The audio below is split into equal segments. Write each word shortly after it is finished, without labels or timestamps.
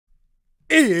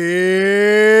It's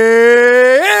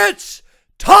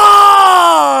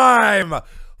time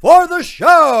for the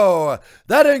show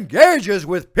that engages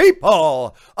with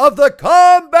people of the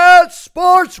combat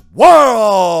sports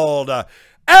world.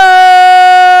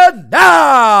 And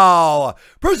now,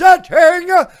 presenting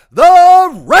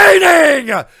the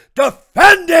reigning,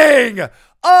 defending,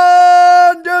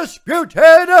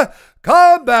 undisputed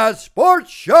combat sports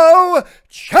show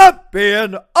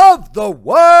champion of the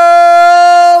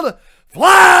world,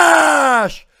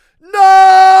 Flash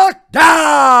Knockdown!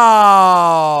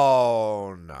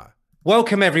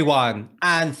 Welcome everyone,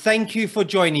 and thank you for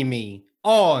joining me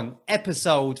on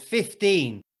episode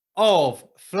 15 of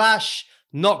Flash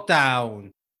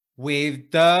Knockdown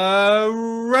with the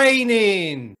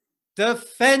reigning,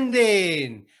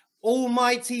 defending,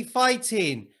 almighty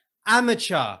fighting,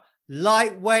 amateur,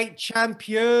 lightweight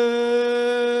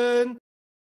champion,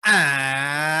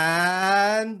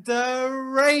 and the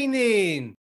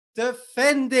reigning,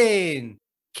 defending,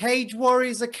 Cage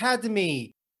Warriors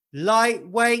Academy,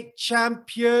 lightweight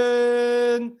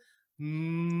champion,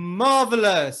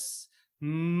 marvelous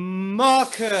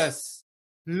Marcus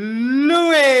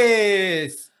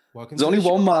Lewis. Welcome. There's only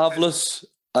one marvelous,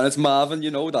 and it's Marvin.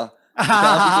 You know that. You can't be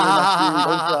doing that.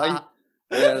 Don't try.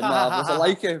 Yeah, marvelous. I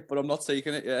like it, but I'm not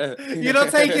taking it. Yeah. You're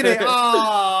not taking it.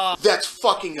 Oh, that's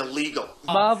fucking illegal.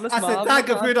 Marvelous. That's Marvin, a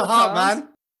dagger through the heart, man.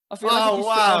 I feel like if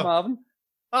wow. Marvin.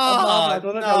 Oh, Marvin, I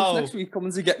don't know. no. Next week,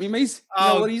 coming to get me, mate. You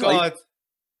Oh, know what he's God. like.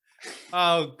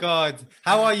 Oh, God.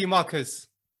 How are you, Marcus?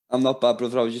 I'm not bad,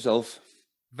 brother. How's yourself?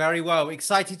 Very well.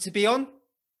 Excited to be on?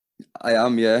 I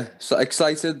am, yeah. So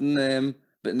excited and a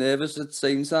bit nervous at the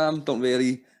same time. Don't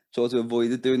really sort of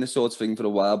avoided doing this sort of thing for a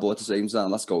while, but at the same time,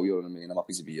 let's go. You know what I mean? I'm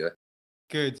happy to be here.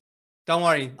 Good. Don't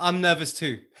worry. I'm nervous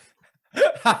too. You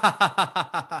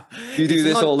do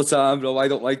this all the time, bro. I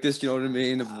don't like this. You know what I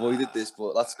mean? I've avoided this,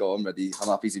 but let's go. I'm ready. I'm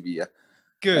happy to be here.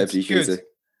 Good. I appreciate it.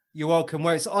 You're welcome.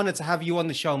 Well, it's an honor to have you on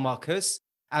the show, Marcus.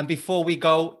 And before we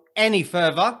go any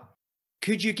further,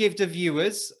 could you give the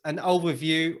viewers an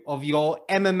overview of your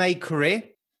MMA career,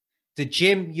 the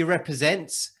gym you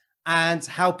represent, and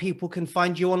how people can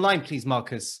find you online, please,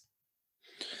 Marcus?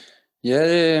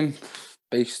 Yeah,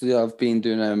 basically, I've been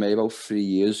doing MMA about 3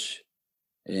 years.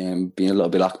 Been a little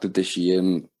bit active this year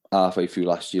and halfway through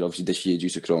last year. Obviously, this year due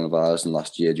to coronavirus, and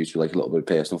last year due to like a little bit of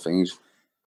personal things.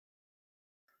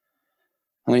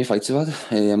 How many fights have I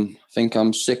had? I think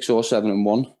I'm 6 or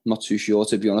 7-1. Not too sure,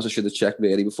 to be honest. I should have checked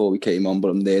really before we came on, but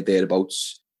I'm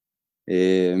thereabouts.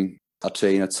 I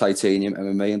train at Titanium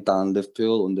MMA in Dan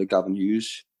Liverpool under Gavin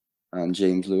Hughes and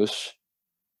James Lewis.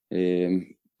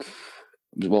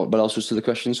 What else was to the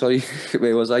question? Sorry,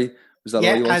 where was I? Was that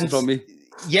all you wanted from me?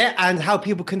 Yeah, and how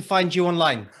people can find you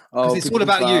online. Oh, it's all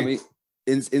about you.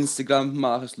 Instagram,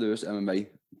 Marcus Lewis MMA.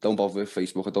 Don't bother with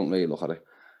Facebook. I don't really look at it.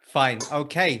 Fine.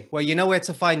 Okay. Well, you know where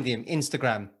to find him.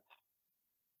 Instagram.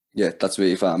 Yeah, that's where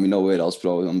you find me. Nowhere else,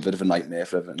 bro. I'm a bit of a nightmare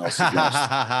for everything else.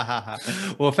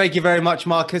 Well, thank you very much,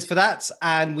 Marcus, for that.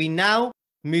 And we now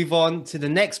move on to the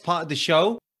next part of the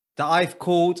show that I've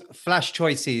called Flash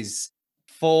Choices.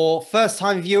 For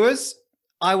first-time viewers,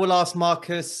 I will ask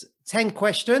Marcus 10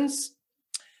 questions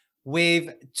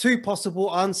with 2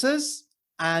 possible answers.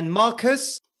 And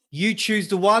Marcus, you choose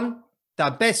the one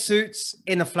that best suits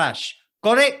in a flash.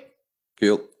 Got it?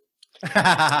 Cool.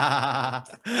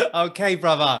 Okay,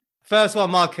 brother. First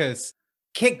one, Marcus.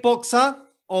 Kickboxer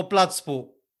or blood sport?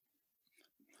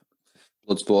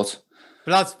 Blood sport.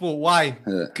 Blood sport. Why?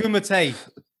 Yeah. Kumite.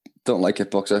 Don't like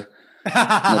kickboxer. Never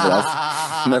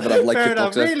have. Never have liked Fair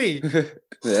enough, kickboxer. really?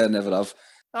 Yeah, never have.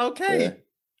 Okay. Yeah.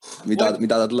 My dad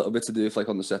had a little bit to do with like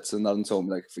on the sets and that, and told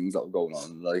me like things that were going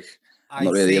on. Like I'm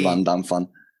not really a Van Damme fan.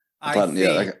 Apparently,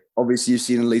 yeah, like obviously you've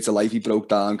seen in later life he broke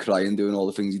down, crying, doing all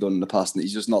the things he'd done in the past, and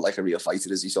he's just not like a real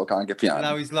fighter, is he? So I can't get behind.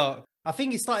 No, he's not. I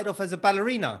think he started off as a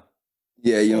ballerina.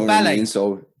 Yeah, you know what I mean.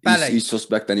 So he's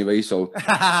suspect anyway. So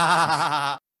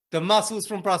the muscles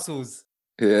from Brussels.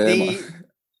 Yeah. The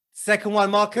second one,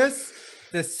 Marcus.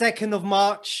 The 2nd of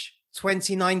March,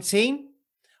 2019,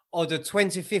 or the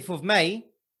 25th of May,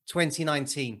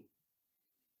 2019.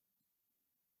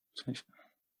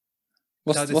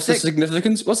 What's the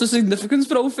significance? What's the significance,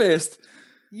 bro? First,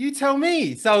 you tell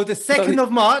me. So the 2nd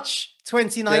of March,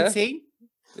 2019,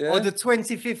 or the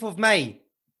 25th of May,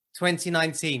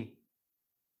 2019.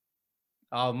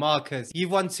 Oh, Marcus,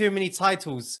 you've won too many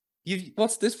titles.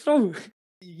 What's this, bro?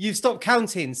 You've stopped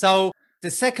counting. So the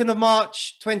 2nd of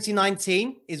March,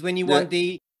 2019 is when you won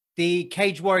the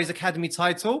Cage Warriors Academy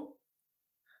title.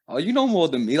 Oh, you know more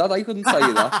than me, lad. I couldn't tell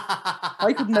you that.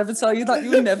 I could never tell you that.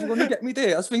 You're never going to get me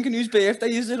there. I was thinking, whose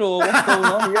birthday is it or what's going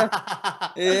on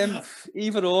here?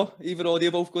 Either or.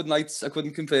 They're both good nights. I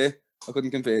couldn't compare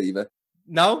either.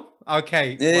 No?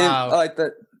 Okay. Wow. All right,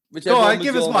 Go on,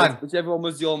 give us one. Whichever one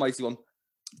was the almighty one.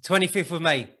 25th of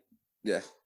May. Yeah.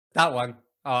 That one.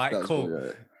 All right, cool.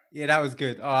 Good, yeah, that was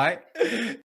good. All right.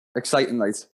 Exciting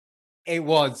night. It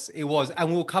was.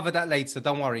 And we'll cover that later.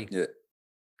 Don't worry. Yeah.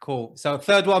 Cool. So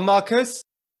third one, Marcus,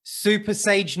 Super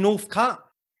Sage Northcutt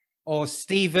or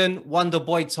Stephen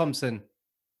Wonderboy Thompson?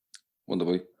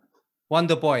 Wonderboy.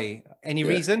 Any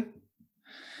reason?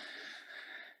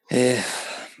 I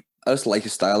just like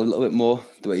his style a little bit more.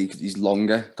 The way he's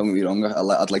longer. Don't get me wrong.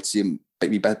 I'd like to see him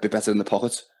be better in the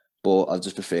pocket, but I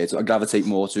just prefer to. I gravitate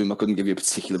more to him. I couldn't give you a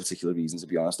particular reason, to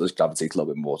be honest. I just gravitate a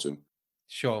little bit more to him.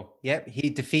 Sure. Yep. He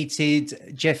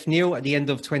defeated Jeff Neal at the end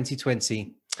of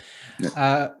 2020.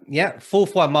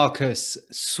 Fourth one, Marcus,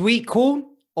 Sweet Corn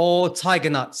or Tiger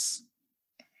Nuts?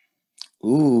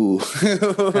 Ooh.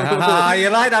 You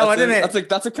like that one, isn't it?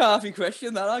 That's a coffee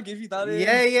question. That I'll give you that.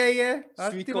 Yeah. I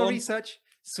did my research.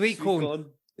 Sweet corn.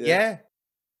 Yeah.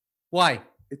 Why?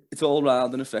 It's all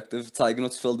round and effective. Tiger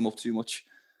Nuts filled them up too much.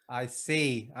 I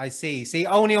see. See,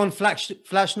 only on Flash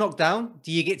Knockdown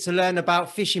do you get to learn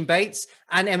about fishing baits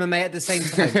and MMA at the same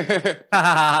time.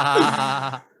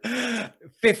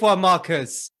 Fifth one,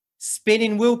 Marcus,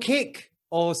 spinning wheel kick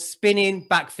or spinning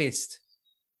back fist?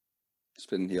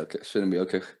 Spinning wheel kick. Spinning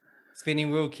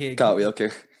wheel kick. Cartwheel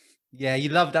kick. Yeah, you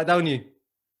love that, don't you?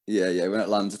 Yeah. When it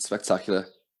lands, it's spectacular.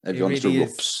 Everyone just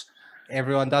erupts.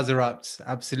 Everyone does erupt.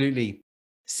 Absolutely.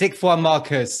 Sixth one,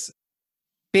 Marcus,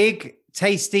 Big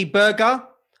Tasty Burger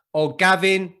or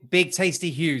Gavin Big Tasty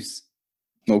Hughes?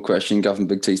 No question, Gavin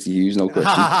Big Tasty Hughes, no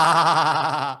question.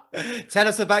 Tell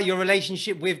us about your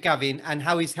relationship with Gavin and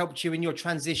how he's helped you in your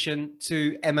transition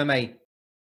to MMA.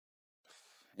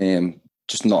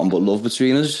 Just nothing but love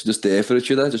between us, just there for each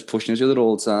other, just pushing each other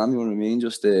all the time, you know what I mean?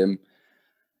 Just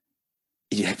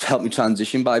he helped me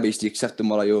transition by basically accepting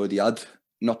what I already had,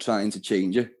 not trying to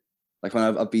change it. Like when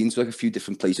I've been to like a few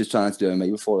different places trying to do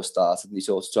MMA before I started, and he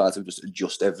sort of tried to just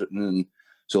adjust everything and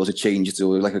sort of change it to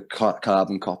like a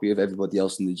carbon copy of everybody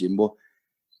else in the gym. But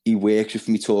he works with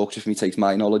me, talks with me, takes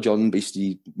my knowledge on, and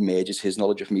basically merges his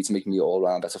knowledge with me to make me an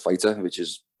all-round better fighter, which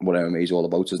is what MMA is all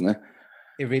about, isn't it?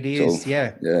 It really is,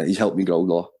 yeah. Yeah, he's helped me grow a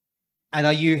lot. And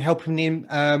are you helping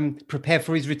him prepare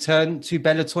for his return to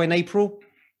Bellator in April?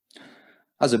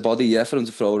 As a body, yeah, for him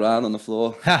to throw around on the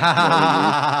floor.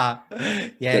 Yeah,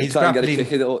 he's try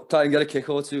and get a kick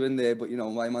or two in there, but you know,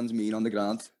 my man's mean on the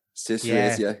ground.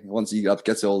 Once he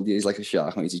gets old, he's like a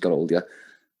shark, mate. He's got old, yeah.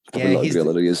 He's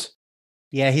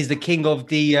the king of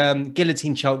the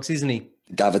guillotine chokes, isn't he?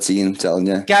 Gavatine, I'm telling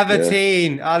you.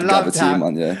 Gavatine, yeah. I love Gavatine, that.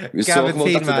 Man, yeah. He was talking about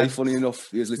that today, funny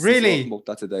enough. He was literally talking about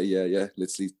that today, yeah.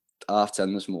 Literally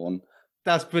 10:30 this morning.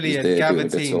 That's brilliant,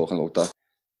 Gavatine. Talking about that.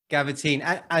 Gavatine.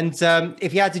 And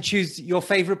if you had to choose your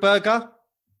favourite burger,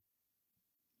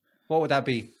 what would that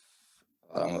be?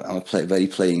 I'm a very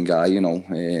plain guy, you know.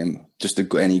 Just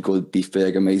any good beef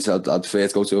burger, mate. I'd prefer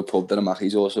to go to a pub than a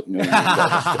Mackey's or something. You know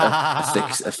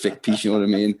a thick piece, you know what I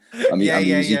mean? I'm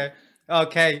easy. Yeah.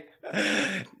 Okay.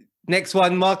 Next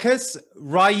one, Marcus.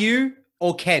 Ryu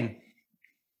or Ken?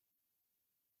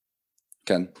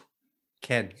 Ken.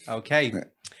 Okay. Yeah.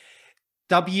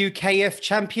 WKF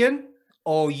champion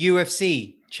or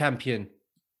UFC champion?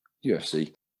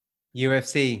 UFC.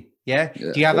 Yeah.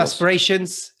 Do you have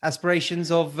aspirations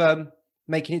of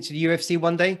making it to the UFC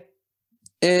one day?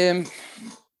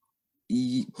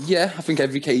 Yeah, I think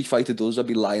every cage fighter does. I'd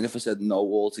be lying if I said no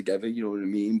altogether, you know what I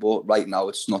mean? But right now,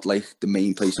 it's not like the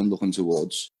main place I'm looking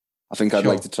towards. I think I'd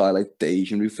like to try like the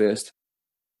Asian route first.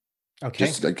 Okay.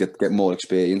 Just to like, get more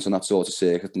experience on that sort of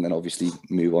circuit, and then obviously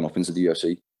move on up into the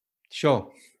UFC. Sure,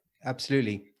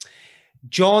 absolutely.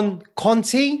 John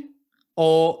Conti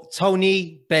or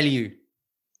Tony Bellew?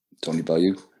 Tony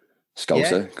Bellew.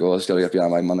 Scouser, of course. Got to get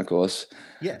behind my man, of course.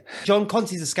 Yeah. John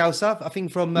Conti's a Scouser, I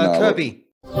think, from Kirby.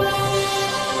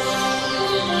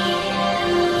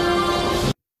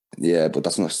 Yeah, but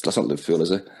that's not Liverpool,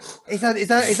 is it? Is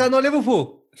that not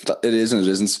Liverpool? It is and it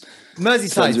isn't.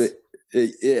 Merseyside.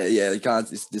 Yeah. You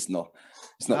can't. It's not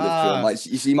Liverpool. Like,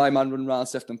 you see my man running around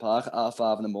Sefton Park at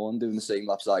 5 in the morning doing the same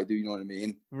laps I do. You know what I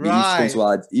mean? Right.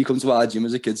 He come to our gym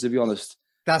as a kid, to be honest.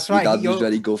 That's right. My dad was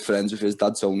very good friends with his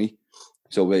dad Tony,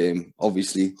 so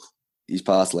obviously he's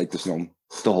part of like this, you know,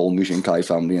 the whole Mushin Kai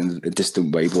family in a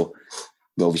distant way, but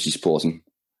we obviously support him.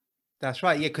 That's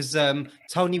right, yeah, because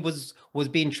Tony was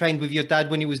being trained with your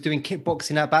dad when he was doing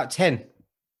kickboxing at about 10.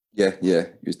 Yeah, he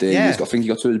was there. Yeah. I think he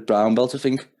got to his brown belt, I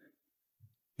think.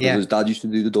 Because his dad used to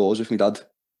do the doors with my dad.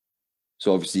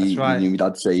 So obviously he knew my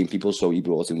dad train people, so he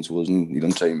brought him to us and he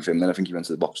done train with him. Then I think he went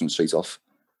to the boxing straight off.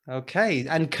 Okay.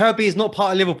 And Kirby is not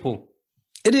part of Liverpool.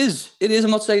 It is.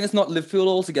 I'm not saying it's not Liverpool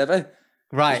altogether.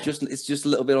 Right. It's just a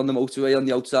little bit on the motorway on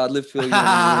the outside Liverpool. You know what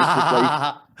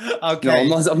I mean? Okay.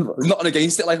 No, I'm not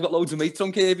against it. Like, I've got loads of mates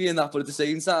from Kirby and that, but at the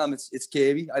same time, it's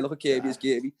Kirby. I look at Kirby as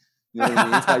Kirby. You know what I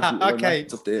mean? It's like, okay.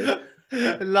 It's up there.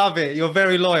 Love it. You're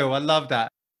very loyal. I love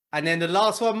that. And then the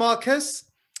last one, Marcus,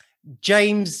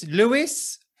 James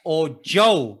Lewis or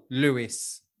Joe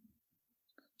Lewis?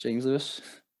 James Lewis.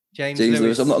 James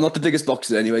Lewis. I'm not the biggest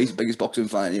boxer anyway. He's the biggest boxing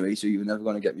fan anyway, so you're never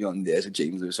going to get me on there. So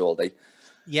James Lewis all day.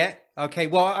 Yeah. Okay.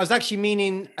 Well, I was actually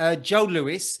meaning Joe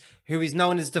Lewis, who is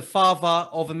known as the father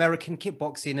of American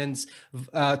kickboxing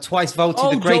and twice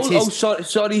voted the greatest.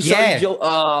 Sorry,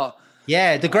 Joe.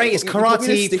 Yeah, the greatest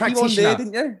karate practitioner. There,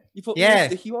 didn't you? You put me a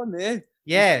sticky one there.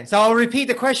 Yeah. So I'll repeat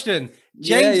the question: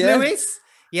 James Lewis,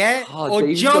 or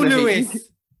James Joe Lewis?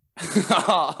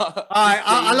 All right,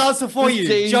 I'll answer for you.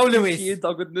 James Joe Lewis.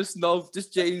 Doggedness, no,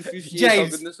 just James.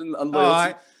 James. Doggedness and loyalty. All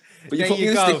right. But you put me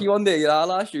in a sticky one there,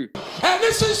 I'll ask you. And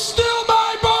this is still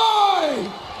my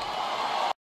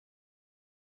boy!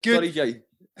 Good. Sorry, Jay.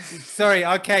 Sorry,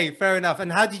 okay, fair enough.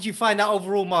 And how did you find out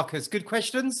overall, Marcus? Good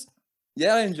questions?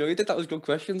 Yeah, I enjoyed it. That was good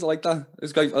questions. I like that. It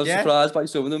was great. I was surprised by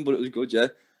some of them, but it was good, yeah.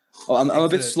 I'm a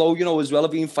bit slow, as well. I've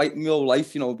been fighting my whole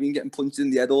life, I've been getting punched in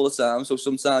the head all the time. So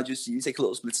sometimes you take a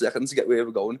little split second to get where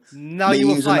we're going. No, you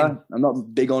were fine. I'm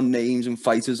not big on names and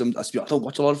fighters. I don't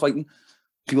watch a lot of fighting.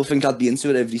 People think I'd be into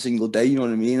it every single day, you know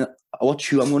what I mean? I watch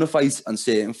who I'm going to fight and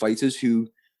certain fighters who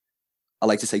I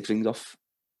like to take things off.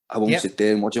 I won't sit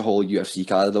there and watch a whole UFC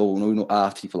card. I don't know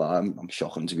half people are. I'm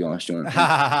shocking, to be honest. You know what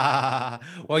I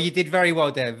mean? Well, you did very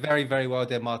well there. Very, very well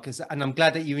there, Marcus. And I'm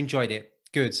glad that you enjoyed it.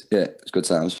 Good. Yeah, it's good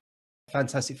sounds.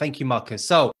 Fantastic. Thank you, Marcus.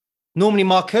 So normally,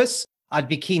 Marcus, I'd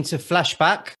be keen to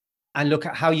flashback and look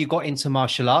at how you got into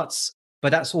martial arts,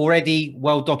 but that's already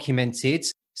well documented.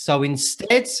 So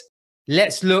instead,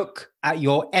 let's look at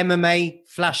your MMA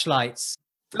flashlights.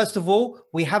 First of all,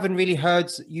 we haven't really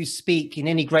heard you speak in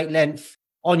any great length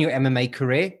on your MMA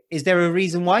career. Is there a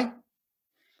reason why?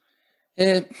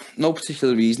 No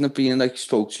particular reason. I've been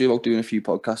spoke to you about doing a few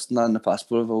podcasts and that in the past,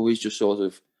 but I've always just sort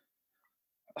of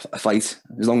a fight.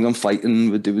 As long as I'm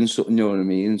fighting, we're doing something, you know what I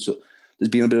mean? So there's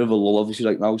been a bit of a lull obviously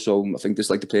right now, so I think this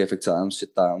is the perfect time to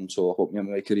sit down, talk about my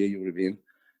MMA career, you know what I mean?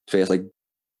 First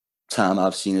time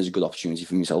I've seen as a good opportunity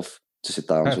for myself to sit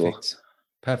down.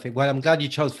 Perfect. Well, I'm glad you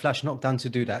chose Flash Knockdown to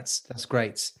do that. That's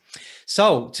great.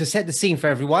 So to set the scene for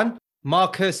everyone,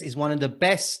 Marcus is one of the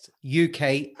best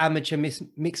UK amateur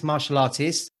mixed martial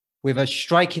artists with a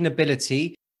striking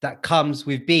ability that comes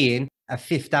with being a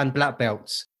 5th Dan black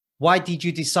belt. Why did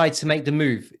you decide to make the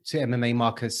move to MMA,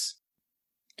 Marcus?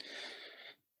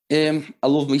 I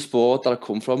love my sport that I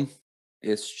come from.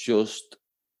 It's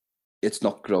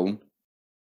not grown.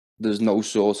 There's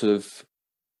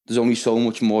only so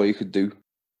much more you could do.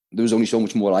 There was only so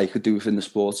much more I could do within the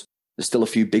sport. There's still a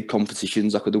few big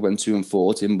competitions I could have went to and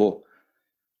fought in, but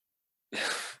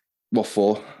what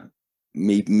for?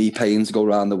 Me paying to go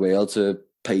around the world to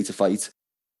pay to fight,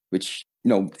 which,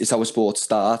 it's how a sport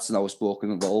starts and how a sport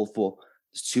can evolve, but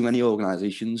there's too many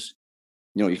organisations.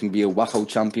 You can be a WACO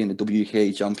champion, a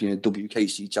WK champion, a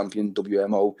WKC champion,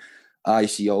 WMO,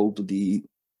 ICO, the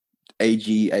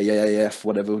AGAAF,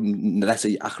 whatever let's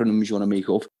say acronyms you want to make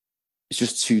up. It's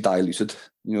just too diluted,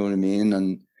 you know what I mean?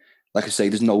 And like I say,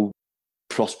 there's no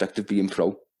prospect of being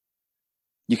pro.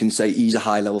 You can say he's a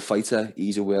high-level fighter,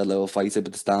 he's a world-level fighter,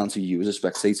 but it's down to you as a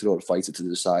spectator or a fighter to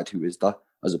decide who is that,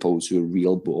 as opposed to a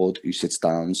real board who sits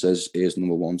down and says, here's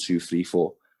number 1, 2, 3,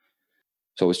 4.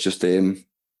 So it's just, I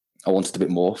wanted a bit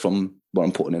more from what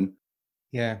I'm putting in.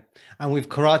 Yeah. And with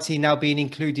karate now being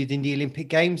included in the Olympic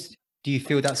Games, do you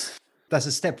feel that's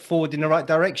a step forward in the right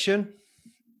direction?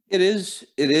 It is,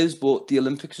 but the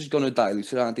Olympics is going to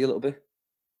dilute it, aren't they, a little bit?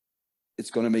 It's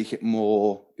going to make it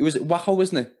more... It was WACO,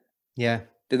 wasn't it? Yeah.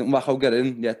 Didn't WACO get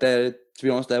in? Yeah, to be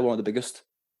honest, they're one of the biggest.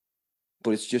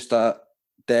 But it's just that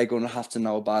they're going to have to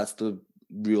now abide to the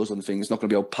rules and things. It's not going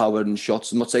to be about power and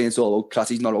shots. I'm not saying it's all about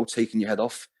karate. It's not about taking your head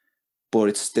off. But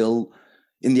it's still...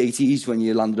 In the 80s, when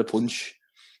you landed a punch,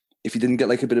 if you didn't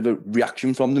get a bit of a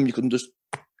reaction from them, you couldn't just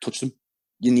touch them.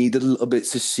 You needed a little bit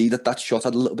to see that shot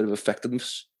had a little bit of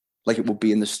effectiveness, like it would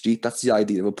be in the street. That's the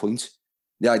idea of a point.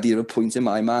 The idea of a point in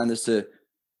my mind is to,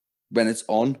 when it's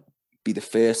on, be the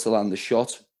first to land the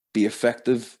shot, be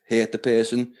effective, hit the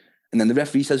person, and then the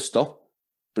referee says stop.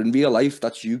 But in real life,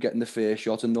 that's you getting the first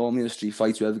shot, and normally in a street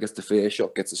fight, whoever gets the first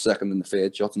shot gets the second and the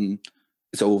third shot, and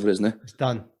it's over, isn't it? It's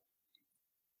done.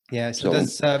 Yeah. So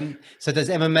does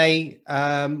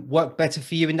MMA work better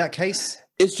for you in that case?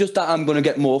 It's just that I'm going to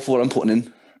get more for what I'm putting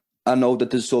in. I know that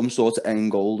there's some sort of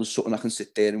end goal. There's something I can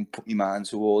sit there and put my mind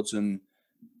towards, and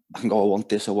I can go, I want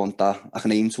this, I want that. I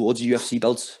can aim towards a UFC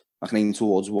belt. I can aim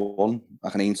towards one.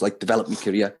 I can aim to like develop my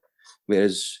career.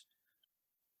 Whereas,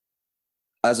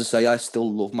 as I say, I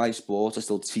still love my sport. I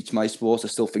still teach my sport. I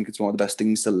still think it's one of the best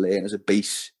things to learn as a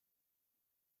base.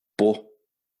 But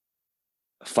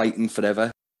fighting forever,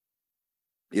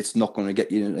 it's not going to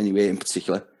get you anywhere in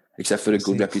particular, except for a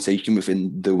good reputation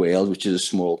within the world, which is a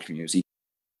small community.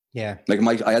 Yeah. Like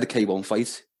I had a K1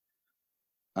 fight,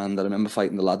 and I remember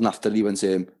fighting the lad, and after he went,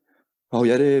 oh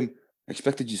yeah, I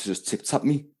expected you to just tip-tap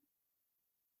me.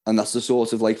 And that's the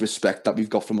sort of like respect that we've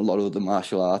got from a lot of other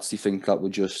martial arts. They think that we're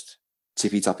just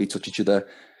tippy-tappy, touch each other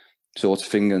sort of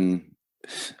thing. And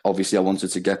obviously I wanted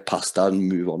to get past that and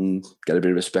move on and get a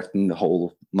bit of respect in the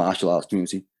whole martial arts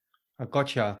community. I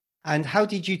gotcha. And how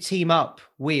did you team up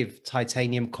with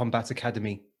Titanium Combat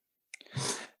Academy?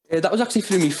 That was actually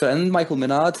through my friend, Michael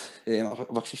Minard.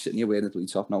 I'm actually sitting here wearing the blue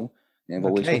top now. I've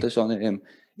always got this on it.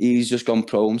 He's just gone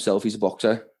pro himself. He's a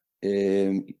boxer.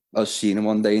 I was seeing him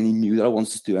one day and he knew that I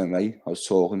wanted to do MMA. I was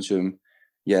talking to him.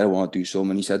 Yeah, I want to do some.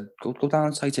 And he said, go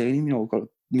down to Titanium. You know, got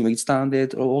your mates down there.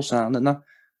 They're all sound and that.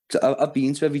 So I've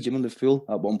been to every gym in Liverpool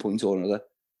at one point or another.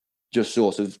 Just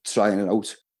sort of trying it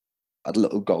out. Had a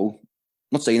little go.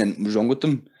 Not saying anything was wrong with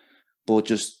them, but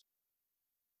just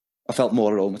I felt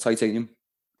more at home at Titanium.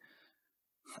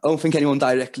 I don't think anyone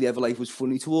directly ever like was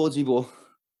funny towards me, but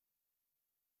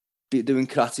doing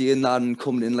karate and that and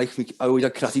coming in, like, I always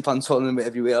had karate pants on and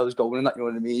everywhere I was going and that, you know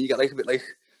what I mean? You get like a bit like,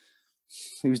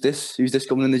 who's this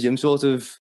coming in the gym sort of.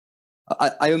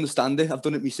 I understand it. I've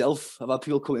done it myself. I've had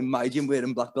people come in my gym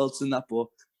wearing black belts and that, but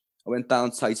I went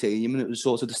down to Titanium and it was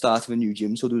sort of the start of a new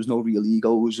gym, so there was no real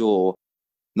egos or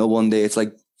no one there to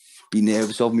like be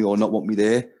nervous of me or not want me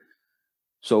there.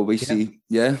 So basically,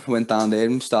 I went down there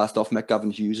and started off, met Gavin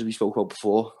Hughes, as we spoke about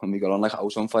before, and we got on like a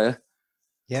house on fire.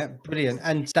 Yeah, brilliant.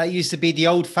 And that used to be the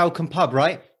old Falcon pub,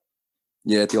 right?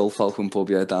 Yeah, the old Falcon pub,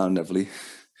 down in Everley.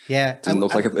 Yeah. It doesn't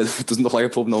look like a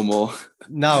pub no more.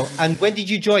 No. And when did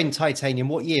you join Titanium?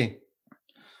 What year?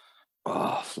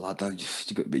 Oh, lad,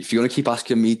 if you're going to keep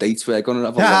asking me dates, we're going to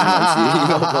have a long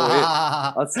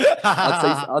night here.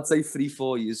 I'd say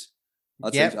 3-4 years.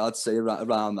 I'd say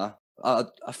around that.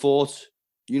 I thought,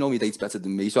 you know me dates better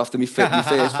than me. So after my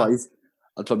first fight,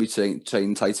 I'd probably train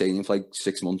Titanium for like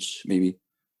 6 months, maybe.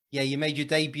 Yeah, you made your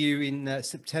debut in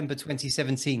September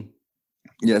 2017.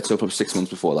 Yeah, so probably 6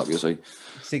 months before that, we'll say.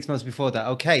 6 months before that,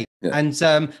 okay. Yeah.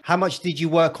 And how much did you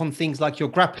work on things like your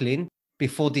grappling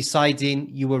before deciding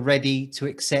you were ready to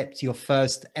accept your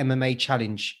first MMA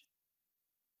challenge?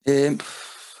 To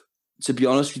be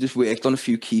honest, we just worked on a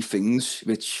few key things,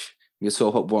 which we'll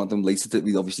talk about one of them later that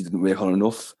we obviously didn't work on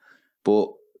enough.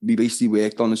 But we basically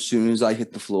worked on, as soon as I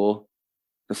hit the floor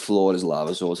is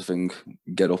lava sort of thing.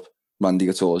 Get up. Randy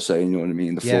Couture saying, you know what I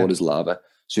mean? The floor is lava. As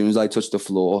soon as I touch the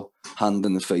floor, hand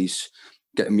in the face,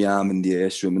 getting my arm in the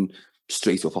air, swimming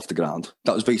straight up off the ground.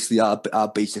 That was basically our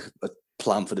basic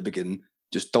plan for the beginning.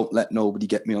 Just don't let nobody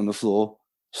get me on the floor.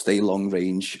 Stay long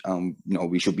range.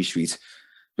 We should be sweet.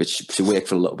 Which worked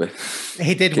for a little bit.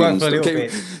 It did work for a little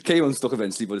bit. Came unstuck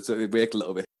eventually, but it worked a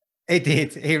little bit. It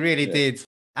did. It really did.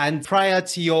 And prior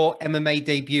to your MMA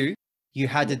debut, you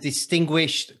had a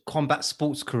distinguished combat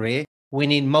sports career,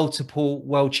 winning multiple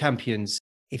world champions.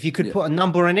 If you could put a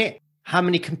number on it, how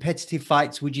many competitive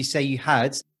fights would you say you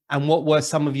had? And what were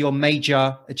some of your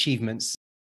major achievements?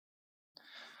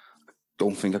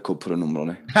 Don't think I could put a number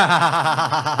on it.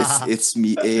 It's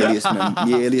my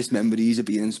earliest memories of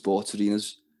being in sports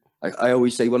arenas. Like I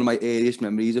always say, one of my earliest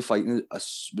memories of fighting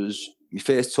was my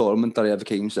first tournament that I ever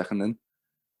came second in,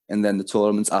 and then the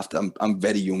tournaments after. I'm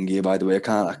very young here, by the way. I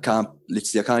can't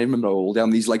even remember how old I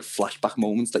am. These like flashback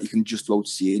moments that you can just about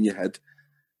see in your head.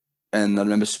 And I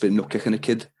remember spinning up kicking a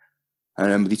kid. I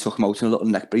remember they took him out in a little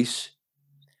neck brace.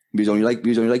 He was only like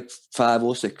 5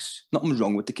 or 6. Nothing was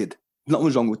wrong with the kid.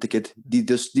 They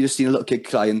just seen a little kid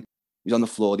crying. He was on the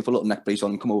floor. They put a little neck brace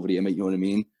on and come over here, mate. You know what I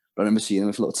mean? But I remember seeing him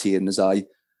with a little tear in his eye.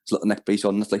 His little neck brace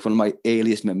on. That's like one of my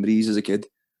earliest memories as a kid.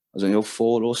 I was only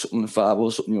 4 or something, 5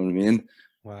 or something. You know what I mean?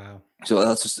 Wow. So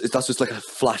that's just like a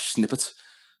flash snippet.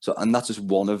 So, and that's just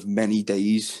one of many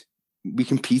days we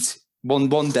compete.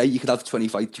 One day you could have 20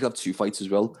 fights. You could have 2 fights as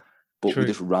well. But we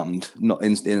just rammed, not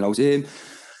in and out.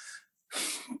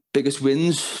 Biggest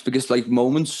wins, biggest like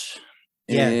moments.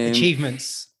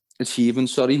 Achievements.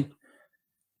 Sorry.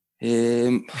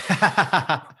 I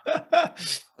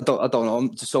don't know.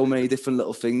 There's so many different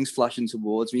little things flashing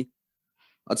towards me.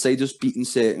 I'd say just beating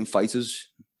certain fighters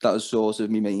that was sort of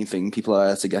my main thing. People I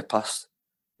had to get past,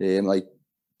 like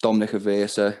Dominic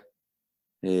Aversa,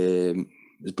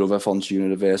 his brother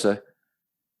Fontuna Aversa,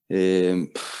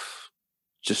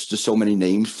 just so many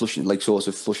names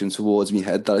flushing towards me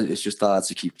head that it's just hard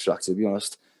to keep track, to be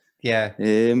honest. Yeah.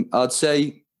 I'd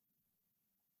say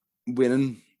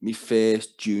winning my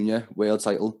first junior world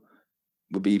title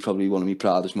would be probably one of my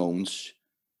proudest moments,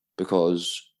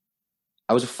 because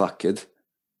I was a fat kid.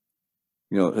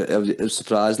 You know, it was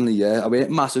surprisingly, yeah. I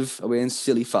weren't massive, I weren't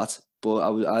silly fat,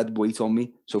 but I had weight on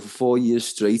me. So for 4 years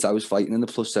straight, I was fighting in the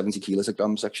plus 70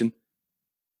 kilogram section,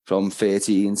 from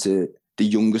 13 to the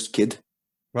youngest kid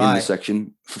in the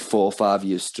section for 4 or 5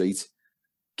 years straight,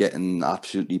 getting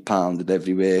absolutely pounded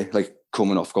everywhere. Like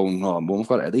coming off, going, oh, Mum, I've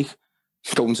got a headache.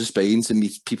 Going to Spain to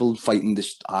meet people fighting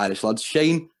this Irish lad,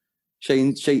 Shane,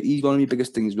 he's one of my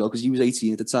biggest things as well, because he was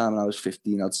 18 at the time and I was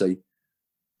 15, I'd say.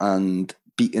 And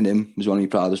beating him was one of my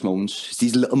proudest moments. It's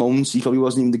these little moments. He probably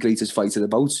wasn't even the greatest fighter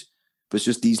about, but it's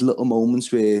just these little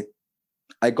moments where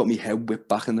I got my head whipped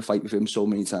back in the fight with him so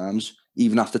many times.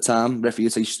 Even after time, referee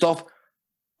would say, stop,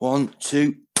 1,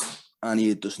 2, and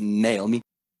he'd just nail me.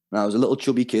 And I was a little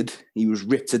chubby kid. He was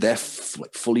ripped to death,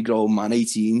 like fully grown man,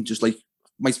 18, just like,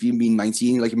 might be being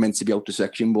 19, like meant to be out the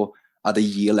section, but had a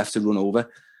year left to run over.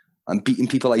 And beating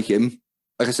people like him,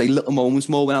 like I say, little moments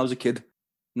more when I was a kid.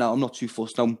 Now I'm not too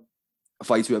fussed now. I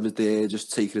fight whoever's there,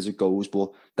 just take it as it goes.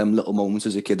 But them little moments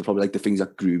as a kid are probably like the things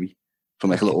that grew me from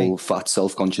like a little fat,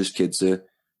 self-conscious kid to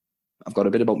I've got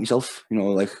a bit about myself, you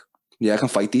know, like, yeah, I can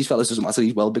fight these fellas, doesn't matter,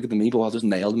 he's well bigger than me, but I'll just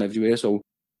nail them everywhere. So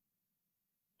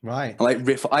right. I like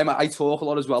riff. I talk a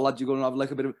lot as well, lads. You're going to have like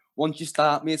a bit of, once you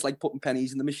start me, it's like putting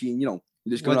pennies in the machine, you know.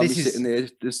 You're just going to have me sitting there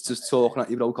just talking at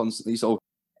you, bro, constantly. So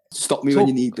stop me when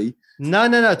you need be.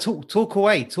 No. Talk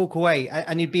away.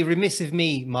 And you'd be remiss of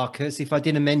me, Marcus, if I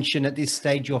didn't mention at this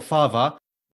stage your father.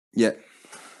 Yeah.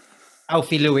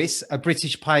 Alfie Lewis, a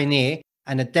British pioneer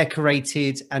and a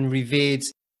decorated and revered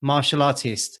martial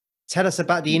artist. Tell us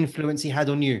about the influence he had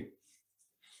on you.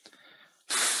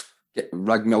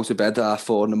 Ragged me out of bed at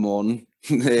 4 a.m, run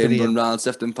around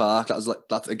Sefton Park. That was like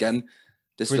that again.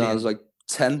 This when I was like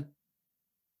 10.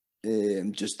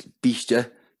 Just beast you,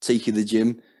 take you to the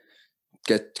gym,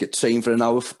 get trained for an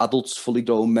hour, adults, fully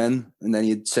grown men, and then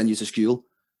he'd send you to school,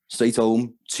 straight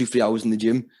home, 2-3 hours in the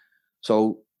gym.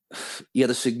 So he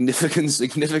had a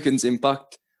significant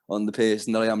impact on the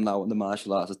person that I am now and the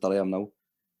martial artist that I am now.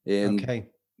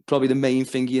 Probably the main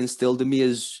thing he instilled in me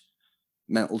is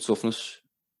mental toughness.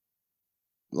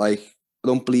 Like, I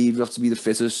don't believe you have to be the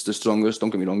fittest, the strongest.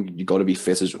 Don't get me wrong, you got to be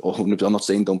fit as 100%. I'm not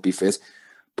saying don't be fit,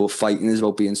 but fighting is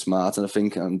about being smart, and I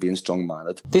think, and being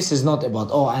strong-minded. This is not about,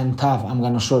 oh, I'm tough, I'm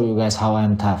going to show you guys how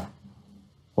I'm tough.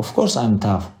 Of course I'm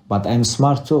tough, but I'm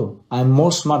smart too. I'm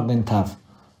more smart than tough.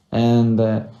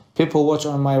 And people watch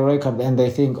on my record and they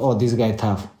think, oh, this guy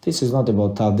tough. This is not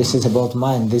about tough. This is about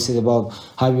mind. This is about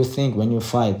how you think when you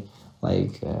fight.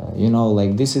 Like,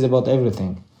 like this is about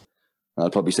everything.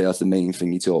 I'd probably say that's the main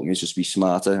thing he taught me, is just be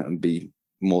smarter and be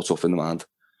more tough in the mind.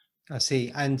 I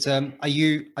see. And are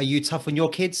you tough on your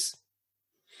kids?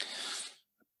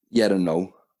 Yeah and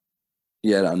no.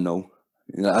 Yeah and no.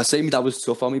 You know, I say my dad was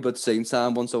tough on me, but at the same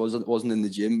time, once I wasn't in the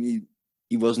gym,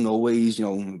 he wasn't always,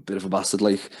 a bit of a bastard.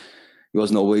 Like, he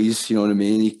wasn't always, you know what I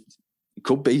mean? He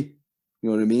could be, you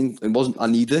know what I mean? It wasn't, I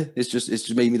need it. It's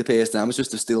just made me the person I am. It's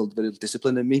just instilled a bit of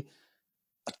discipline in me.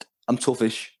 I'm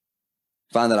toughish.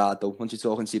 Find that hard though. Once you're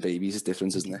talking to your babies, it's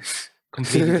different, isn't it?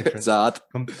 Completely different. It's hard.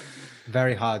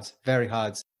 Very hard. Very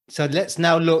hard. So let's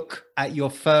now look at your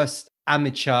first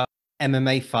amateur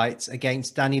MMA fight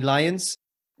against Danny Lyons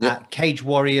at Cage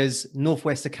Warriors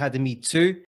Northwest Academy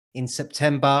 2 in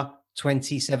September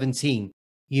 2017.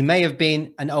 You may have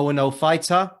been an 0-0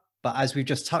 fighter, but as we've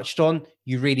just touched on,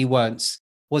 you really weren't.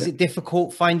 Was it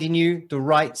difficult finding you the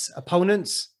right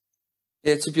opponents?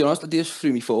 Yeah, to be honest, they just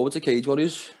threw me forward to Cage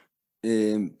Warriors.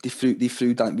 They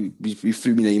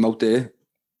threw my name out there.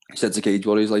 Said to Cage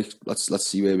Warriors, like, let's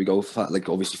see where we go. Like,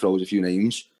 obviously throws a few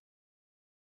names.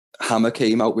 Hammer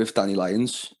came out with Danny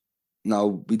Lyons. Now,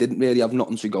 we didn't really have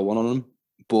nothing to go on him,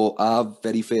 but our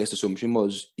very first assumption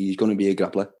was he's going to be a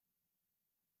grappler.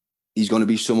 He's going to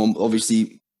be someone,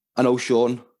 obviously, I know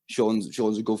Sean's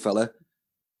a good fella.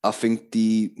 I think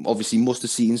obviously must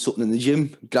have seen something in the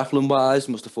gym, grappling-wise,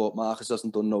 must have thought Marcus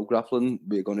hasn't done no grappling,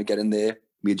 we're going to get in there,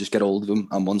 we'll just get hold of him,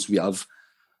 and once we have,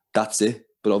 that's it.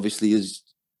 But obviously,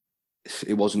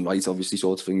 it wasn't right, obviously,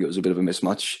 sort of thing. It was a bit of a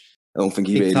mismatch. I don't think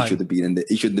he really should have been in there.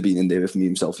 He shouldn't have been in there with me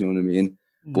himself, you know what I mean?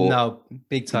 But no,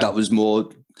 big time. That was more,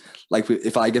 like,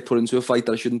 if I get put into a fight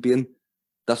that I shouldn't be in,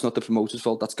 that's not the promoter's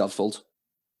fault, that's Gav's fault.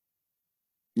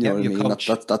 You know what I mean?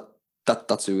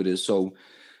 That's who it is. So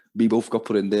we both got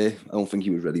put in there. I don't think he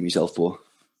was ready himself for.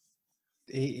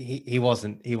 He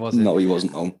wasn't. He wasn't. No, he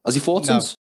wasn't. No. Has he fought No.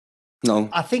 since? No.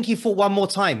 I think he fought one more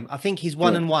time. I think he's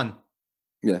 1-1.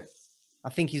 Yeah. I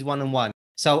think he's 1-1.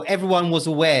 So everyone was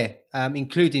aware,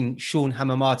 including Sean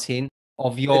Hammer Martin,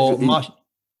 of your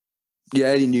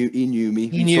Yeah, he knew me.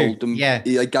 He knew, told him.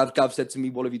 yeah. Gav said to me,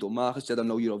 "What have you done, Mark?" I said, "I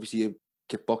know you're obviously a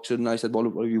kickboxer." And I said, "What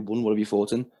have you won? What have you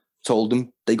fought in?" Told him.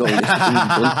 They got a list of things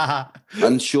he'd done.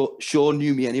 And Sean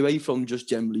knew me anyway from just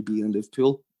generally being in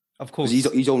Liverpool. Of course.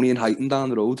 He's only in Highton down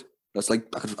the road. That's like,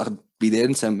 I could be there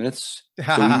in 10 minutes.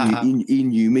 So he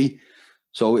knew me.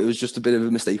 So it was just a bit of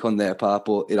a mistake on their part,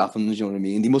 but it happens, you know what I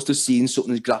mean? He must have seen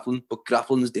something as grappling, but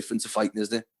grappling is different to fighting,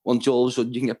 isn't it? Once all of a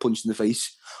sudden you can get punched in the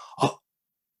face. Oh.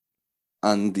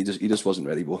 And he just wasn't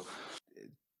ready, but...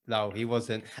 No, he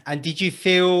wasn't. And did you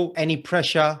feel any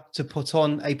pressure to put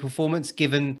on a performance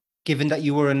given that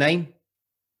you were a name?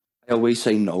 I always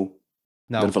say no.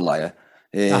 No. Bit of a liar.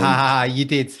 You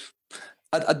did.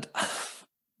 I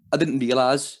didn't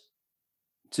realise,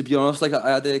 to be honest, like I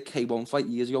had a K1 fight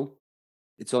years ago.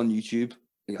 It's on YouTube.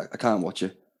 I can't watch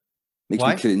it. Makes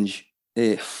Why? me cringe.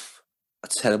 A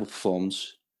terrible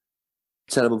performance.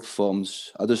 Terrible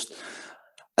performance. I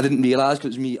didn't realise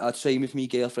because it was me. I trained with my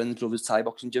girlfriend's brother's Thai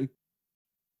boxing gym.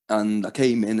 And I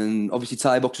came in and obviously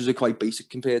Thai boxers are quite basic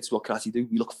compared to what karate do.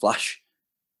 We look flash.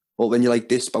 But when you're like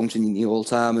this, bouncing your knee all the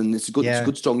time, and it's a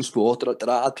good strong sport. There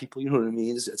are hard people, you know what I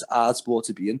mean? It's a hard sport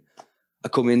to be in. I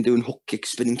come in doing hook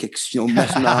kicks, spinning kicks,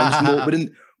 messing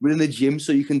around. We're in the gym,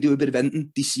 so you can do a bit of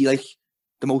anything. They see like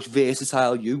the most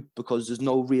versatile you because there's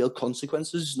no real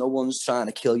consequences. No one's trying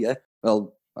to kill you.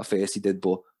 Well, at first he did,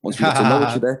 but once we got to know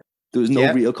each other, there was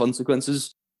no real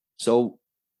consequences. So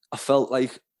I felt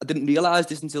like I didn't realise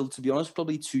this until, to be honest,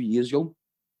 probably 2 years ago.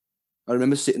 I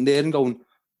remember sitting there and going,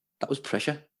 that was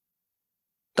pressure.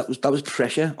 That was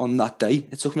pressure on that day.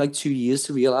 It took me like 2 years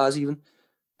to realise even.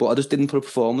 But I just didn't put a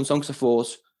performance on because I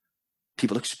thought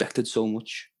people expected so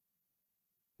much.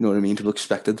 You know what I mean? People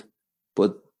expected.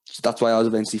 But that's why I was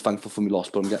eventually thankful for my loss,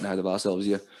 but I'm getting ahead of ourselves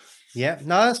here. Yeah,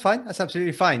 no, that's fine. That's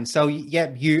absolutely fine. So,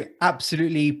 yeah, you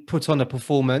absolutely put on a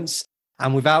performance,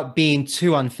 and without being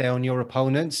too unfair on your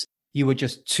opponents, you were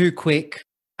just too quick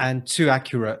and too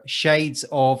accurate. Shades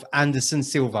of Anderson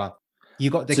Silva.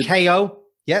 You got the KO.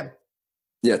 Yep.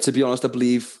 Yeah, to be honest, I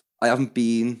believe I haven't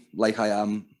been like I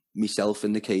am myself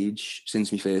in the cage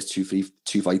since my first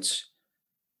two fights.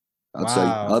 I'd say.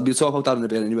 I'll be talking about that in a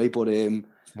bit anyway, but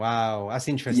wow, that's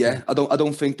interesting. Yeah, I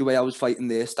don't think the way I was fighting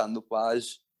there, stand-up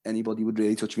wise, anybody would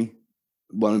really touch me.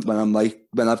 When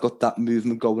I've got that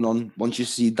movement going on, once you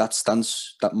see that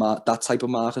stance, that type of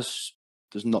Marcus,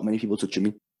 there's not many people touching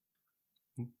me.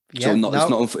 Yeah, so it's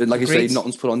not like agreed. I say,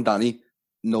 nothing's put on Danny.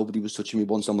 Nobody was touching me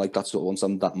once I'm like that sort of once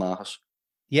I'm that Marcus.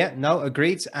 Yeah, no,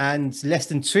 agreed. And less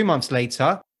than 2 months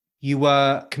later, you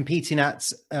were competing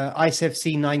at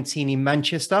ISFC 19 in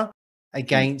Manchester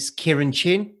against Kieran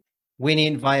Chin,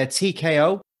 winning via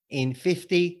TKO in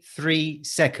 53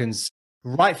 seconds.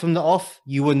 Right from the off,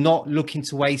 you were not looking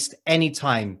to waste any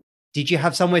time. Did you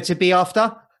have somewhere to be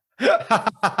after?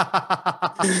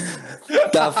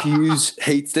 Dav Hughes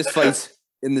hates this fight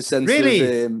in the sense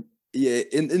really? Of...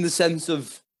 in the sense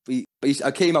of...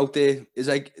 I came out there, it's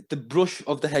like the brush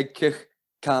of the head kick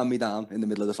calmed me down in the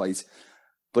middle of the fight.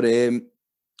 But I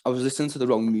was listening to the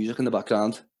wrong music in the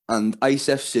background, and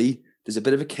ISFC, there's a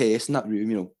bit of a curse in that room,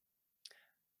 you know.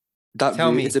 That Tell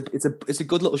room, me. It's a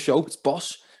good little show. It's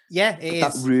boss. Yeah, it is.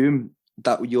 That room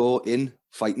that you're in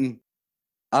fighting,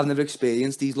 I've never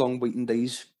experienced these long waiting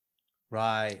days.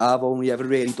 Right. I've only ever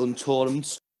really done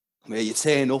tournaments where you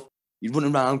turn up, you're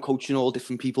running around coaching all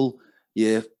different people,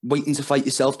 you're waiting to fight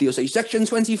yourself. They'll say, section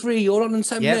 23, you're on in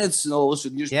 10 minutes. And all of a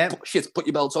sudden you just put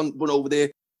your belts on, run over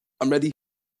there. I'm ready.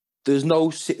 There's no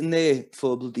sitting there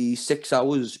for bloody 6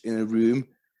 hours in a room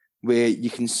where you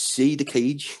can see the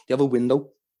cage. They have a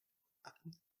window.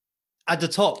 At the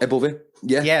top. Above it.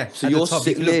 Yeah. Yeah. So you're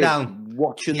sitting there down.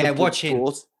 watching the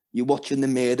sport. You're watching the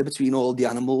murder between all the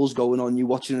animals going on. You're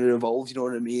watching it evolve, you know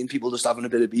what I mean? People just having a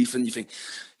bit of beef and you think,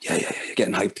 yeah, you're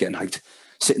getting hyped.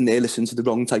 Sitting there listening to the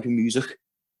wrong type of music.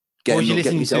 What was you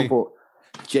listening to?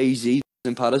 Jay-Z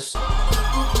in Paris.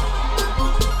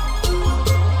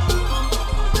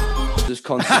 Just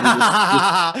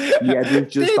constantly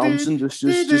just bouncing,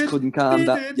 just couldn't calm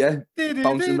that. Yeah,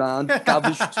 bouncing around. Gav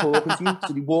was talking to me,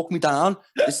 so he walked me down.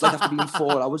 It's like after being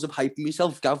 4 hours of hyping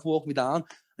myself, Gav walked me down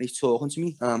and he's talking to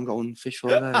me, and I'm going, fish for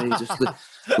it, just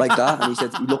like that. And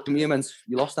he looked at me and went,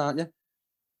 "You lost, aren't you?"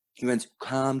 He went,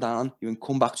 "Calm down." He went,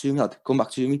 "Come back to me, lad. Come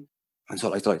back to me." And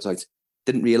so, right.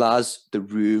 Didn't realise the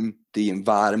room, the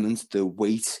environment, the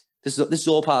weight. This is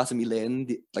all part of me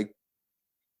learning,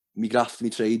 me graft, me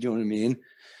trade, you know what I mean?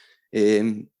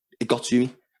 It got to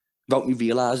me without me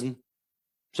realising.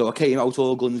 So I came out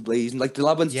all guns blazing. Like the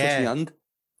lad went to touch my hand.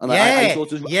 And I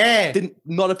sort of didn't,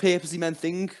 not a purposely meant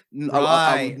thing.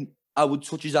 Right. I would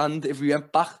touch his hand if we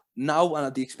went back now and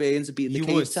had the experience of beating the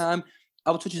cage time.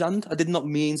 I would touch his hand. I did not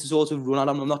mean to sort of run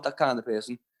at him. I'm not that kind of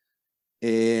person.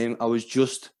 I was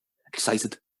just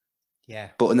excited. Yeah.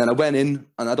 But and then I went in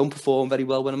and I don't perform very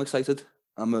well when I'm excited.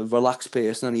 I'm a relaxed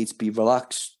person. I need to be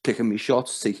relaxed, picking me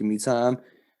shots, taking me time.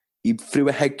 He threw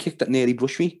a head kick that nearly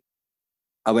brushed me.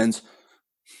 I went,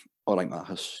 all right,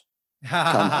 Marcus.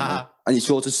 Calm down. And you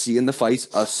sort of see in the fight,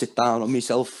 I sit down on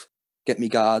myself, get my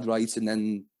guard right, and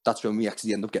then that's when we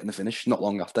actually end up getting the finish. Not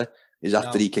long after, is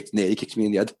after he nearly kicked me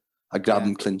in the head. I grab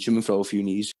him, clinch him, and throw a few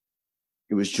knees.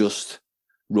 It was just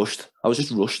rushed. I was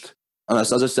just rushed. And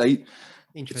as I say,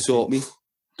 it taught me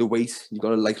the weight. You got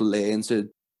to like learn to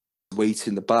wait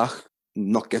in the back,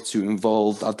 not get too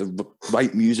involved, have the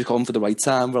right music on for the right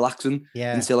time, relaxing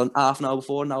until an half an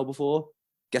hour before.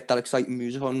 Get that exciting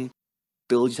music on,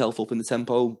 build yourself up in the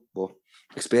tempo. But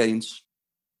experience.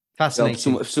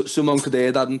 Fascinating. You know, someone could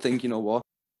hear that and think, you know what,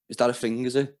 is that a thing,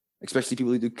 is it? Especially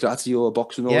people who do karate or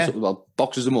boxing or something. Well,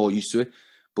 boxers are more used to it.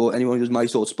 But anyone who's my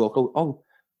sort of sport,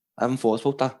 I haven't thought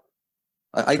about that.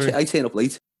 I turn up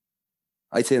late.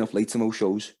 I turn up late to most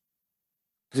shows.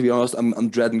 To be honest, I'm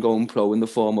dreading going pro in the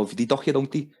form of, they dock you, don't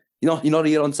they? You're not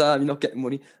here on time, you're not getting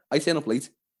money. I turn up late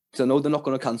because I know they're not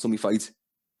going to cancel me fight.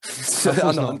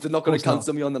 They're not going to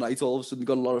cancel me on the night. All of a sudden, we've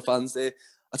got a lot of fans there.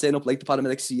 I turn up late, the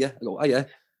paramedics see you. I go, oh yeah.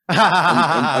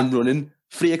 I'm running.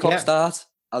 3 o'clock start,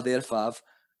 I'll there at 5.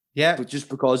 Yeah. But just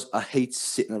because I hate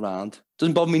sitting around.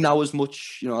 Doesn't bother me now as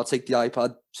much. You know, I'll take the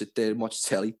iPad, sit there and watch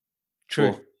telly.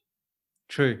 True.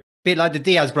 Bit like the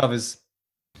Diaz brothers.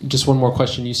 Just one more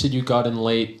question. You said you got in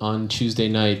late on Tuesday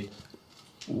night.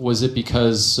 Was it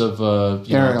because of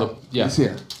He's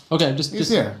here. Okay, he's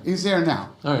here. He's here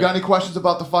now. Right. You got any questions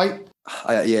about the fight?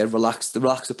 Relaxed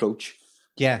approach.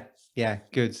 Yeah,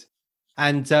 good.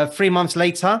 And 3 months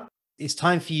later, it's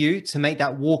time for you to make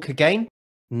that walk again.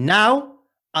 Now,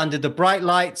 under the bright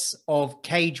lights of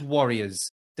Cage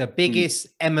Warriors, the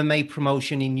biggest MMA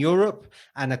promotion in Europe,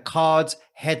 and a card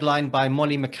headlined by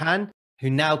Molly McCann, who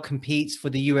now competes for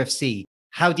the UFC.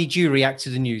 How did you react to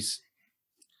the news?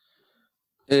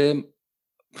 I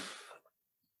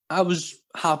was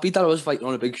happy that I was fighting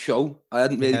on a big show. I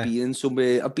hadn't really been in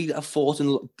somewhere. I've fought in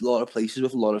a lot of places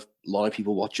with a lot of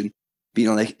people watching. Being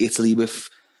on like Italy with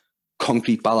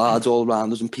concrete ballards all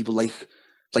around us and people like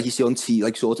you see on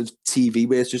like sort of TV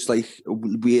where it's just like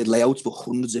weird layouts but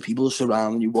hundreds of people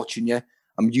surrounding you, watching you.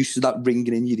 I'm used to that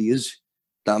ringing in your ears.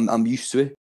 I'm used to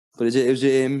it. But it was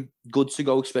good to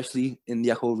go, especially in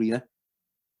the Echo Arena.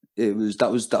 That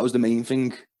was the main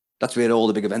thing. That's where all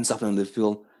the big events happen in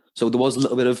Liverpool. So there was a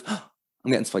little bit of,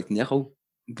 I'm getting to fight in the Echo.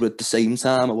 But at the same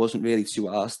time, I wasn't really too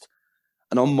asked.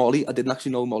 And on Molly, I didn't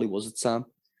actually know who Molly was at the time.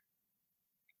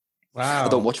 Wow. I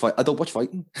don't watch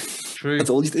fighting. True. I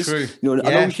told you this. True. You know,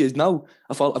 I know who she is now.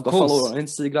 I've got followers on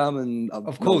Instagram and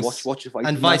of course watch your fight.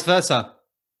 And vice versa.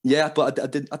 Yeah, but I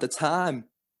didn't at the time.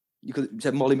 You could have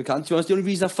said Molly McCann. To be honest, the only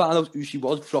reason I found out who she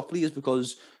was properly is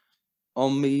because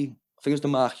on me, I think it was the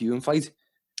Mark Ewan fight.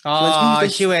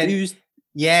 She went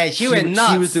nuts. She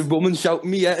was the woman shouting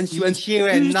me, and she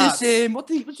went nuts. This, what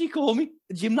did she call me?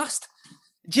 A gymnast.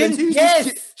 She went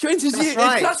to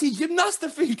classy gymnast, I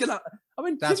think. And I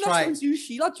went, that's gymnast, right. Who's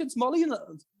she? It's Molly. And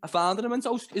I found her and I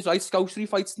went, it's right, Scouse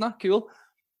fights, and that cool.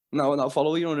 Now I'll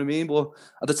follow, you know what I mean? But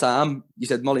at the time, you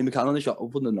said Molly McCann on the shot, I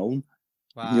wouldn't have known.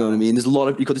 Wow. You know what I mean? There's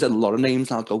you could have said a lot of names,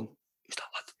 and I'll go, who's that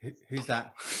lad? Who's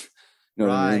that? You know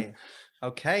right. What I mean?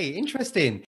 Okay,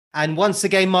 interesting. And once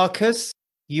again, Marcus,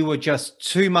 you were just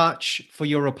too much for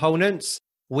your opponents,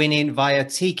 winning via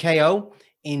TKO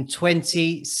in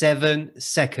 27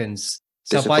 seconds.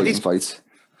 So by this fight.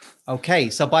 Okay,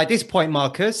 so by this point,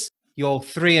 Marcus, you're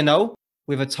 3-0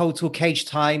 with a total cage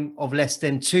time of less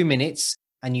than 2 minutes,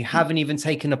 and you haven't even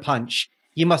taken a punch.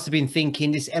 You must have been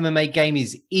thinking this MMA game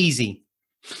is easy.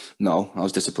 No, I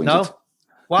was disappointed. No?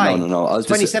 Why? No. I was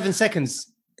 27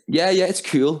 seconds. Yeah, it's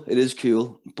cool. It is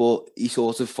cool. But he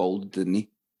sort of folded, didn't he?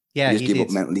 Yeah, he just gave up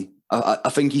mentally. I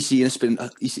think he's seen a spin.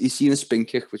 He's seen a spin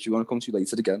kick, which you want to come to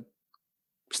later again.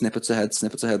 Snippets ahead,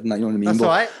 and that, you know what I mean? That's all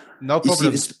right. No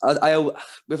problem. I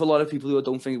with a lot of people who I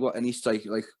don't think got any strike,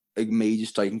 like major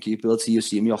striking capability, you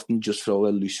see me often just throw a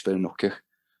loose spin knock kick.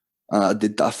 And I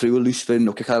did that. I threw a loose spin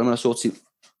knock kick at him, and I sort of,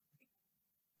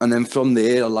 and then from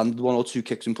there I landed 1 or 2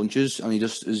 kicks and punches, and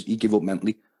he gave up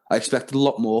mentally. I expected a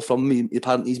lot more from him.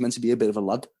 Apparently, he's meant to be a bit of a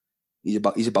lad.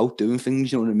 He's about doing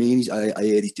things. You know what I mean? I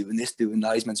heard he's doing this, doing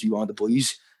that. He's meant to be one of the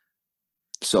boys.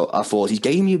 So I thought, he's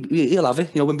game, he'll have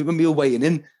it. You know, when we were weighing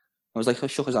in, I was like, I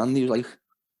shook his hand, he was like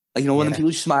you know, when them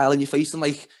people smile in your face and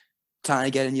like trying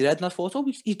to get in your head, and I thought, oh,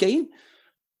 he's game.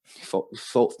 He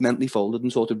mentally folded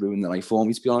and sort of ruined the night for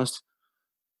me, to be honest.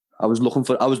 I was looking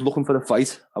for a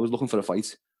fight.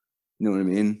 You know what I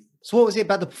mean? So what was it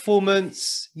about the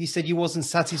performance you said you wasn't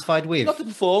satisfied with? Not the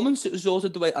performance, it was sort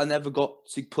of the way I never got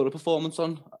to put a performance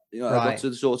on. You know, I got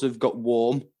to sort of got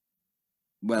warm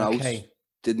when I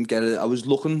didn't get it. I was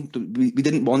looking, we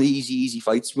didn't want easy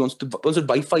fights. We wanted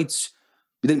right fights.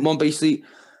 We didn't want basically,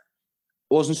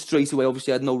 wasn't straight away,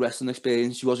 obviously I had no wrestling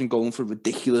experience. He wasn't going for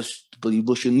ridiculous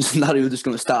Russians and that he was just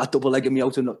going to start double-legging me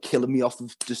out and not killing me off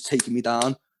of just taking me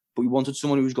down. But we wanted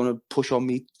someone who was going to push on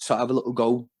me, to have a little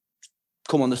go,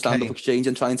 come on the stand-up exchange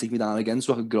and try and take me down again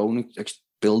so I could grow and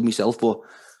build myself. But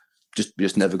we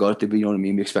just never got it, did we? You know what I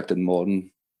mean? We expected more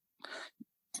than...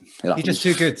 You're just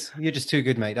too good. You're just too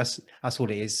good, mate. That's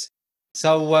what it is.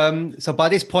 So by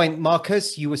this point,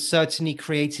 Marcus, you were certainly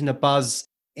creating a buzz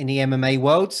in the MMA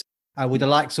world, with the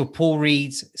likes of Paul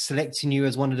Reed selecting you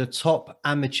as one of the top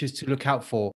amateurs to look out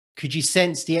for. Could you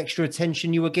sense the extra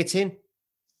attention you were getting?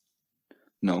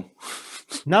 No.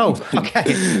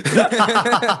 Okay.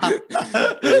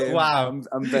 Wow.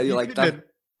 I'm very like that.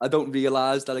 I don't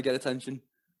realise that I get attention.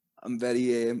 I'm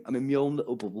very, I'm in my own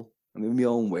little bubble. I'm in my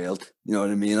own world. You know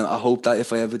what I mean? I hope that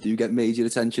if I ever do get major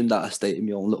attention, that I stay in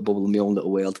my own little bubble, in my own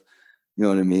little world. You know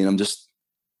what I mean? I'm just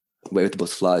away with the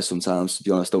butterflies sometimes, to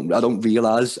be honest. I don't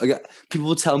realise. People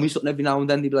will tell me something every now and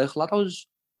then. They'd be like, lad, I was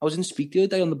in Speak the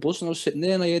other day on the bus and I was sitting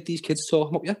there and I heard these kids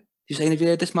talking about you. You're saying, have you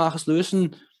heard this Marcus Lewis?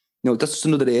 And, you know, that's just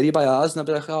another area by ours. And I'd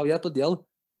be like, oh, yeah, bloody hell.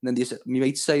 And then my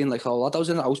mate's saying, like, oh, lad, I was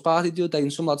in a house party the other day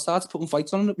and some lad started putting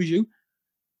fights on and it was you.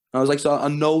 And I was like, so I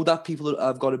know that people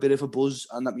have got a bit of a buzz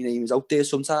and that my name is out there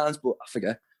sometimes, but I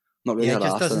forget. Not really. Yeah, it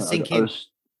just doesn't sink in.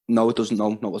 No, it doesn't. No,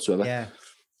 not whatsoever.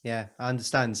 Yeah, I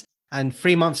understand. And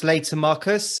 3 months later,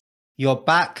 Marcus, you're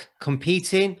back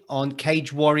competing on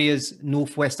Cage Warriors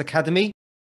Northwest Academy,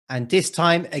 and this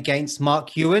time against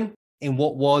Mark Ewan in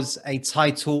what was a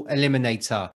title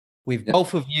eliminator, with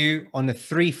both of you on a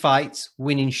 3-fight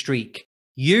winning streak.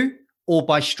 You all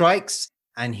by strikes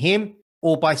and him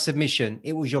all by submission.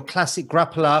 It was your classic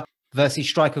grappler versus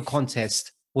striker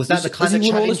contest. Was that the kind of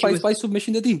challenge? He by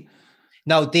submission, did he?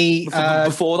 No,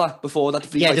 before that,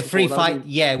 the free fight,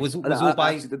 it was all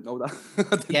by. I actually didn't know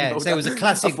that. So it was a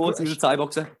classic. I thought he was a Thai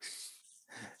boxer.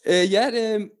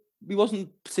 We wasn't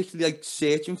particularly like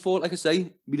searching for it. Like I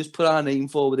say, we just put our name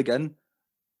forward again.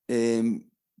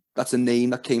 That's a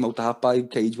name that came out the hat by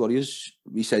Cage Warriors.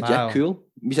 We said, yeah, cool.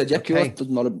 We said, yeah, cool.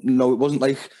 No, it wasn't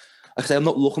like I say. I'm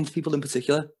not looking for people in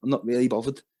particular. I'm not really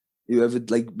bothered. Whoever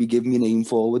we give me a name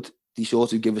forward, they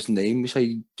sort of give us a name. We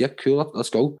say, yeah, cool.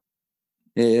 Let's go.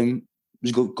 It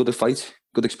was good fight,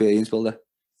 good experience builder.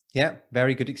 Yeah,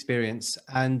 very good experience.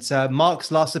 And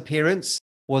Mark's last appearance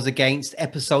was against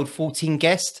episode 14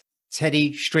 guest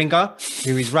Teddy Stringer,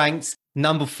 who is ranked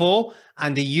number 4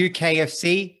 and the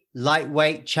UKFC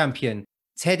lightweight champion.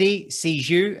 Teddy sees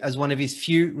you as one of his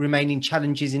few remaining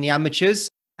challenges in the amateurs,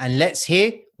 and let's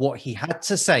hear what he had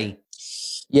to say.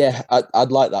 Yeah,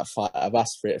 I'd like that fight. I've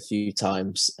asked for it a few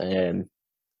times, and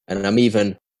I'm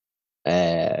even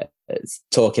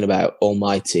talking about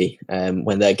Almighty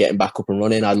when they're getting back up and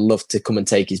running. I'd love to come and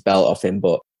take his belt off him,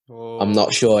 but I'm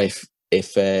not sure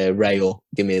if Ray will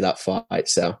give me that fight.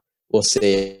 So we'll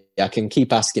see. I can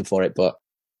keep asking for it, but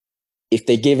if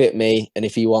they give it me and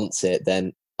if he wants it,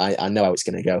 then I know how it's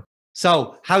going to go.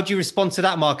 So how do you respond to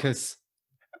that, Marcus?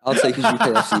 I'll take his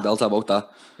UKFC belt. How about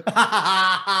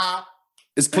that?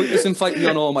 It's pointless in fighting me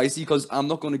on Almighty because I'm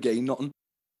not going to gain nothing.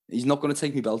 He's not going to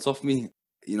take my belt off me.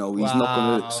 You know, he's not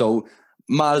going to. So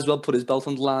might as well put his belt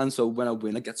on the line. So when I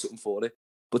win, I get something for it.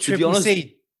 But to be honest,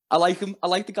 I like him. I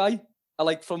like the guy. I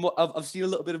like from what I've seen a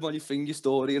little bit of on your finger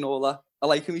story and all that. I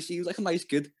like him. He seems like a nice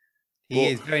kid. He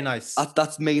is very nice.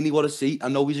 That's mainly what I see. I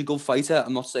know he's a good fighter.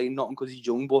 I'm not saying nothing because he's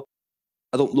young, but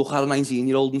I don't look at a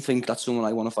 19-year-old and think that's someone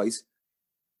I want to fight.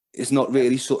 It's not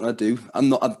really something I do.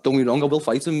 Don't get me wrong, I will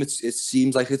fight him. It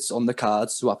seems like it's on the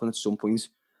cards to happen at some point.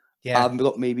 Yeah. I've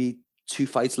got maybe 2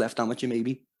 fights left amateur,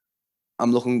 maybe.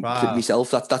 I'm looking for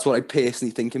myself. That's what I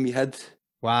personally think in my head.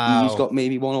 Wow. He's got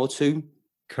maybe 1 or 2.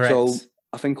 Correct. So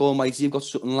I think Almighty have got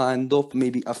something lined up.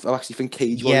 Maybe I actually think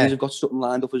Cage Warriors have got something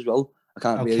lined up as well. I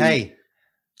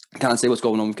can't say what's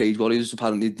going on with Cage Warriors.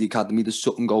 Apparently the academy, there's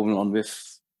something going on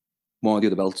with one of the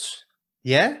other belts.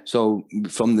 Yeah. So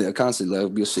I can't say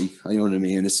that. We'll see. You know what I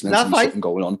mean? It's meant to be something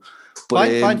going on.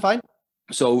 But, fine.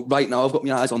 So right now I've got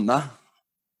my eyes on that.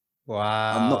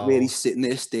 Wow. I'm not really sitting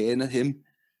there staring at him.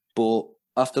 But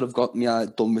after I've got my eye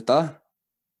done with that,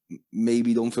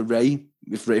 maybe done for Ray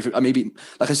if maybe,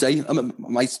 like I say, I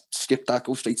might skip that,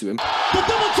 go straight to him. The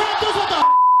double champ does what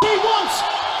the he wants.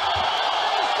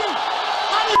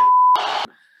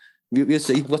 We'll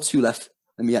see what's two left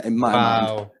in my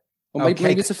mind. Or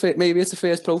maybe it's a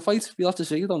first pro fight. We'll have to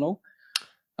see. I don't know.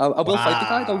 I will fight the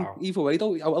guy though. Either way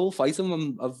though, I will fight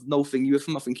him. I've no thingy with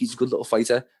him. I think he's a good little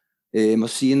fighter. I've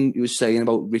seen he was saying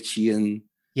about Richie and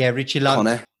Richie Lunt.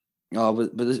 Connor. Oh,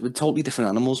 but we're totally different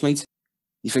animals, mate.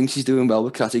 He thinks he's doing well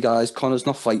with karate guys. Connor's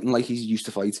not fighting like he's used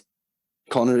to fight.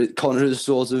 Connor is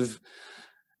sort of,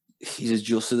 he's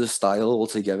adjusted the style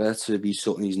altogether to be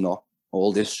something he's not.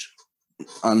 All this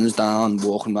hands down,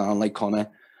 walking around like Connor.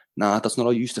 Nah, that's not how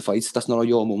you used to fight. That's not how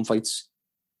your mum fights.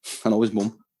 I know his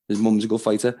mum. His mum's a good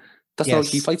fighter. That's not how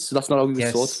she fights. That's not how he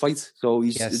was taught to fight. So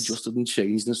he's adjusted and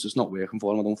changed, and it's just not working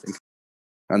for him, I don't think.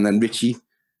 And then Richie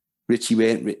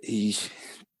he's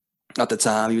at the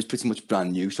time he was pretty much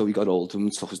brand new, so he got older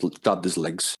and stuff, grabbed his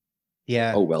legs.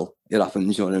 Yeah. Oh well, it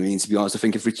happens. You know what I mean? To be honest, I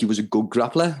think if Richie was a good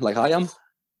grappler like I am,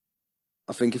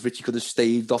 I think if Richie could have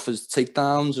staved off his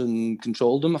takedowns and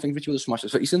controlled them, I think Richie would have smashed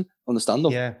his face in on the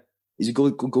stand-up. Yeah. He's a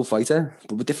good fighter,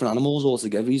 but with different animals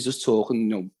altogether. He's just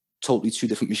talking, totally two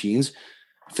different machines.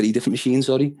 3 different machines,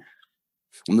 sorry.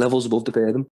 And levels above the pair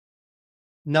of them.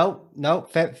 No,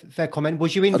 fair comment.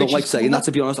 Was you in? I don't like saying that,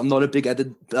 to be honest. I'm not a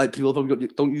big-headed. People probably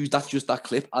don't use that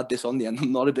clip. Add this on the end.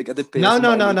 I'm not a big-headed person.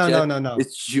 No.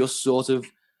 It's just sort of,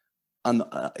 and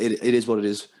it is what it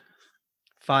is.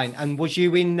 Fine. And was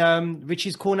you in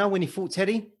Richie's corner when he fought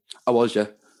Teddy? I was, yeah.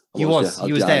 You was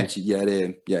there.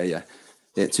 Yeah.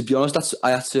 To be honest,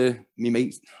 I've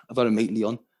got a mate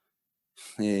Leon.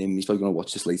 He's probably going to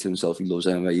watch this later himself. He loves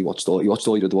MMA. He watched all the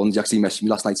other ones. He actually messaged me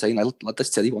last night saying, "Lad,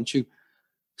 this Teddy wants you." I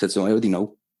said, "So I already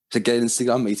know." I said, "Get an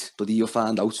Instagram, mate." But you'll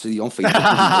find out. So you're on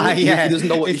Facebook. He doesn't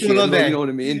know what he's doing. You know what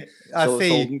I mean? So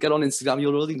get on Instagram.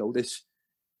 You'll already know this.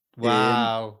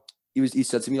 Wow. He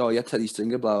said to me, "Oh yeah, Teddy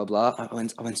Stringer, blah blah blah." I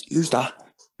went, "Who's that?"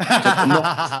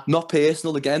 Said, not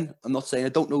personal again. I'm not saying I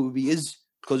don't know who he is,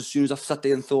 because as soon as I sat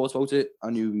there and thought about it, I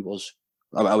knew who he was.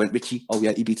 I went, Richie. Oh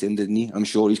yeah, he beat him, didn't he? I'm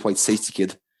sure he's quite a tasty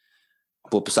kid.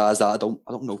 But besides that, I don't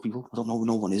know people. I don't know who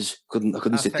no one is. I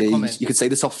couldn't sit there. You could say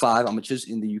the top 5 amateurs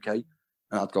in the UK,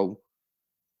 and I'd go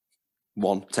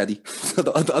 1, Teddy. I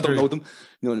don't know them.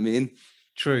 You know what I mean?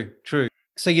 True.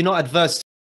 So you're not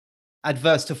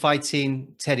adverse to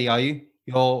fighting Teddy, are you?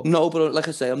 No, but like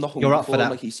I say, I'm not hungry for him.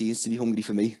 Like he seems to be hungry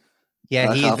for me.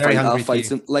 Yeah, he is very hungry. I'll fight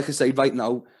him. Like I say, right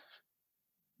now,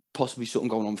 possibly something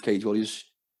going on with Cage Warriors.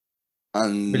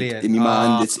 And brilliant. In my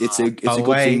mind, it's a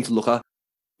good thing to look at.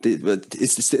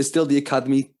 It's still the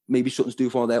academy. Maybe something to do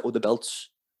with one of their other belts.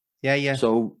 Yeah.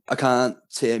 So I can't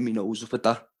turn my nose up at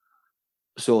that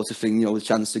sort of thing. The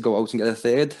chance to go out and get a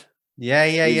 3rd.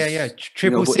 Yeah.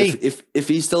 Triple C. If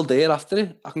he's still there after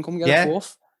it, I can come and get a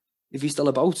 4th. If he's still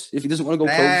about. If he doesn't want to go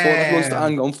pro before, if he wants to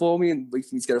hang on for me and wait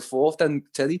for me to get a 4th, then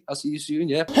Teddy, I'll see you soon.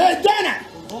 Yeah. Hey, Dana!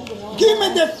 Give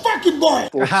me the fucking boy!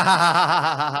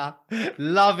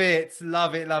 Love it.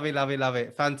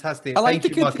 Fantastic. I like the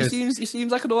kid. He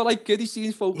seems like an alright kid. He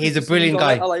seems focused. He's a brilliant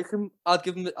guy. I like him.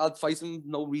 I'd fight him.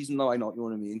 No reason, no, I not. You know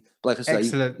what I mean? But like I say,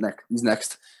 excellent. He's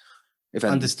next.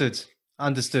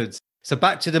 Understood. So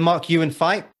back to the Mark Ewan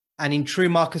fight, and in true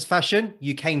Marcus fashion,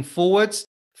 you came forwards,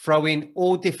 throwing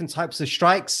all different types of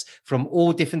strikes from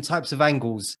all different types of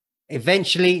angles,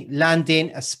 eventually landing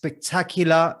a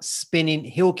spectacular spinning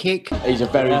heel kick. He's a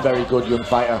very, very good young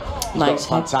fighter. He's got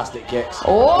fantastic kicks.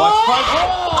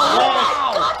 God,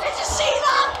 did you see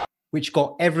that? Which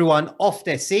got everyone off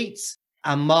their seats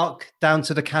and Mark down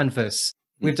to the canvas.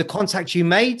 With the contact you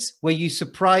made, were you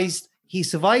surprised he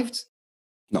survived?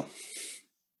 No.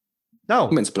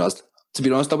 I'm not surprised. To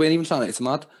be honest, I wasn't even trying to hit him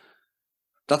hard.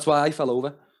 That's why I fell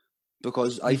over.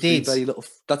 Because I threw very little.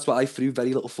 That's why I threw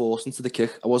very little force into the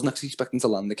kick. I wasn't actually expecting to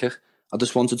land the kick. I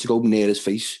just wanted to go near his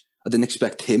face. I didn't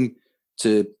expect him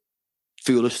to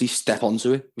foolishly step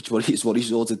onto it, which is what he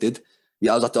sort of did.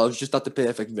 Yeah, I was just at the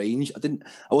perfect range. I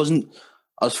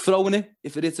was throwing it.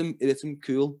 If it hit him,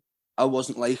 cool. I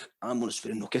wasn't like, I'm gonna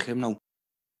spin and kick him now.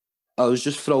 I was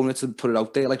just throwing it to put it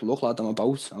out there, like, look, lad,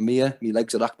 I'm here. My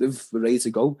legs are active. We're ready to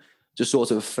go. Just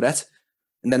sort of a threat.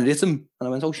 And then it hit him, and I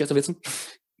went, oh shit, I've hit him.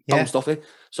 Bounced off it.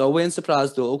 So I weren't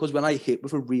surprised though, because when I hit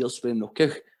with a real spin nut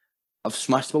kick, I've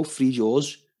smashed about 3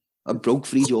 jaws. I broke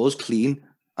 3 jaws clean.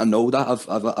 I know that.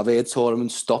 I've heard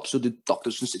tournaments stop so the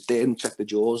doctors can sit there and check the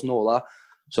jaws and all that.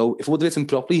 So if I would have hit him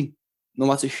properly, no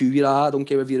matter who you are, I don't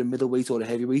care if you're a middleweight or a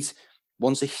heavyweight,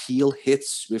 once a heel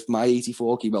hits with my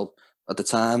 84 key, well, at the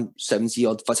time,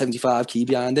 75 key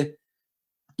behind it,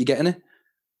 you're getting it.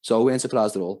 So I weren't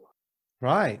surprised at all.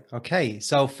 Right. Okay.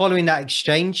 So following that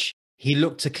exchange, he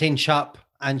looked to clinch up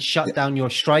and shut down your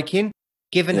striking.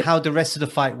 Given how the rest of the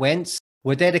fight went,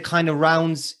 were there the kind of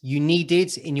rounds you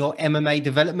needed in your MMA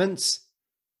developments?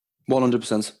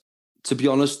 100%. To be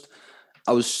honest,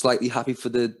 I was slightly happy for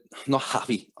not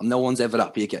happy. No one's ever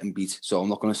happy at getting beat. So I'm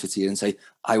not going to sit here and say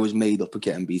I was made up at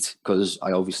getting beat, because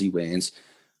I obviously weren't.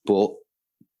 But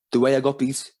the way I got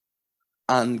beat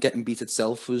and getting beat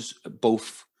itself was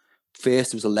both.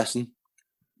 First, it was a lesson.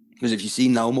 Because if you see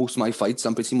now, most of my fights,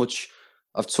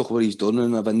 I've took what he's done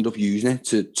and I've ended up using it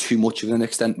to too much of an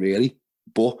extent, really.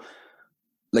 But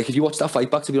like, if you watch that fight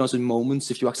back, to be honest, there's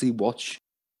moments, if you actually watch,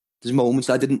 there's moments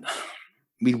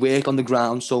we worked on the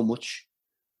ground so much.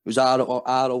 It was our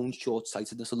own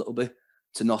short-sightedness a little bit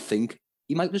to not think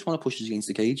he might just want to push us against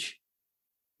the cage.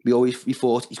 We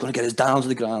thought he's going to get us down to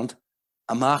the ground,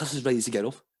 and Marcus is ready to get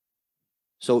up.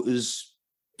 So it was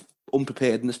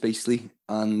unpreparedness, basically.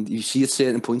 And you see at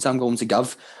certain points, I'm going to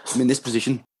Gav. I'm in this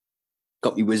position,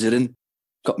 got me wizarding,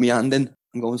 got me hand in.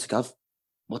 I'm going to Gav.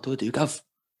 What do I do, Gav?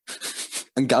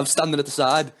 And Gav's standing at the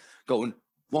side, going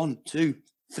 1, 2,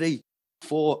 3,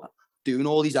 4, doing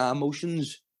all these arm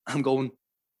motions. I'm going,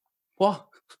 what?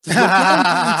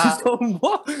 Just going,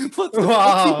 what? What the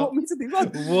fuck do you want me to do,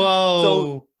 man? Whoa!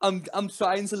 So I'm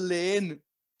trying to learn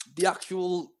the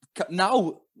actual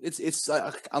now. It's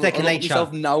like I'm looking at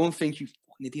myself now and think, you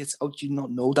fucking idiots! How do you not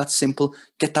know that simple?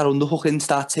 Get that underhook in,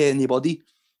 start turning your body.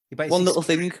 One little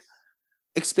thing,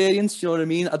 experience. You know what I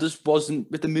mean? I just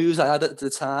wasn't with the moves I had at the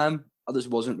time. I just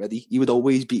wasn't ready. He would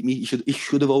always beat me. He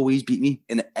should have always beat me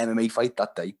in an MMA fight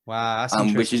that day. Wow, that's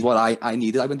interesting. Which is what I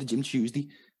needed. I went to gym Tuesday.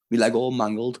 My leg all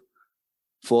mangled.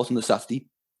 Fought on the Saturday.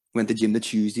 Went to gym the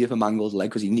Tuesday with a mangled leg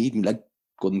because he needed my leg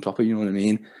good and proper, you know what I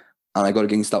mean? And I got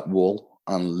against that wall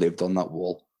and lived on that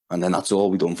wall. And then that's all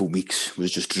we done for weeks,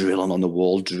 was just drilling on the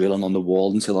wall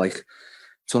until like,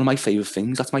 it's one of my favourite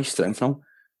things. That's my strength now.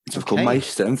 It's become my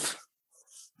strength.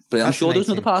 But I'm sure there's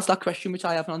another part of that question which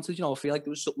I haven't answered. You know, I feel like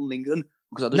there was something lingering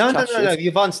because I just No.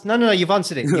 You've answered. No. You've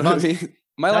answered it. You've answered.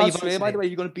 Am I allowed to swear, by the way? Are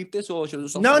you going to beep this or should I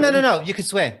just No. You can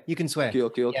swear. You can swear.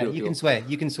 Okay. You can swear.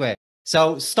 You can swear.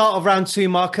 So, start of round 2,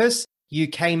 Marcus. You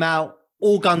came out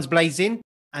all guns blazing,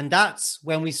 and that's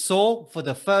when we saw for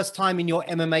the first time in your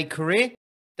MMA career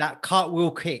that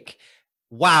cartwheel kick.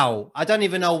 Wow! I don't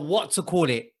even know what to call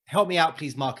it. Help me out,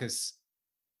 please, Marcus.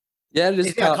 Yeah, it is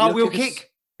a cartwheel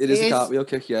kick. It is a cartwheel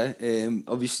kick, yeah.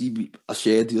 Obviously, I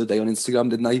shared the other day on Instagram,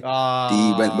 didn't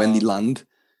I? When they land.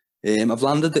 I've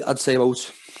landed, I'd say,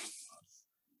 about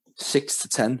 6 to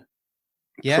 10.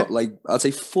 Yeah. So, like, I'd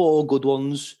say 4 good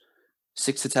ones,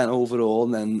 6 to 10 overall,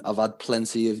 and then I've had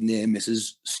plenty of near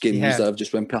misses, skins that have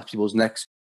just went past people's necks.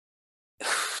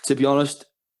 To be honest,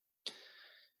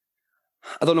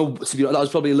 I don't know. To be honest, that was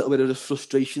probably a little bit of the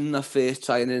frustration at first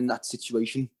trying in that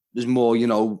situation. There's more, you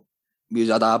know, we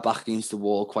had our back against the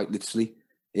wall, quite literally.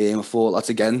 I thought, that's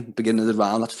again, beginning of the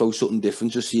round, let's throw something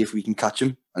different, just see if we can catch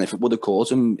him. And if it would have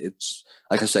caught him, it's,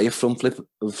 like I say, a front flip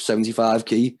of 75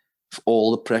 kg,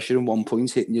 all the pressure in 1 point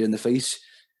hitting you in the face.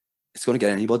 It's going to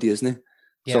get anybody, isn't it?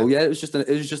 Yeah. So, yeah, it was just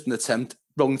an attempt.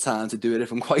 Wrong time to do it,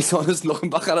 if I'm quite honest, looking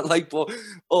back at it, like, but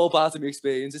all part of my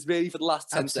experience. It's really for the last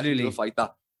 10 seconds of a fight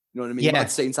that, you know what I mean? Yeah. But at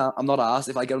the same time, I'm not arsed.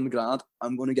 If I get on the ground,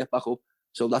 I'm going to get back up.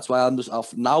 So that's why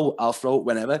I'll throw it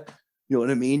whenever. You know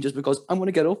what I mean? Just because I'm going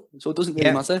to get up. So it doesn't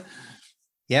really matter.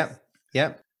 Yeah.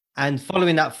 And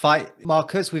following that fight,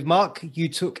 Marcus, with Mark, you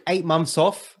took 8 months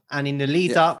off. And in the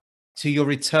lead up to your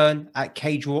return at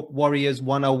Cage Warriors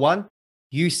 101,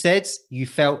 you said you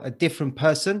felt a different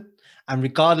person. And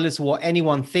regardless of what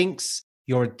anyone thinks,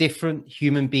 you're a different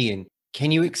human being.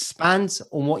 Can you expand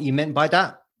on what you meant by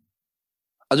that?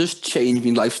 I just changed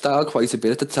my lifestyle quite a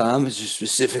bit at the time,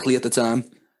 specifically at the time.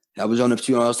 I was on a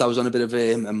bit of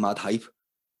a mad hype,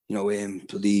 you know,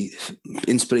 the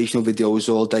inspirational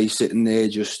videos all day, sitting there,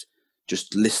 just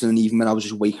listening. Even when I was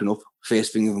just waking up,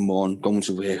 first thing in the morning, going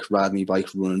to work, riding my bike,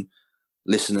 running,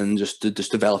 listening, just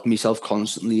developing myself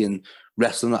constantly and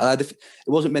wrestling. It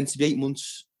wasn't meant to be 8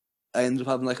 months. I ended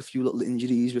up having like a few little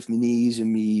injuries with my knees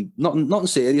and me, nothing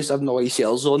serious. I have no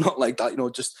ACLs or not like that, you know,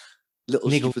 just little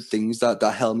stupid things that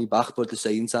held me back. But at the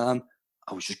same time,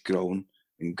 I was just growing,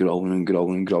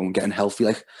 getting healthy.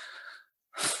 Like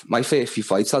my first few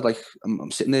fights,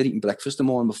 I'm sitting there eating breakfast the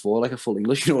morning before, like a full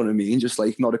English, you know what I mean? Just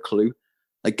like not a clue.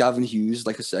 Like Gavin Hughes,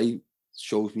 like I say,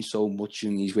 shows me so much,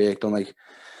 and he's worked on like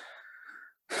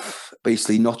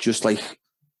basically not just like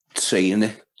training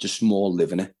it, just more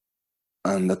living it.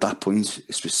 And at that point,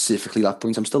 specifically that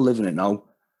point, I'm still living it now,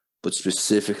 but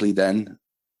specifically then,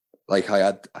 like I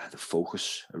had a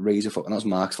focus, a razor focus, and that was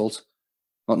Mark's fault.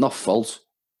 Not fault,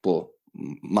 but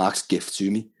Mark's gift to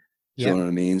me. You know what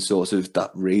I mean? Sort of that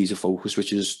razor focus,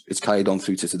 which is, it's carried on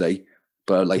through to today.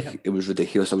 But like, it was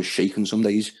ridiculous. I was shaking some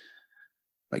days,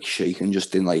 like shaking,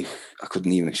 just in like, I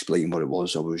couldn't even explain what it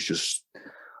was. I was just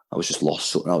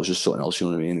lost. I was just something else, you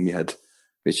know what I mean, in my head,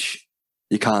 which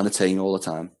you can't attain all the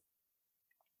time.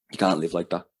 You can't live like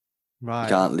that. Right. You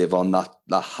can't live on that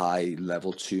high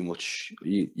level too much.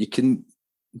 You can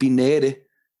be near it,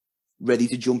 ready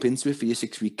to jump into it for your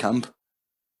 6-week camp,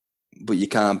 but you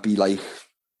can't be like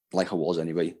I was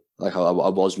anyway. Like I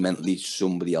was mentally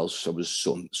somebody else. I was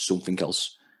something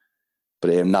else.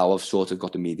 But now I've sort of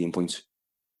got the medium point.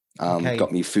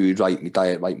 Got me food right, my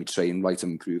diet right, my training right.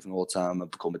 I'm improving all the time.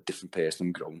 I've become a different person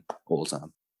and growing all the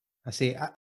time. I see.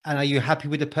 And are you happy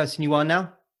with the person you are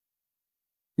now?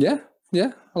 Yeah.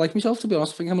 I like myself, to be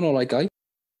honest. I think I'm an all right guy.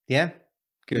 Yeah,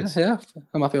 good. Yeah.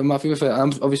 I'm happy with it. I'm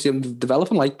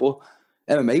developing, but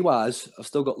MMA wise, I've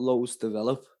still got loads to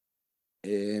develop.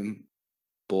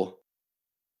 But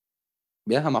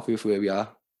yeah, I'm happy with where we are.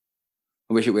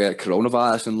 I wish it were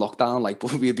coronavirus and lockdown,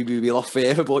 but we'd be a lot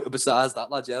further. But besides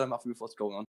that, lads, yeah, I'm happy with what's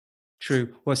going on.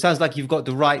 True. Well, it sounds like you've got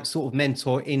the right sort of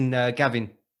mentor in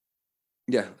Gavin.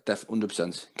 Yeah, definitely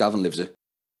 100%. Gavin lives it.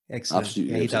 Excellent.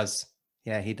 Absolutely, yeah, he does.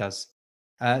 Yeah, he does.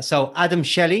 So Adam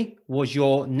Shelley was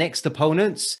your next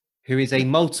opponent, who is a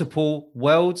multiple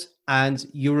world and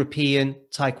European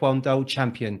Taekwondo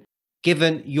champion.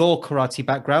 Given your karate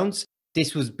background,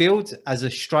 this was billed as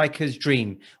a striker's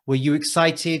dream. Were you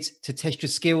excited to test your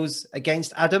skills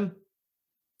against Adam?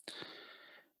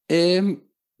 Yeah,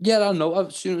 I don't know.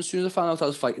 As soon as I found out I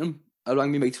was fighting him, I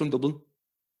rang my mate from Dublin.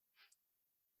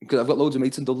 Because I've got loads of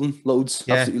mates in Dublin,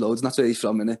 absolutely loads, and that's where he's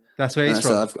from, innit? That's where he's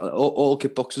from. I've got all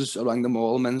kickboxers. I rang them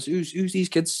all, and who's these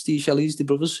kids? These Shelleys, the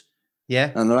brothers.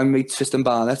 Yeah. And I rang mate Tristan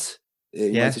Barnett.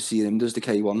 You might have seen him. Does the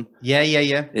K1. Yeah.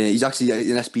 He's actually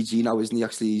in SPG now, isn't he?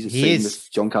 Actually, he's training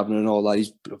with John Kavanagh and all that.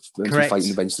 He's going to be fighting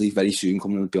eventually, very soon,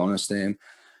 coming, to be honest.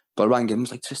 But I rang him. I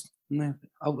was like, Tristan,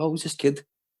 how was this kid?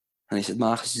 And he said,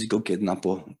 Marcus is a good kid and that,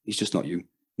 but he's just not you.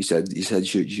 He said,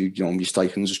 your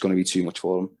striking's just going to be too much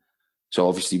for him. So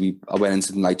obviously I went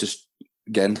into the night just,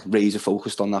 again, razor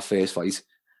focused on that first fight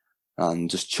and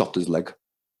just chopped his leg.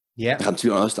 Yeah. And to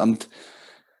be honest,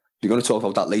 we're going to talk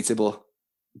about that later, but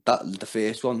the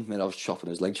first one, I was chopping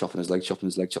his leg.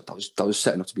 That was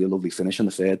setting up to be a lovely finish on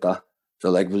the third. That the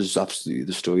leg was absolutely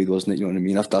destroyed, wasn't it? You know what I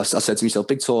mean? After I said to myself,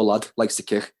 big tall lad, likes to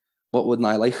kick. What wouldn't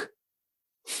I like?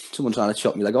 Someone trying to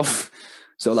chop my leg off.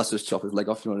 So let's just chop his leg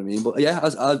off, you know what I mean? But yeah,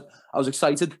 I was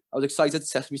excited. I was excited to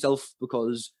test myself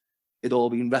because it'd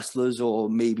all been wrestlers or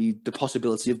maybe the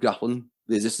possibility of grappling.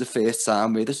 This is the first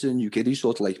time where this is a new kid who's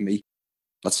sort of like me.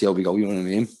 Let's see how we go, you know what I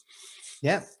mean?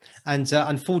 Yeah. And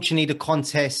unfortunately, the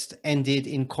contest ended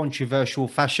in controversial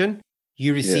fashion.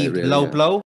 You received a low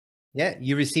blow. Yeah,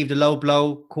 you received a low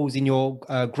blow, causing your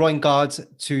groin guard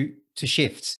to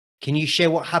shift. Can you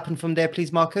share what happened from there,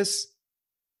 please, Marcus?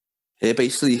 Yeah,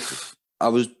 basically, I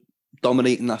was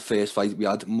dominating that first fight. We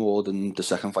had more than the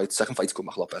second fight. The second fight's come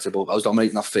back a lot better, but I was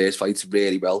dominating that first fight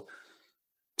really well.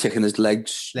 Taking his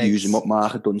legs, using what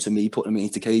Mark had done to me, putting me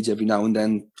into cage every now and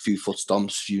then, a few foot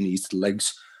stomps, a few knees to the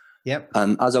legs. Yep.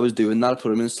 And as I was doing that, I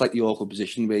put him in a slightly awkward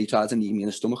position where he tried to knee me in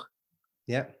the stomach.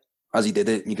 Yep. As he did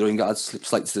it, my groin guard slipped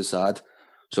slightly to the side.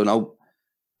 So now,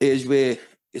 here's where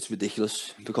it's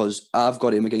ridiculous, because I've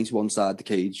got him against one side of the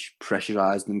cage,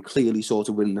 pressurising him, clearly sort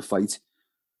of winning the fight.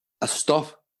 I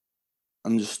stop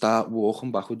and just start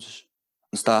walking backwards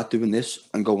and start doing this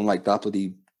and going like that, but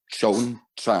he trying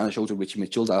to show to Richie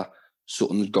Mitchell that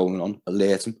something's going on,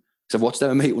 alert him. Because I've watched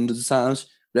MMA hundreds of times.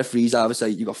 Referees either say,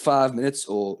 you got 5 minutes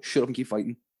or shut up and keep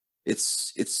fighting.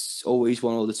 It's always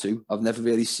one or the two. I've never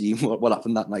really seen what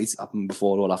happened that night happen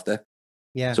before or after.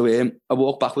 Yeah. So I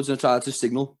walked backwards and I tried to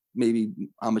signal, maybe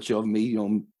amateur of me,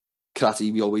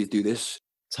 karate, we always do this.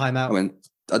 Time out.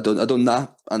 I done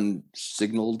that and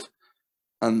signalled.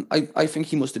 And I think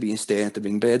he must have been staring at the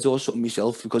ring birds or something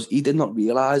myself, because he did not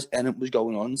realise anything was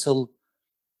going on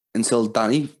until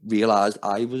Danny realised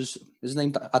I was, his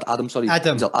name, Adam, sorry.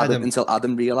 Until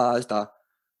Adam realised that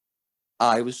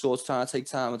I was sort of trying to take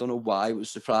time. I don't know why. It was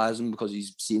surprising because he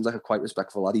seems like a quite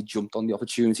respectful lad. He jumped on the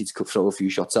opportunity to throw a few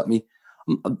shots at me.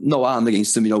 No harm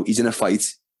against him, he's in a fight.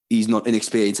 He's not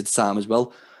inexperienced at the time as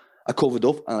well. I covered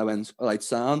up and I went, all right,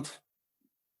 sound.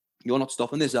 You're not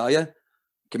stopping this, are you?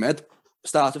 Come ahead.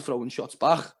 Started throwing shots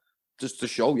back just to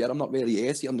show, I'm not really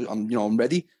hurt. I'm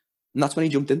ready. And that's when he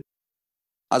jumped in.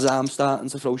 As I'm starting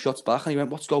to throw shots back, and he went,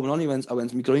 what's going on? I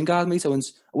went, my groin guard, mate. I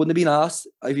wouldn't have been asked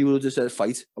if he would have just said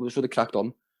fight. I would have cracked on.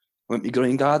 I went, my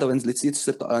groin guard. I went, literally, it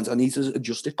slipped. I need to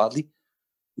adjust it badly.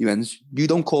 He went, you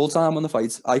don't call time on the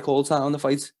fight. I call time on the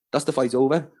fight. That's the fight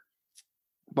over.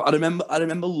 But I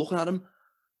remember looking at him,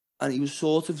 and he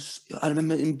was I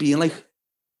remember him being like,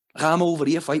 I'm over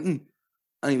here fighting.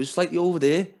 And he was slightly over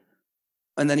there.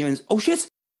 And then he went, oh shit,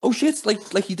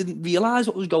 like he didn't realise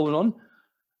what was going on.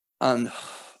 And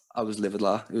I was livid,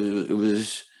 like. It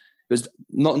was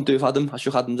nothing to do with Adam. I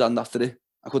shook Adam's hand after it.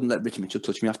 I couldn't let Richie Mitchell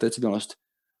touch me after it, to be honest.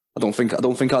 I don't think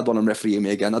I'd want him refereeing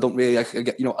me again. I don't really,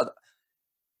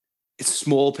 it's a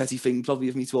small petty thing probably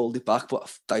of me to hold it back,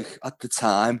 but like at the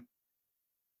time,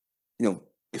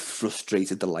 it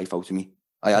frustrated the life out of me.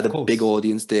 I had a big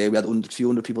audience there. We had a few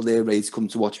hundred people there ready to come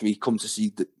to watch me, come to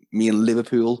see me in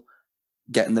Liverpool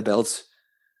getting the belt.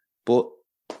 But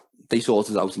they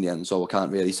sorted it out in the end, so I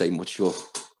can't really say much.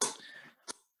 But,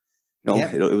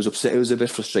 it was upset. It was a bit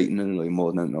frustrating and annoying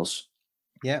more than anything else.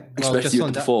 Yeah, well, especially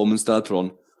with the performance that I put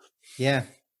on. Yeah,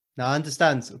 no, I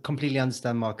understand. Completely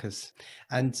understand, Marcus.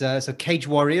 And so Cage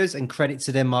Warriors, and credit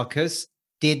to them, Marcus,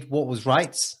 did what was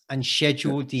right and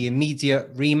scheduled the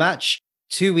immediate rematch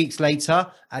 2 weeks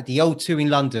later at the O2 in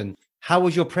London. How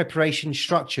was your preparation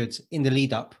structured in the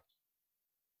lead up?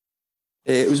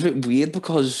 It was a bit weird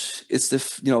because it's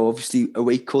obviously a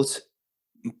weight cut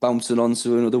bouncing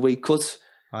onto another weight cut.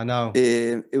 I know.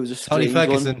 It was a strange Tony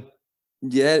Ferguson. one.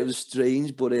 Yeah, it was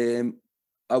strange, but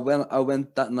I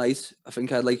went that night. I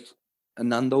think I had like a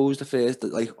Nando's the first,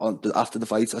 like after the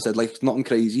fight. I said like nothing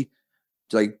crazy.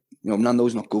 It's like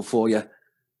Nando's not good for you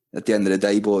at the end of the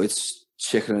day, but it's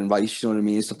chicken and rice. You know what I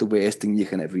mean? It's not the worst thing you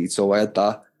can ever eat. So I had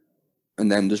that,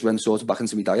 and then just went sort of back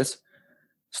into my diet,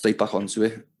 straight back onto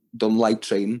it. Done light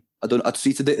training. I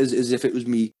treated it as if it was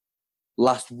me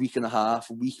last week and a half,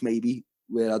 a week maybe,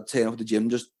 where I'd turn up at the gym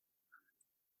just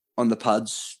on the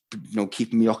pads,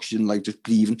 keeping me oxygen, like just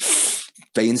breathing,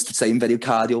 veins the same, very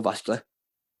cardiovascular.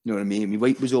 You know what I mean? My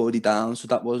weight was already down, so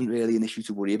that wasn't really an issue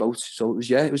to worry about. So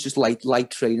it was just light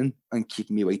training and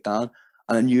keeping my weight down.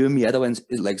 And I knew in my head, I went,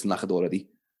 his legs knackered already.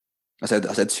 I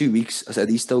said 2 weeks. I said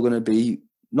he's still going to be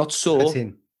not sore,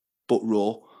 but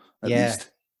raw at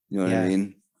least. You know what I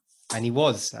mean? And he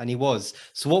was.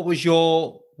 So what was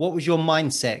your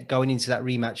mindset going into that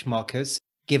rematch, Marcus,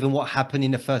 given what happened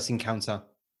in the first encounter?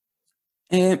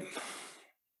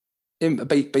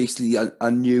 Basically, I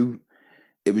knew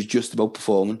it was just about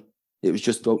performing. It was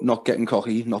just about not getting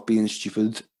cocky, not being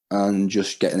stupid, and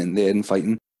just getting in there and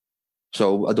fighting.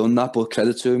 So I done that, but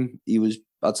credit to him, he was,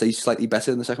 I'd say, slightly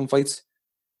better in the second fight.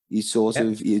 He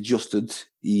he adjusted.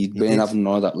 He weren't having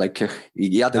none of that. Like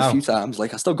he had a few times.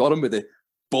 Like I still got him with it,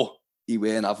 but he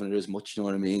weren't having it as much. You know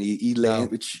what I mean? He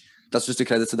learned, which that's just a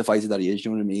credit to the fighter that he is.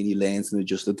 You know what I mean? He learned and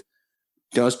adjusted.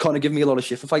 It's kind of giving me a lot of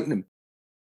shit for fighting him.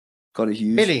 Kind of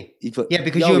huge. Really?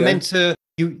 Because you were meant to.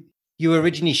 You were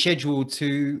originally scheduled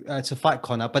to fight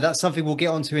Conor, but that's something we'll get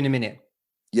onto in a minute.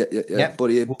 Yeah.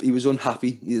 But he was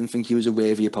unhappy. He didn't think he was a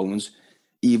worthy opponent,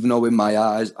 even though in my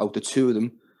eyes, out of two of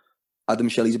them, Adam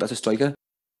Shelley's a better striker.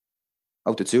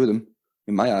 Out of two of them,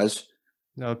 in my eyes.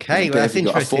 Okay, well, that's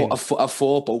interesting. I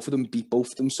fought both of them, beat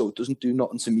both of them, so it doesn't do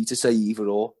nothing to me to say either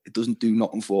or. It doesn't do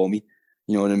nothing for me.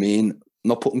 You know what I mean?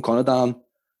 Not putting Conor down.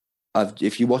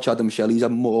 If you watch Adam Shelley, he's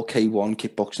had more K1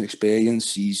 kickboxing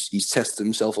experience. He's tested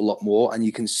himself a lot more, and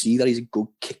you can see that he's a good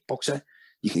kickboxer.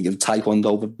 You can give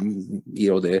Taekwondo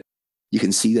here or there. You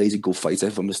can see that he's a good fighter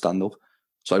from the stand-up.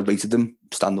 So I rated him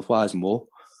stand-up-wise more.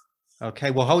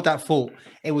 Okay, well, hold that thought.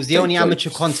 It was the only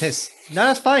amateur contest. No,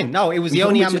 that's fine. No, it was the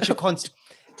only amateur contest.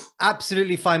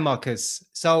 Absolutely fine, Marcus.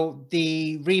 So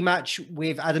the rematch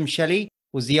with Adam Shelley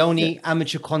was the only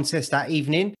amateur contest that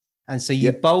evening. And so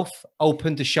you both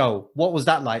opened the show. What was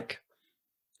that like?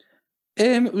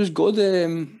 It was good.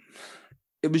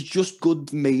 It was just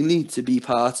good mainly to be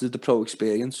part of the pro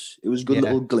experience. It was a good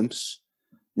little glimpse.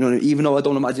 You know, even though I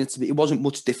don't imagine it to be, it wasn't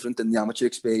much different than the amateur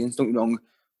experience. Don't get me wrong.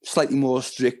 Slightly more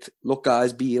strict. Look,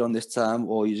 guys, be here on this time,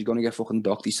 or you're going to get fucking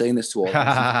docked. He's saying this to all.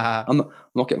 I'm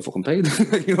not getting fucking paid.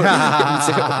 You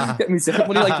know, get me sick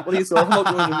money. Like, what are you talking about?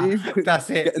 You know what I mean?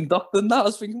 That's it. Getting docked and that. I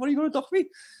was thinking, what are you going to dock me?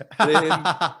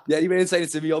 He wasn't saying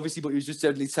it to me, obviously, but he was just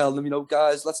generally telling them,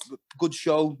 guys, good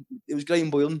show. It was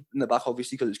Graham Boylan in the back,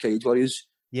 obviously, because it was Cage Warriors.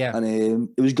 Yeah. And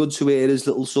it was good to hear his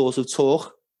little sort of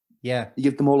talk. Yeah. He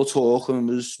gave them all a talk and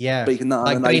was breaking that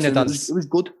like It was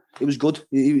good. It was good.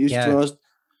 He was, to be honest,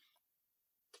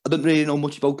 I don't really know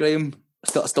much about Graham.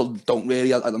 I still don't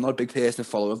really. I'm not a big person to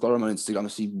follow. I've got him on Instagram to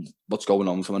see what's going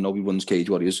on with him. I know he runs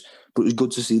Cage Warriors, but it was good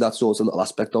to see that sort of little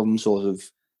aspect of him, sort of,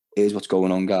 here's what's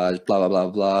going on, guys, blah, blah, blah,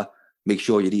 blah. Make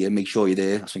sure you're here, make sure you're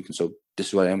there. I was thinking, so this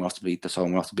is where I'm going to have to be, this is how I'm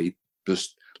going to have to be,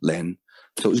 just learn.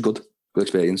 So it was good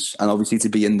experience. And obviously to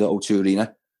be in the O2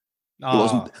 Arena, I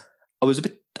thought it was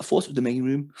the main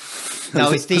room.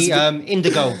 No, it's the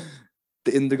Indigo.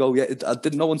 The Indigo, I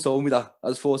didn't know one told me that. I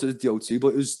just thought it was the O2, but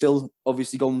it was still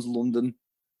obviously going to London.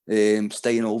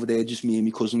 Staying over there, just me and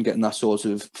my cousin, getting that sort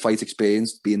of fight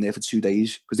experience, being there for 2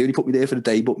 days. Because they only put me there for a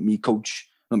day, but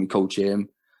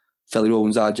Felly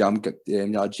owns our gym,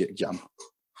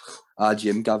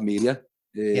 Gav Melia.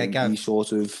 Gav. He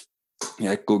sort of,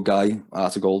 good guy,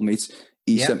 Art of Gold, mate.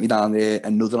 He sent me down there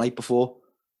another night before.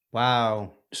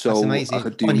 Wow. So that's amazing. I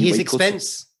could do on his weight cuts.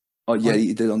 expense? Oh, yeah,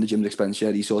 he did on the gym's expense.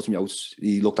 Yeah, he sorted me out.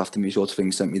 He looked after me, sort of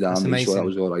thing, sent me down, made sure I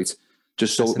was all right.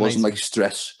 Just so it wasn't like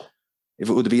stress. If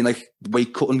it would have been like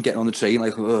weight cutting, getting on the train,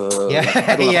 like,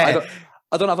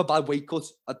 I don't have a bad weight cut.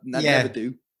 I never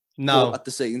do. No. But at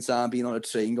the same time, being on a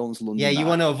train going to London. Yeah, you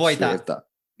want to avoid that.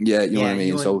 Yeah, you know what I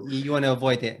mean? You want to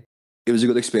avoid it. It was a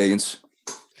good experience.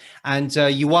 And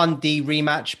you won the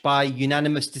rematch by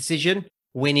unanimous decision,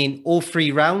 winning all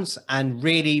 3 rounds and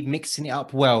really mixing it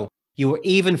up well. You were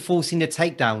even forcing the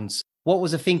takedowns. What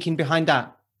was the thinking behind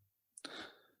that?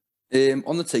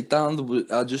 On the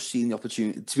takedown, I just seen the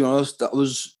opportunity. To be honest, that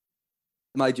was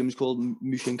my gym's called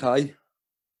Mushinkai.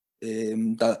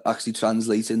 That actually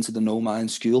translates into the No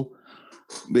Mind School,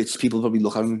 which people probably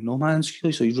look at and No Mind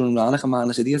School, so you run around like a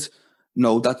mindless idiot.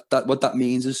 No, that what that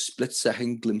means is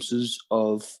split-second glimpses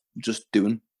of just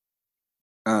doing.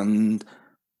 And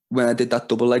when I did that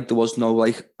double leg, there was no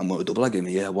like, I'm going to double leg him.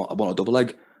 Yeah, I want a double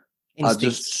leg. Instinct. I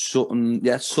just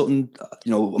something,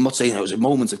 I'm not saying it was a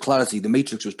moment of clarity. The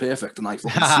Matrix was perfect, and I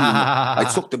fucking seen it.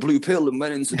 I took the blue pill and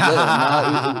went into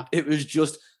there. It was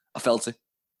just, I felt it.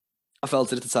 I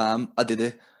felt it at the time. I did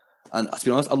it. And to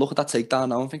be honest, I look at that takedown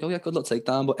now and think, oh yeah, good luck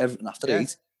takedown. But everything after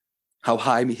 8, how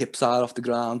high my hips are off the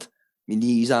ground, my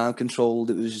knees aren't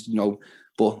controlled. It was,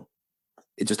 but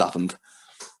it just happened.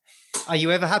 Are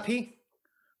you ever happy?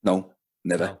 No,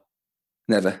 never. No.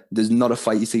 Never. There's not a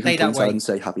fight you see can point out and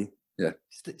say happy. Yeah.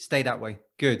 Stay that way.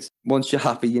 Good. Once you're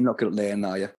happy, you're not going to learn,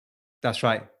 are you? That's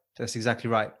right. That's exactly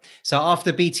right. So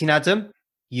after beating Adam,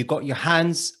 you got your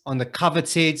hands on the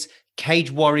coveted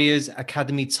Cage Warriors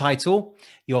Academy title,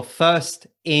 your first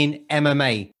in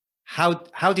MMA. How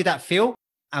did that feel?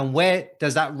 And where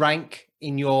does that rank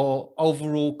in your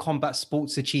overall combat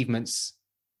sports achievements?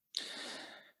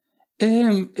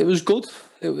 It was good.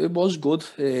 It was good.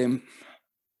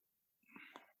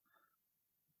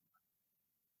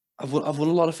 I've won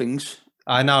a lot of things.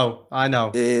 I know.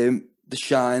 The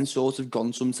shine sort of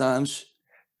gone sometimes.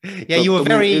 Yeah, you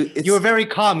were very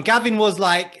calm. Gavin was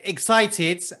like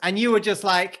excited, and you were just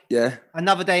like,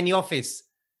 another day in the office.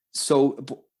 So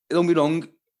don't be wrong.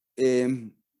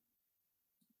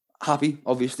 Happy,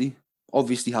 obviously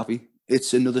happy.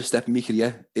 It's another step in my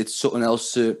career. It's something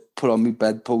else to put on my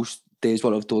bedpost. There's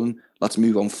what I've done. Let's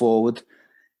move on forward.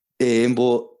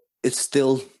 But it's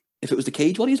still, if it was the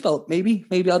Cage Warriors belt, maybe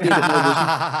I'd be a bit more busy.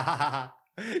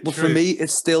 But for me,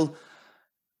 it's still,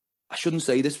 I shouldn't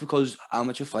say this because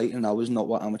amateur fighting now is not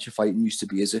what amateur fighting used to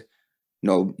be, is it?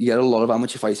 No, you get a lot of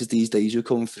amateur fighters these days who are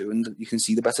coming through and you can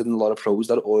see they're better than a lot of pros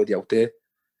that are already out there.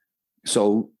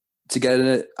 So to get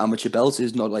an amateur belt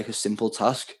is not like a simple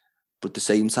task, but at the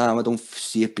same time, I don't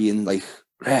see it being like,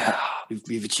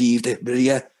 we've achieved it, but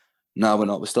yeah. No, we're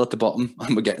not. We're still at the bottom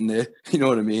and we're getting there. You know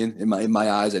what I mean? In my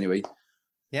eyes anyway.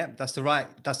 Yeah, that's the right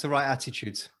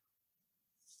attitude.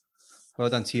 Well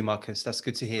done to you, Marcus. That's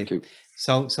good to hear. Thank you.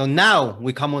 So now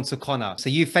we come on to Connor. So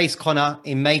you faced Connor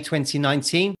in May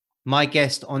 2019, my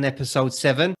guest on episode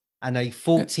 7, and a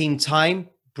 14-time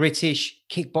British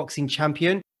kickboxing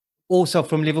champion, also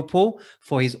from Liverpool,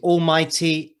 for his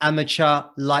almighty amateur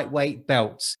lightweight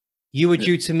belts. You were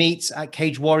due to meet at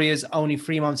Cage Warriors only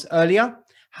 3 months earlier.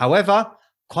 However,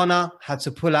 Connor had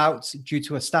to pull out due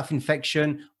to a staph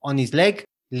infection on his leg,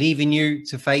 leaving you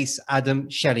to face Adam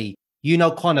Shelley. You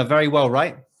know Connor very well,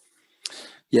 right?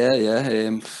 Yeah.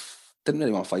 Didn't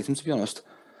really want to fight him, to be honest.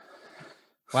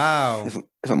 Wow. If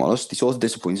I'm honest, he sort of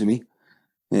disappointed me.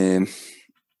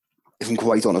 If I'm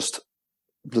quite honest,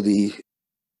 they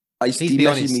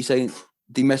messaged me saying,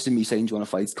 do you want to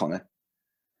fight Connor?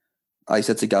 I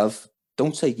said to Gav,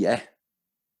 don't say yeah,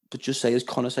 but just say as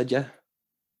Connor said yeah.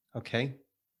 Okay.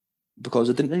 Because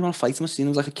I didn't really want to fight him. I seen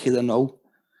him as like a kid I know.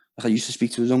 Like I used to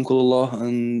speak to his uncle a lot,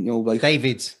 and like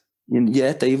David.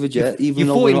 Yeah, David. Yeah, you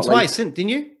fought him twice, didn't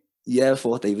you? Yeah, I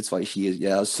fought David twice.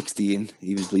 Yeah, I was 16.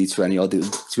 He was bleed 20 odd. It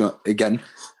was, again,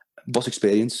 boss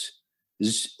experience.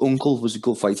 His uncle was a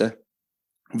good fighter.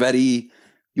 You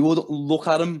would look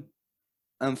at him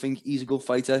and think he's a good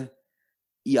fighter.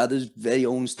 He had his very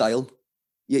own style.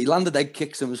 Yeah, he landed egg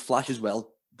kicks and was flash as well.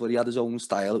 But he had his own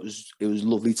style. It was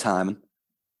lovely timing.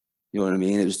 You know what I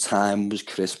mean? It was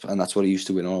crisp, and that's what he used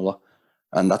to win on a lot.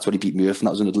 And that's what he beat me with, and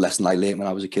that was another lesson I learned when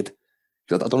I was a kid.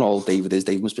 I don't know how old David is.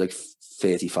 David must be like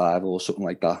 35 or something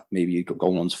like that. Maybe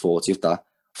going on to 40 if that.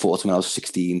 40 when I was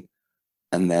 16.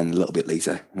 And then a little bit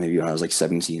later, maybe when I was like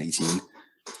 17, 18.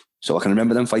 So I can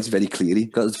remember them fights very clearly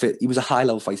because he was a high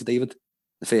level fighter, David.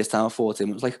 The first time I fought him,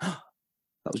 it was like, that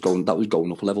was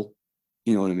going up a level.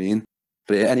 You know what I mean?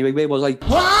 But anyway, where was I?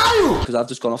 Because I've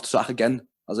just gone off the track again.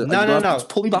 I was like, no. Just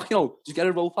pull me back, just get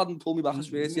a rope pad and pull me back. I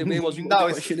swear to you. Where was we? No,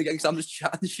 again because I'm just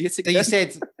chatting shit So again.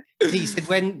 he said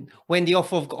when the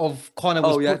offer of Conor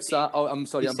was I'm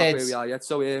sorry, I'm back where we are yet.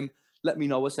 So let me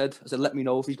know. I said let me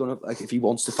know if he's gonna if he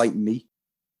wants to fight me.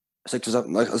 I said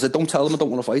I said don't tell him I don't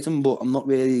want to fight him, but I'm not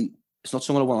really. It's not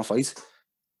someone I want to fight.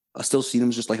 I still see him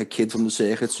as just like a kid from the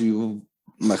circuit who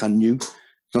I knew.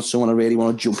 It's not someone I really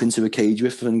want to jump into a cage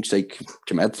with and say,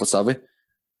 come on, let's have it.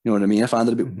 You know what I mean? I found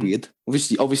it a bit weird.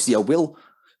 Obviously I will.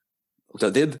 Which I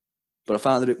did. But I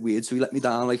found it a bit weird. So he let me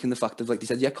down in the fact of they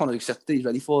said, yeah, Conor accepted, he's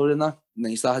ready for it and that. And then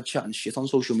he started chatting shit on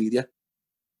social media.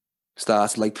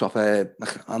 Started proper,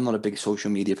 I'm not a big social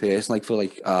media person, for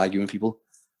arguing people.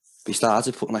 But he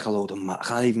started putting a load of I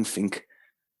can't even think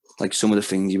some of the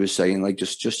things he was saying,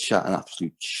 just chatting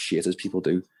absolute shit as people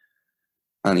do.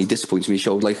 And he disappointed me,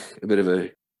 showed a bit of a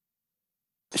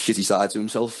shitty side to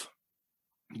himself.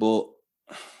 But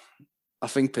I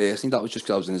think personally that was just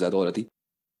because I was in his head already.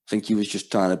 I think he was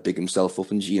just trying to big himself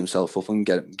up and G himself up and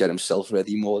get himself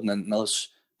ready more than anything else.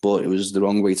 But it was the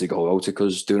wrong way to go about it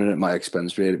because doing it at my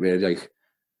expense really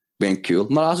being cool.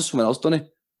 I'm not asking someone else done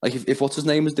it. If what's his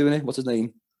name was doing it, what's his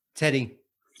name? Teddy.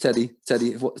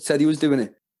 If Teddy was doing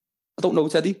it, I don't know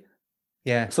Teddy.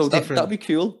 Yeah, so that'd be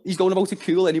cool. He's going about it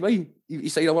cool anyway.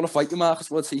 He's saying I want to fight you, Marcus.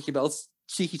 I want to take your belts.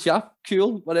 Cheeky chap,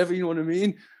 cool, whatever, you know what I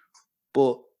mean.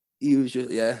 But he was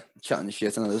just chatting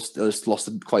shit, and I just lost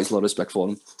quite a lot of respect for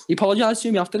him. He apologised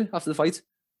to me after the fight,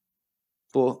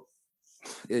 but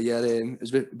it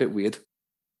was a bit weird.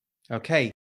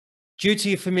 Okay, due to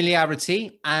your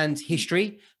familiarity and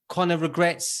history, Conor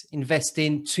regrets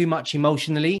investing too much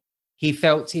emotionally. He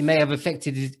felt it may have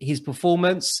affected his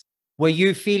performance. Were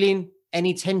you feeling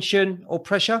any tension or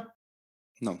pressure?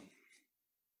 No,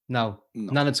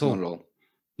 none at all. Not at all.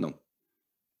 No.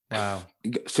 Wow.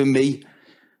 For me,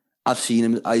 I see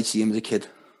him as a kid.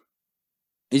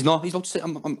 He's not.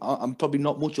 I'm probably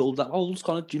not much older. How old is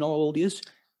Conor? Do you know how old he is?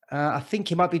 I think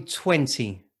he might be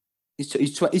 20.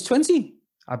 He's 20.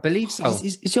 I believe so.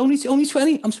 He's only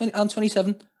 20. I'm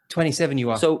 27. 27 you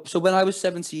are. So when I was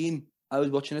 17, I was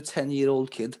watching a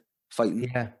 10-year-old kid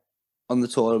fighting on the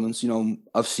tournaments.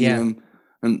 I've seen him,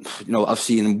 and I've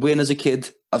seen him win as a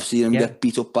kid. I've seen him get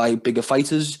beat up by bigger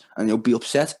fighters and be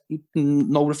upset.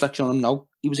 No reflection on him now.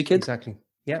 He was a kid. Exactly.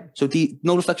 Yeah. So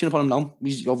no reflection upon him now.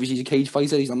 He's a cage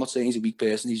fighter. I'm not saying he's a weak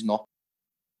person. He's not.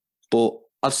 But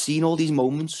I've seen all these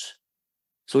moments.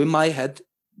 So in my head,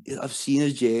 I've seen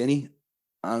his journey,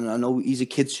 and I know he's a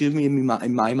kid to me in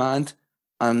my mind,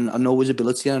 and I know his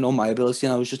ability, and I know my ability,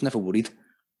 and I was just never worried.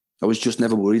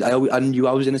 I knew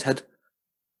I was in his head.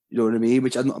 You know what I mean?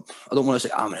 Which I don't want to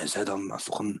say I'm in his head. I'm a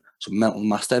fucking some mental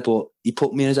master, but he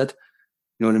put me in his head.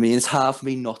 You know what I mean? It's hard for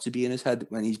me not to be in his head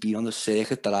when he's been on the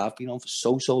circuit that I've been on for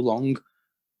so long.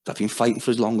 I've been fighting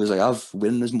for as long as I have,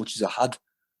 winning as much as I had.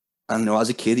 And as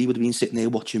a kid, he would have been sitting there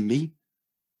watching me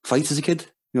fight as a kid.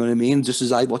 You know what I mean? Just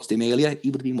as I watched him earlier, he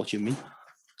would have been watching me,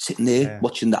 sitting there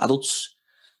watching the adults.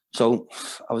 So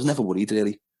I was never worried,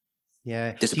 really.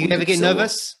 Yeah. Do you ever get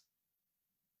nervous?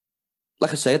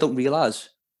 Like I say, I don't realise.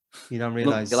 You don't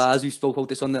realise? We spoke about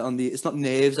this on the. It's not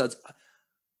nerves. I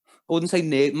wouldn't say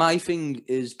nerves. My thing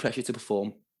is pressure to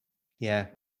perform. Yeah.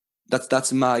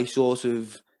 That's my sort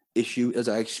of issue, as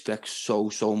I expect so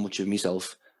much of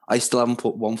myself. I still haven't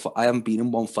I haven't been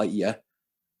in one fight yet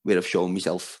where I've shown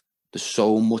myself. There's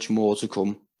so much more to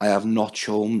come. I have not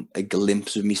shown a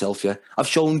glimpse of myself yet. I've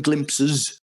shown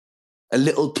glimpses, a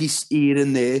little piece here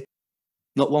and there.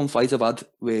 Not one fight I've had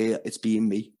where it's been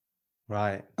me.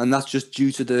 Right. And that's just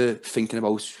due to the thinking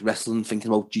about wrestling,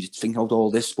 thinking about all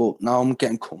this. But now I'm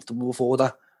getting comfortable before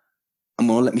that. I'm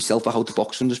going to let myself back out the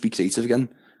box and just be creative again.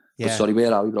 Yeah. But sorry,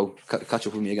 where are we, bro? Catch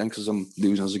up with me again because I'm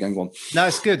losing us again. Go on. No,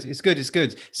 it's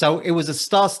good. So it was a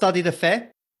star-studded affair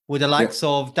with the likes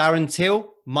of Darren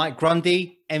Till, Mike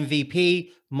Grundy,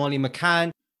 MVP, Molly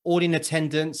McCann, all in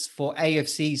attendance for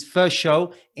AFC's first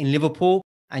show in Liverpool.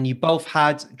 And you both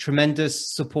had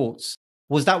tremendous support.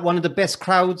 Was that one of the best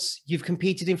crowds you've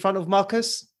competed in front of,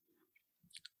 Marcus?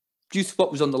 Due to what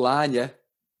was on the line, yeah.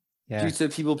 Due to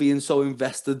people being so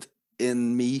invested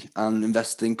in me and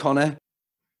invested in Conor,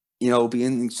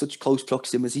 being in such close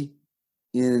proximity.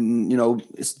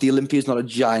 It's the Olympia is not a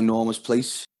ginormous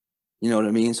place. You know what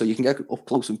I mean? So you can get up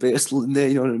close and personal in there,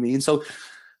 you know what I mean? So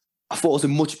I thought it was a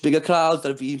much bigger crowd that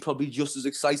have been probably just as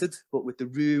excited, but with the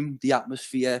room, the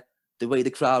atmosphere, the way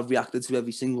the crowd reacted to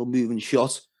every single move and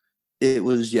shot, It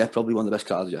was, yeah, probably one of the best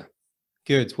cards, yeah.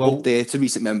 Good. Well, up there to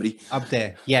recent memory. Up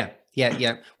there. Yeah.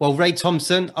 Well, Ray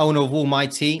Thompson, owner of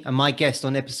Almighty, and my guest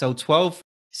on episode 12,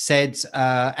 said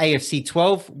AFC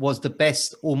 12 was the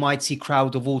best Almighty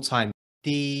crowd of all time.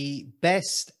 The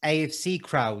best AFC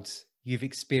crowd you've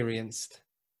experienced?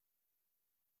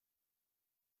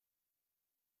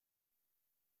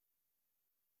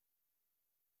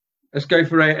 Let's go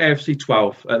for AFC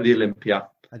 12 at the Olympia.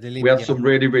 We had some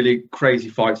really, really crazy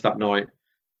fights that night.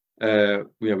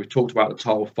 We talked about the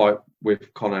title fight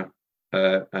with Conor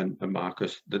and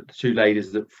Marcus, the two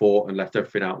ladies that fought and left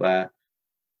everything out there.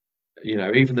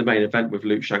 Even the main event with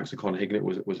Luke Shanks and Conor Hignett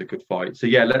was a good fight. So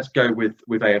yeah, let's go with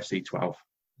AFC 12.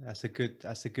 That's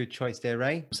a good choice there,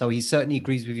 Ray. So he certainly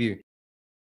agrees with you.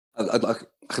 I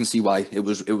can see why. It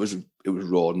was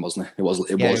roaring, wasn't it? It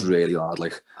was really hard,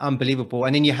 like unbelievable.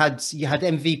 And then you had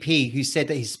MVP who said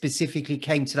that he specifically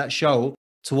came to that show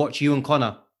to watch you and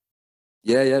Conor.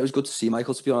 Yeah, it was good to see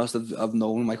Michael. To be honest, I've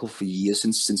known Michael for years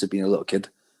since I've been a little kid.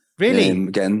 Really?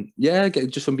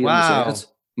 Just from being on the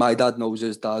circuit. My dad knows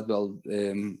his dad well.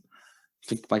 I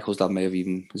think Michael's dad may have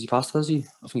even has he passed? Has he?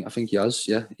 I think he has.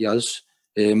 Yeah, he has.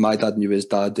 My dad knew his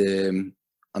dad.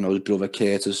 I know his brother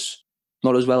Curtis.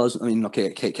 Not as well as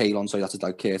Kalon. Sorry, that's his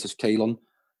dad, Curtis Kalon.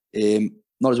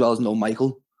 Not as well as know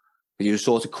Michael. But he was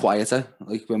sort of quieter,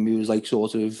 like when we was like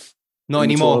sort of. Not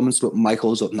anymore. But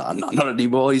Michael's up. Not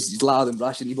anymore. He's loud and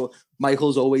brash. But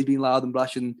Michael's always been loud and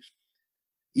brash, and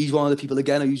he's one of the people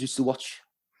again I used to watch,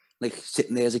 like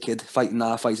sitting there as a kid fighting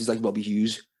our fights. He's like Robbie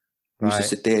Hughes. He used to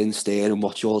sit there and stare and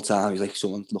watch all the time. He's like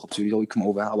someone to look up to. He's always come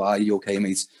over. How are you? Okay,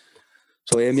 mate.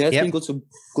 So it's been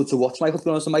good to watch Michael. To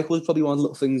be honest, and Michael was probably one of the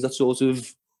little things that sort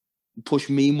of pushed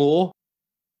me more,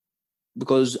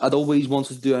 because I'd always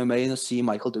wanted to do MMA and I see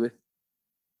Michael do it,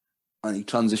 and he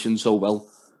transitioned so well.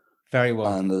 Very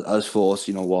well. And I just thought,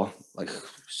 you know what, like,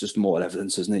 it's just more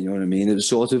evidence, isn't it? You know what I mean? It was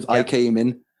sort of, I came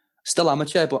in, still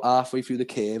amateur, but halfway through the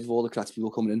curve of all the karate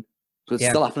people coming in. But it's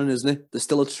still happening, isn't it? There's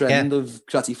still a trend of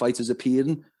karate fighters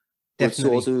appearing.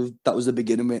 Definitely. Sort of, that was the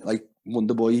beginning with, like,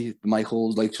 Wonderboy,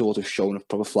 Michael's, like, sort of showing a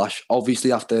proper flash.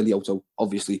 Obviously, after Lyoto,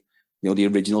 obviously, the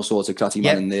original sort of karate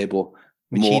man in there, but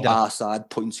more our side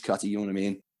points karate, you know what I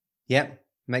mean? Yep,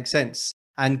 makes sense.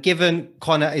 And given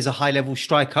Conor is a high-level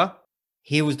striker,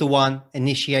 he was the one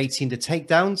initiating the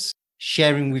takedowns,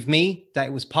 sharing with me that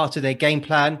it was part of their game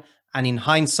plan. And in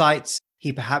hindsight,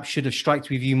 he perhaps should have striked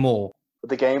with you more.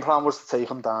 The game plan was to take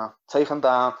him down,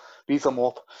 beat him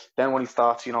up. Then when he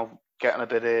starts, getting a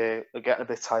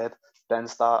bit tired, then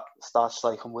start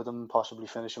striking with him and possibly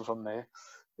finishing from there.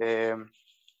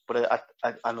 But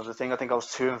another thing, I think I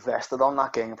was too invested on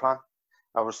that game plan.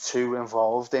 I was too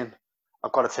involved in,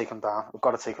 I've got to take him down.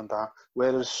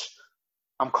 Whereas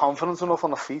I'm confident enough on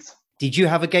the feet. Did you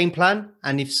have a game plan?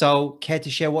 And if so, care to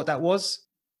share what that was?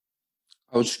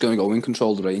 I was just going to go in,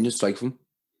 control the range and strike them.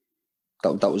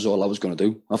 That was all I was going to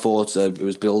do. I thought it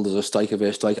was billed as a striker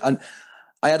versus striker. And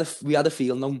we had a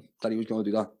feel now that he was going to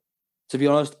do that. To be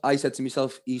honest, I said to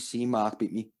myself, he's seen Mark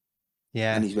beat me.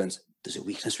 Yeah. And he went, there's a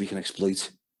weakness we can exploit.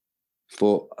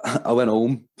 But I went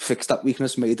home, fixed that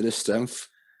weakness, made it a strength.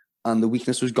 And the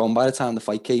weakness was gone by the time the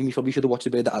fight came. You probably should have watched a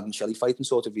bit of the Adam Shelley fight and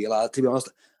sort of realised, to be honest,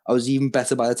 I was even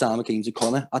better by the time I came to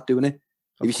Conor at doing it.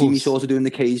 If you see me sort of doing the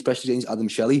cage, especially against Adam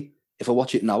Shelley, if I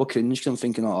watch it now, I cringe because I'm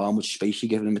thinking, how much space you're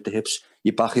giving him at the hips.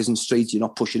 Your back isn't straight, you're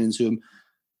not pushing into him.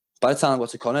 By the time I got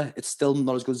to Conor, it's still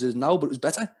not as good as it is now, but it was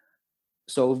better.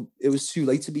 So it was too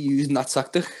late to be using that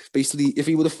tactic. Basically, if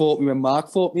he would have fought me when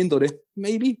Mark fought me and done it,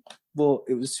 maybe. But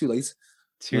it was too late.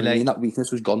 Too late. And that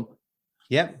weakness was gone.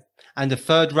 Yep. And the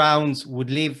third round would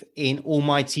live in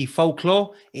Almighty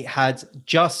folklore. It had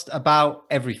just about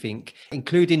everything,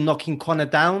 including knocking Conor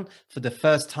down for the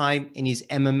first time in his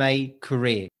MMA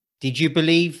career. Did you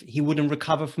believe he wouldn't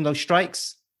recover from those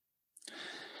strikes?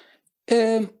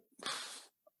 I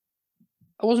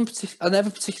never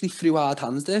particularly threw hard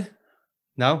hands there.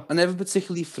 No? I never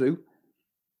particularly threw.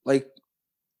 Like,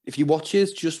 if you watch it,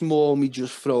 it's just more me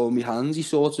just throwing my hands.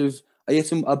 I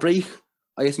hit him, I break,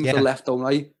 I hit him with the left or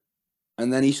right.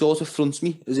 And then he sort of fronts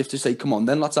me as if to say, come on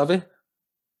then, let's have it.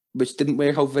 Which didn't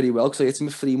work out very well because I hit him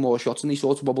with 3 more shots and he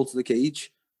sort of wobbled to the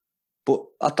cage. But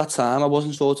at that time, I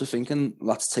wasn't sort of thinking,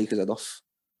 let's take his head off.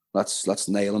 Let's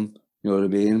nail him. You know what I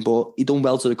mean? But he done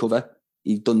well to recover.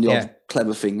 He done the odd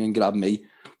clever thing and grabbed me.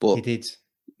 But he did.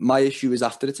 My issue is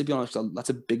after it, to be honest. That's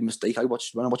a big mistake. When I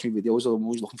watch my videos, I'm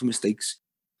always looking for mistakes.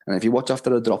 And if you watch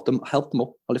after I dropped him, I helped him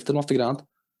up. I lifted him off the ground.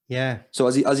 Yeah. So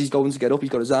as he's going to get up, he's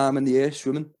got his arm in the air,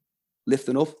 swimming,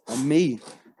 lifting up. And me,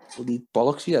 bloody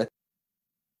bollocks here,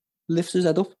 lifts his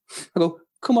head up. I go,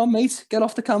 come on, mate, get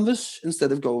off the canvas.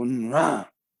 Instead of going, rah.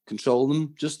 control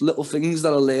them. Just little things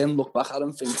that I learn, look back at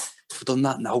them, think, if I'd done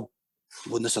that now,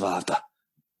 you wouldn't have survived that.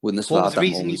 Wouldn't have survived that. What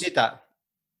was the reason you did that?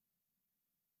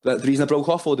 The reason I broke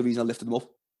off or the reason I lifted them up?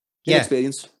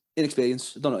 Inexperience.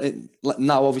 I don't know.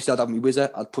 Now, obviously, I'd have my whizzer.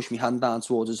 I'd push my hand down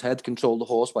towards his head, control the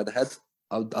horse by the head.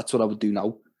 That's what I would do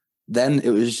now. Then it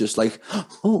was just like,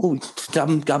 grab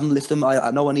him, lift him. I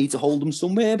know I need to hold him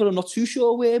somewhere, but I'm not too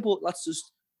sure where. But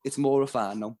it's more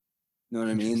refined now. You know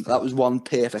what I mean? That was one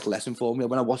perfect lesson for me.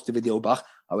 When I watched the video back,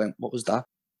 I went, what was that?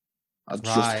 I've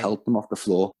just helped him off the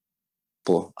floor.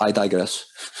 But I digress.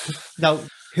 Now,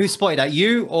 who spotted that?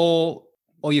 You or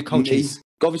your coaches? Me.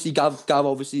 Obviously, Gav,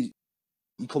 obviously,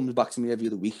 he comes back to me every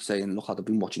other week saying, look, I've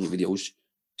been watching your videos.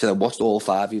 So I watched all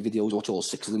 5 of your videos, watched all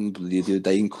 6 of them the other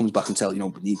day, and comes back and tells, you know,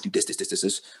 we need to do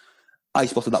this. I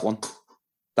spotted that one.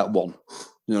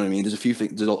 You know what I mean? There's a few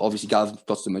things. There's obviously Gav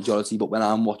spots the majority, but when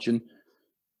I'm watching,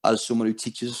 as someone who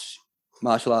teaches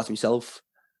martial arts myself,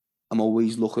 I'm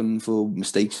always looking for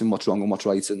mistakes and what's wrong and what's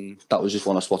right, and that was just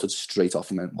one I spotted straight off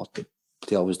and went, what the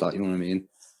hell was that? You know what I mean?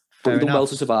 But he done well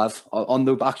to survive. On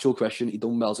the actual question, he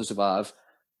done well to survive.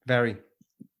 Very.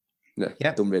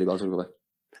 Yeah, done really well to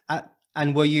survive.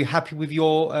 And were you happy with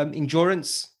your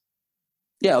endurance?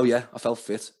 Yeah, I felt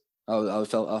fit. I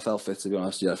felt fit, to be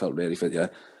honest. Yeah, I felt really fit, yeah.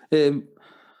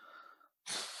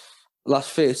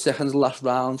 Last 30 seconds, last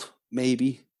round,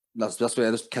 maybe. That's where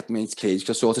I just kept me in the cage,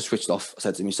 because I sort of switched off. I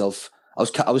said to myself, I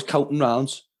was counting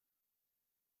rounds.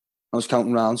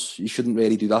 You shouldn't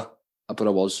really do that. But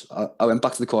I was. I went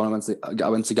back to the corner. I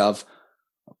went to Gav.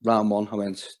 Round 1, I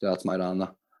went, that's my round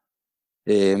now.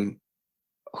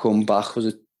 Come back, was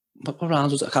it? What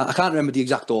rounds was it? I can't remember the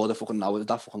exact order fucking now. It was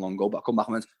that fucking long ago. But I come back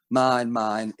and went,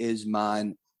 mine is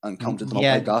mine, and counted them up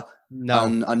like that. No.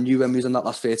 And I knew when we was in that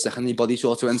last 30 seconds, my body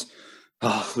sort of went,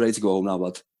 we're ready to go home now,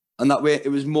 bud. And that way, it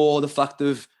was more the fact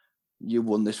of you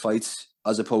won this fight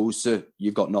as opposed to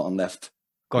you've got nothing left.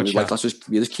 Gotcha. Like,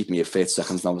 you just keep me at 30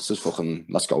 seconds now. Let's just fucking,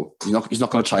 let's go. He's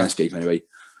not going to try and escape anyway.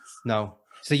 No.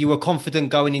 So you were confident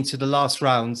going into the last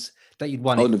rounds that you'd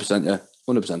won it? 100%, yeah.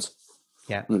 100%.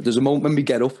 Yeah. There's a moment when we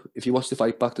get up. If you watch the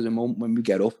fight back, there's a moment when we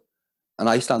get up and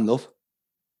I stand up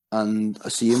and I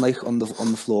see him like on the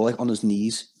floor, like on his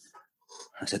knees.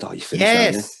 I said, you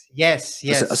finished. Yes.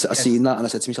 I seen that and I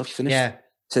said to myself, you finished? Yeah. I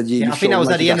said, I think that was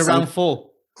at the end of round 4.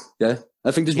 Yeah.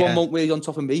 I think there's one moment where he's on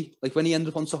top of me. Like when he ended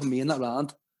up on top of me in that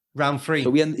round. Round 3.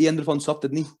 So he ended up on top,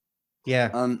 didn't he? Yeah.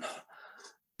 And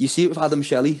you see it with Adam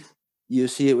Shelley. You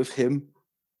see it with him.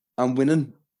 I'm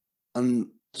winning. And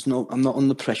I'm not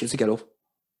under pressure to get up.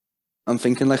 I'm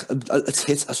thinking like, it's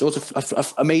hit.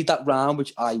 I made that round,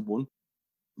 which I won.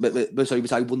 But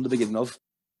I won the beginning of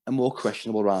a more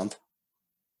questionable round.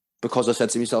 Because I said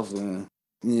to myself,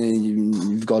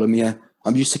 you've got him here.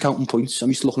 I'm used to counting points. I'm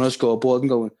used to looking at a scoreboard and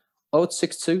going, it's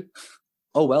 6-2.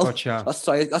 Oh, well, gotcha.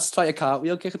 let's try a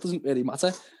cartwheel kick. It doesn't really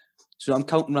matter. So I'm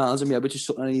counting rounds in my head, which is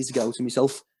something I need to get out to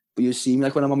myself. But you see me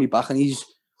like when I'm on my back and he's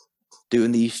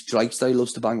doing these strikes that he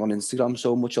loves to bang on Instagram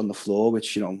so much on the floor,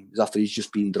 which, you know, is after he's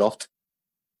just been dropped.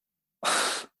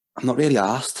 I'm not really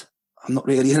asked. I'm not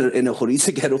really in a hurry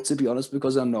to get up, to be honest,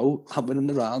 because I know I'm winning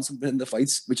the rounds, I'm winning the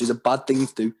fights, which is a bad thing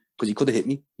to do because he could have hit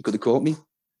me. He could have caught me.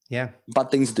 Yeah. Bad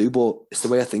thing to do, but it's the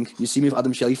way I think. You see me with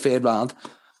Adam Shelley, 3rd round.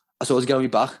 I sort of get on my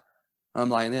back and I'm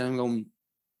lying there and I'm going,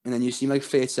 and then you see me like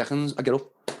 30 seconds, I get up.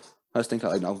 I just think,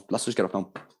 no, let's just get up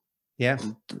now. Yeah.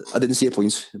 I didn't see a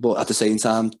point, but at the same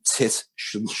time, tit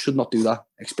should not do that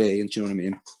experience, you know what I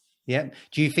mean? Yeah.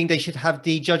 Do you think they should have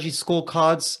the judges'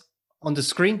 scorecards on the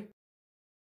screen?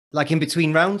 Like in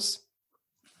between rounds?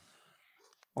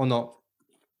 Or not?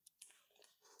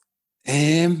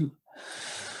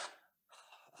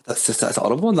 That's a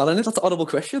horrible one, isn't it? That's a horrible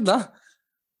question, that.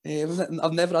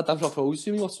 I've never had that proposed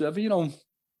to me whatsoever, you know.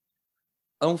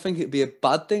 I don't think it'd be a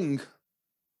bad thing.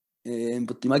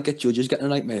 But you might get judges getting a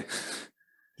nightmare.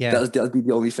 Yeah. That'd be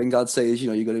the only thing I'd say is, you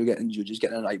know, you're going to be getting judges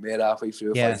getting a nightmare halfway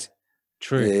through a fight.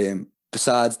 True.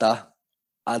 Besides that,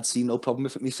 I'd see no problem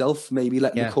with it myself. Maybe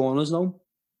letting the corners know.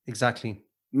 Exactly.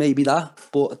 Maybe that.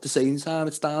 But at the same time,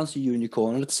 it's down to you and your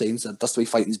corner. At the same time, that's the way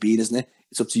fighting's been, isn't it?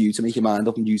 It's up to you to make your mind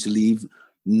up and you to leave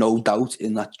no doubt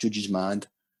in that judge's mind.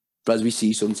 But as we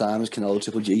see sometimes, Canelo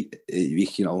Triple G,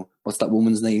 you know, what's that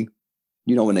woman's name?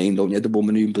 You know her name, don't you? The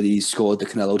woman who scored the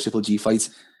Canelo Triple G fight.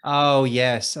 Oh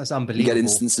yes, that's unbelievable. You get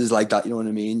instances like that, you know what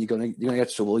I mean? You're gonna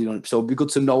get trouble, you know. So it'd be good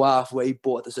to know halfway,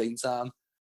 but at the same time,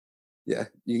 yeah,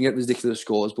 you can get ridiculous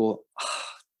scores, but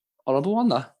horrible one.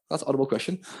 That's a horrible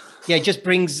question. Yeah, it just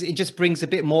brings a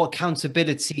bit more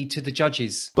accountability to the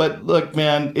judges. But look,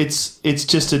 man, it's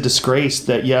just a disgrace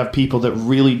that you have people that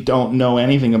really don't know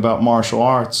anything about martial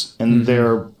arts and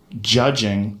they're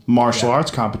judging martial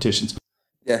arts competitions.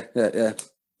 Yeah.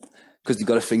 Because they've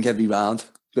got to think every round.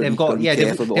 They've got to be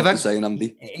careful about what they're saying, haven't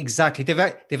they? Exactly.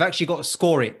 They've actually got to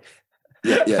score it.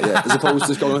 Yeah. As opposed to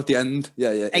just going at the end.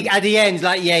 Yeah. At the end,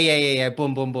 like, yeah.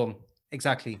 Boom, boom, boom.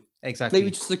 Exactly.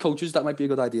 Maybe just the coaches, that might be a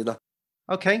good idea, though.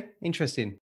 Okay,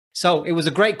 interesting. So it was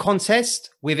a great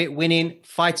contest, with it winning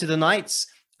Fight of the Nights,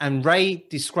 and Ray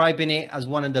describing it as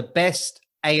one of the best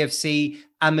AFC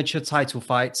amateur title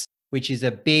fights, which is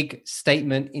a big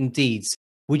statement indeed.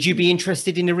 Would you be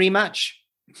interested in a rematch?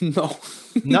 No.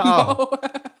 No.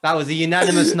 That was a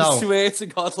unanimous no. I swear to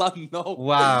God, lad, no.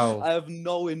 Wow. I have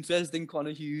no interest in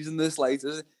Conor Hughes in the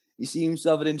slightest. He seems to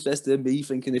have an interest in me,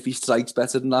 thinking if he strikes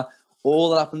better than that.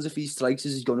 All that happens if he strikes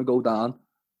is he's going to go down.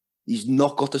 He's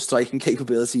not got the striking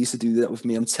capabilities to do that with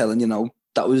me, I'm telling you now.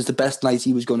 That was the best night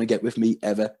he was going to get with me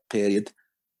ever, period.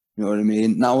 You know what I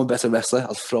mean? Now I'm a better wrestler.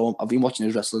 I'll throw him. I've been watching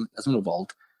his wrestling. It hasn't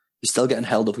evolved. He's still getting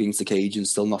held up against the cage and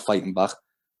still not fighting back.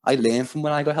 I learned from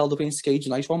when I got held up against the cage.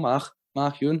 Nice one,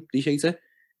 Mark Ewan. Appreciate it.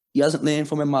 He hasn't learned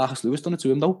from when Marcus Lewis done it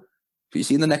to him, though. But you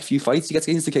see in the next few fights, he gets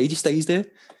against the cage, he stays there.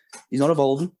 He's not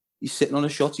evolving. He's sitting on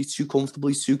his shots. He's too comfortable.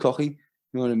 He's too cocky.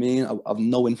 You know what I mean? I've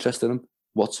no interest in him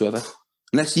whatsoever.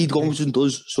 Unless he goes and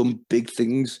does some big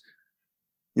things.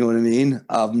 You know what I mean?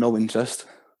 I have no interest.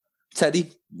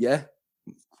 Teddy, yeah.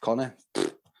 Conor,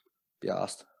 be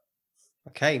asked.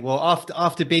 Okay, well,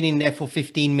 after being in there for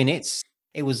 15 minutes,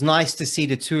 it was nice to see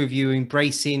the two of you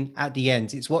embracing at the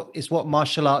end. It's what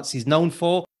martial arts is known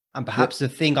for, and perhaps the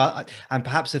thing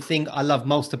I love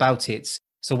most about it.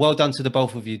 So well done to the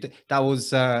both of you. That was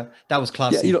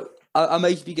classy. Yeah, you know, I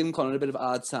might be giving Conor a bit of a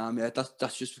hard time. Yeah,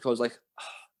 that's just because, like,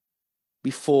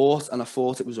 we fought and I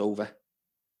thought it was over.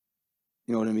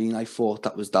 You know what I mean? I thought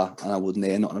that was that, and I wouldn't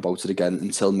hear nothing about it again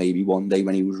until maybe one day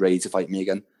when he was ready to fight me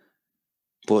again.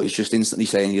 But it's just instantly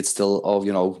saying it's still,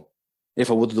 you know, if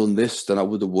I would have done this, then I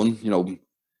would have won. You know,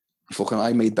 fucking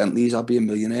I made Bentleys, I'd be a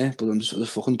millionaire, but I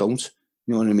just fucking don't.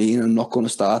 You know what I mean? I'm not going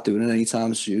to start doing it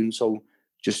anytime soon. So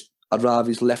I'd rather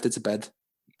he's left it to bed,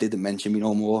 didn't mention me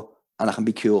no more, and I can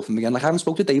be cool from him again. Like, I haven't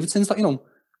spoken to David since that, you know,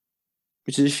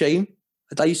 which is a shame.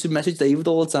 I used to message David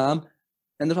all the time,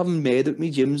 ended up having made at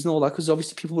me gyms and all that, because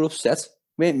obviously people were upset. It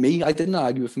weren't me, I didn't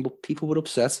argue with him, but people were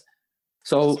upset.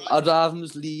 So I'd rather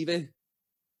just leave it,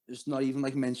 just not even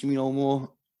like mention me no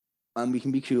more, and we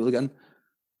can be cool again.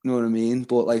 You know what I mean?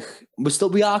 But like,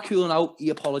 we are cool now. He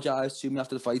apologised to me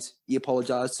after the fight. He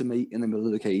apologised to me in the middle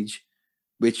of the cage,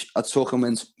 which I took him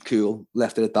and cool,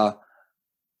 left it at that.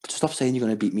 But stop saying you're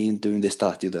going to beat me and doing this,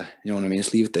 that, the other. You know what I mean?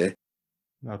 Just leave it there.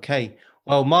 Okay.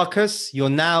 Well, Marcus, you're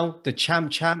now the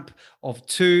champ of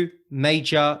two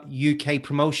major UK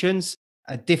promotions,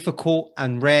 a difficult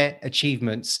and rare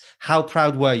achievements. How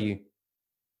proud were you?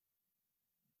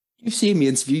 You've seen me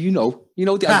interview, you know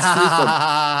the answer to this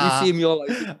one. You've seen me all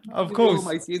like, of course.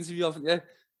 My interview, haven't you?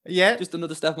 Yeah. Just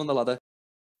another step on the ladder.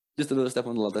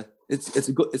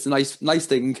 It's a nice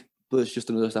thing, but it's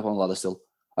just another step on the ladder still.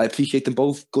 I appreciate them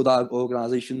both. Good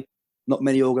organisation. Not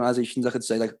many organisations I could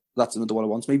say like that's another one I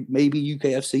want. Maybe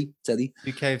UKFC, Teddy.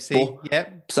 UKFC, yeah.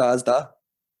 Besides that,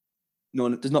 no,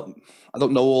 there's not. I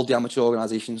don't know all the amateur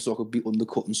organisations, so I could be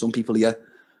undercutting some people here.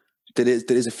 There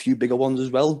is a few bigger ones as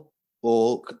well,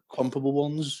 or comparable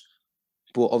ones.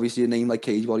 But obviously, a name like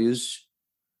Cage Warriors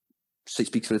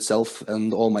speaks for itself,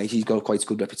 and Almighty's got quite a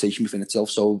good reputation within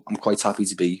itself. So I'm quite happy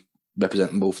to be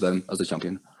representing both of them as the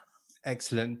champion.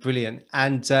 Excellent, brilliant.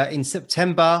 And in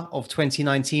September of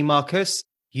 2019, Marcus,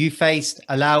 you faced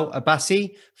Alao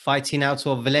Abassi, fighting out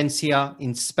of Valencia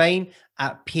in Spain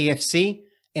at PFC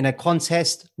in a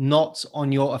contest not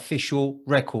on your official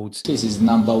records. This is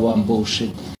number one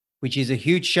bullshit. Which is a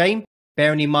huge shame,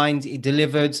 bearing in mind it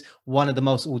delivered one of the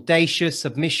most audacious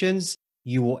submissions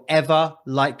you will ever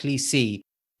likely see.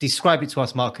 Describe it to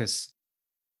us, Marcus.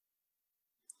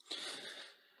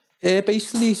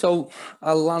 Basically, so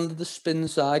I landed the spin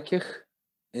side kick.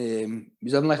 It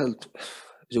was having like a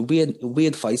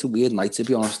weird fight, a weird night, to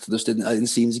be honest. I didn't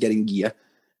seem to get in gear. It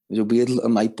was a weird little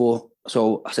night, but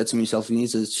so I said to myself, you need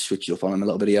to switch it up on him a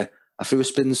little bit here. I threw a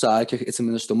spin side kick, hit him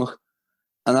in the stomach.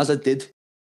 And as I did,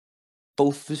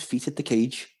 both of his feet hit the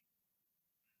cage.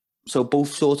 So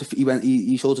both sort of,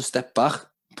 he sort of stepped back,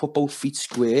 put both feet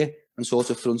square and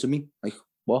sort of fronted me. Like,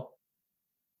 what?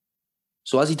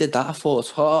 So as he did that, I thought,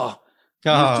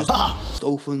 just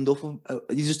opened up.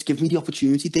 You just give me the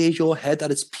opportunity. There's your head at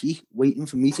its peak, waiting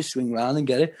for me to swing around and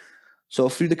get it. So I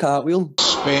threw the cartwheel.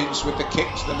 Spins with the kick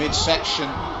to the midsection.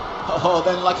 Oh,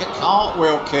 then like a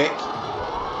cartwheel kick.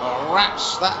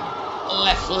 Wraps that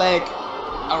left leg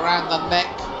around the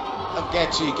neck of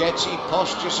Getty. Getty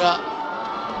postures up.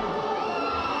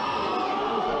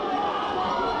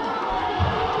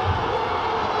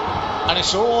 And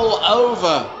it's all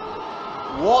over.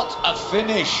 What a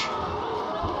finish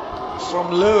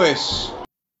from Lewis.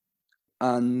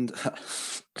 And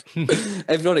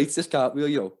everyone hates this cartwheel,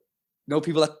 you know. No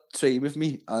people that train with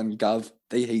me and Gav,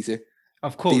 they hate it.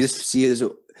 Of course. They just see it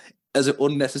as an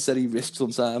unnecessary risk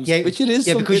sometimes. Yeah, which it is.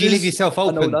 Yeah, because you leave yourself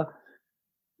open. I know that.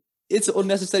 It's an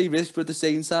unnecessary risk, but at the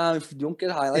same time, if you don't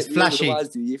get highlights, it's flashy. Otherwise,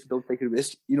 do you if you don't take a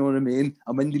risk? You know what I mean?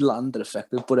 And when they land, they're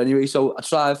effective. But anyway, so I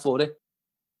tried for it.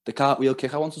 The cartwheel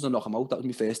kick, I wanted to knock him out. That was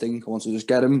my first thing. I wanted to just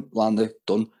get him, land it,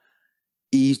 done.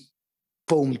 He's,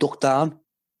 boom, ducked down.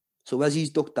 So as he's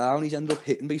ducked down, he's ended up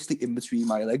hitting basically in between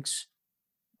my legs.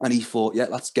 And he thought, yeah,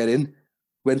 let's get in.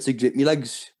 Went to grip my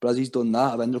legs. But as he's done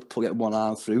that, I've ended up getting one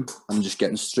arm through and just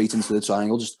getting straight into the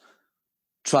triangle. Just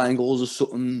triangles are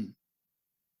something...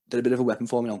 They're a bit of a weapon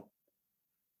for me now.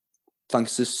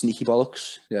 Thanks to Sneaky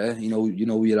Bollocks, yeah. You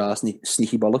know your ass,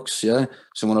 Sneaky Bollocks, yeah.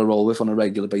 Someone I roll with on a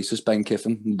regular basis, Ben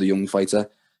Kiffin, the young fighter.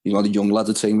 You know, the young lads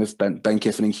I train with, Ben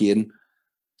Kiffin and Kieran.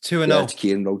 2-0. Yeah, it's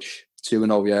Kieran Roach.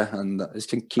 2-0, yeah. And I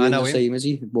think Kieran's the same, is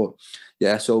he? But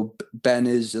yeah, so Ben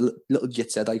is a little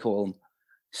jitset, I call him.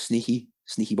 Sneaky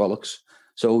Bollocks.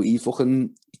 So he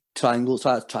fucking tried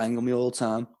to triangle me all the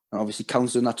time. And obviously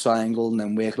countering that triangle and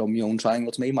then working on my own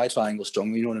triangle to make my triangle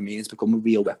stronger, you know what I mean? It's become a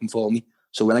real weapon for me.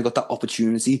 So when I got that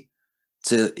opportunity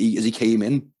as he came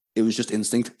in, it was just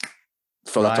instinct.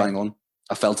 Throw that triangle on.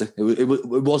 I felt it. It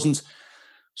wasn't...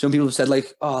 Some people have said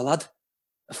like, oh lad,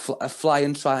 a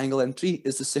flying triangle entry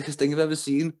is the sickest thing I've ever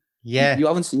seen. Yeah. You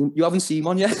haven't seen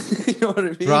one yet. You know what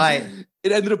I mean? Right.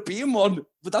 It ended up being one,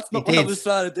 but that's not what I was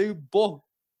trying to do. But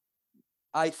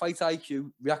fight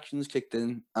IQ, reactions kicked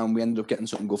in, and we ended up getting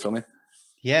something good from it.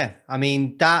 Yeah, I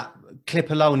mean, that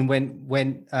clip alone went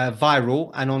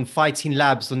viral, and on Fighting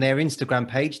Labs on their Instagram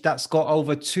page, that's got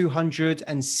over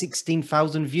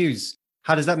 216,000 views.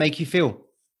 How does that make you feel?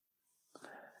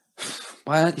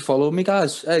 Why aren't you following me,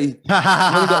 guys? Hey,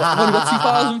 I've only got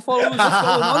 2,000 followers. What's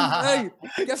going on? Hey,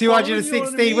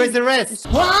 216. Where's the rest?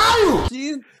 Wow!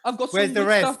 See, I've got Where's the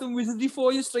rest? and wizardry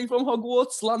for you, straight from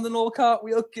Hogwarts, landing all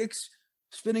cartwheel kicks,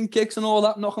 spinning kicks and all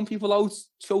that, knocking people out,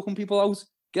 choking people out.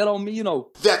 Get on me, you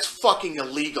know. That's fucking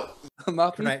illegal. I'm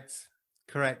happy.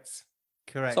 Correct.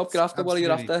 Stop grafter. What are you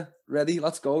after? Ready?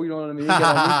 Let's go. You know what I mean? Get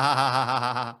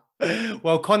on me.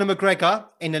 Well, Conor McGregor,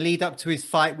 in the lead up to his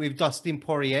fight with Dustin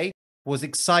Poirier, was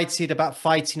excited about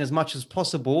fighting as much as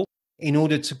possible in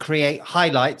order to create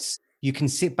highlights you can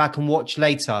sit back and watch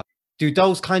later. Do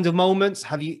those kind of moments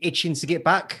have you itching to get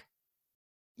back?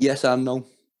 Yes and no.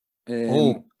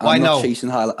 Why I'm not no?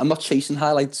 chasing I'm not chasing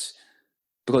highlights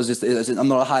because I'm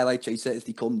not a highlight chaser. If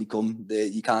they come, they come.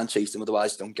 You can't chase them,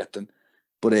 otherwise you don't get them.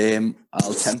 But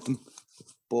I'll tempt them.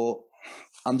 But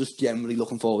I'm just generally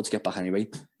looking forward to get back anyway.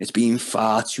 It's been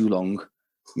far too long.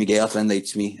 My girlfriend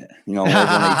hates me, you know,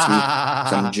 everyone hates me.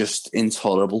 I'm just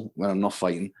intolerable when I'm not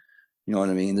fighting. You know what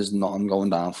I mean? There's nothing going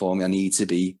down for me. I need to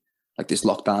be like this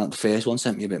lockdown. The first one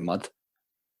sent me a bit mad.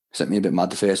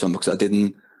 The first one, because I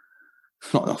didn't.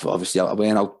 Not obviously, I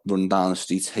went out running down the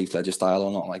streets, Heath Ledger style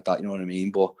or nothing like that. You know what I mean?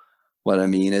 But what I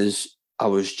mean is, I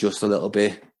was just a little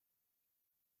bit.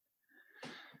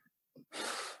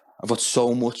 I've got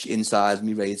so much inside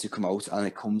me ready to come out, and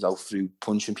it comes out through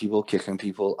punching people, kicking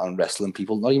people, and wrestling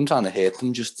people. Not even trying to hurt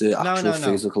them, just the actual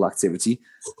physical activity.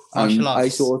 And I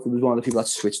sort of was one of the people that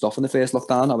switched off in the first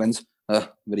lockdown. I went,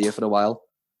 we're here for a while.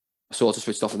 I sort of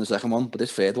switched off in the second one, but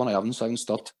this third one I haven't, so I haven't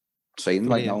stopped training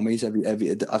right now, mate.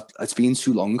 It's been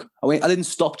too long. I didn't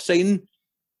stop training,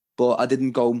 but I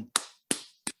didn't go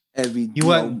every. You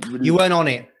weren't on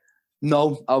it.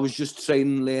 No, I was just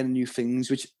training, learning new things,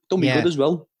 which done me good as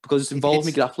well, because it's involved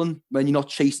me grappling. When you're not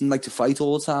chasing like to fight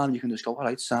all the time, you can just go, all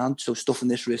right, sound. So stuff in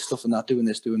this wrist, stuff in that, doing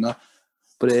this, doing that.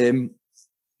 But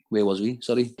where was we?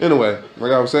 Sorry. Anyway,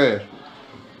 like I was saying,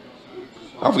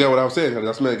 I forgot what I was saying.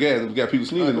 I smell gas. We got people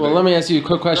sneezing. Well, let me ask you a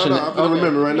quick question. No, I don't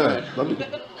remember right now.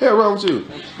 Hell wrong with you?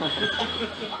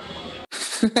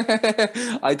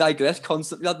 I digress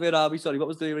constantly. Where are we? Sorry, what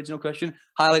was the original question?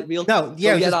 Highlight reel? No,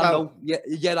 yeah, so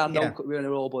it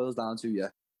all boils down to, yeah.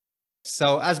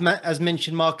 So as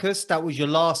mentioned, Marcus, that was your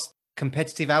last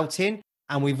competitive outing,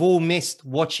 and we've all missed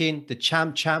watching the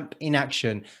champ in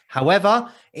action.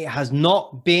 However, it has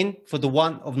not been for the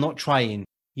want of not trying.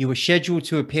 You were scheduled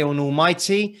to appear on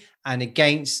Almighty and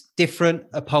against different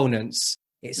opponents.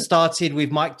 It started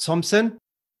with Mike Thompson,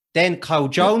 then Kyle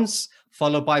Jones,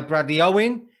 followed by Bradley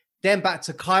Owen, then back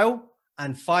to Kyle,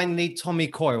 and finally Tommy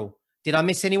Coyle. Did I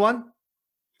miss anyone?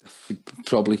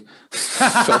 Probably.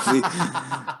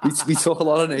 We took a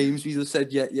lot of names. We just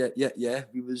said, yeah.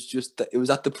 It was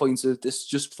at the point of this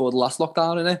just before the last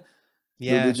lockdown, innit?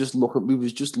 Yeah. We were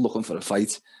just looking for a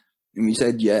fight. And we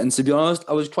said yeah. And to be honest,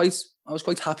 I was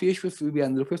quite happy-ish with who we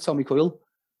ended up with, Tommy Coyle.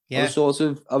 Yeah.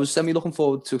 I was semi looking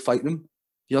forward to fighting him.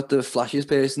 He's not the flashiest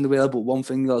person in the world, but one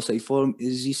thing I'll say for him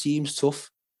is he seems tough.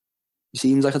 He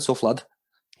seems like a tough lad.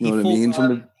 You know what I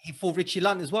mean? He fought Richie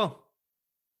Lunt as well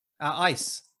at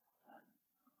Ice.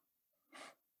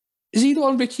 Is he the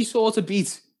one Richie sort of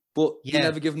beat, but he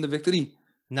never give him the victory?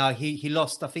 No, he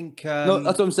lost. I think. No,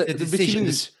 that's what I'm saying. The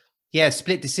decision,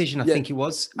 split decision. I think it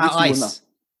was at Ice.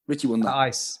 Richie won that. At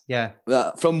Ice, yeah.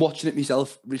 From watching it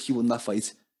myself, Richie won that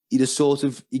fight. He just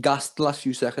he gassed the last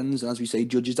few seconds, and as we say,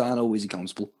 judges aren't always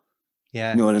accountable.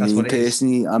 Yeah, you know what I mean.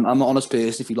 Personally, I'm an honest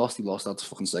person. If he lost, he lost. I'd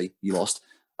fucking say he lost.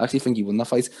 I actually think he won that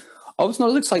fight. Oh, it's not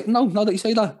as exciting now. Now that you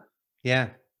say that, yeah,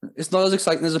 it's not as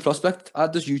exciting as a prospect. I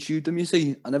just YouTubed them. You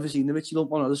see, I never seen the Richie Lunt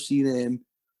one. I just seen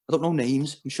I don't know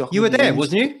names. I'm shocked. You were there,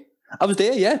 wasn't you? I was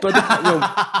there, yeah, but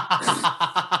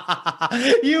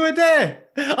you were there.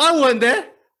 I wasn't there.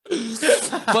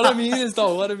 What I mean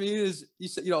is, you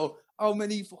said, you know, how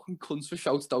many fucking cunts were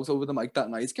shouted out over the mic that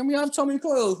night? Can we have Tommy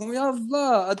Coyle? Can we have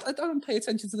that? I don't pay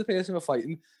attention to the person we're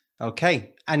fighting.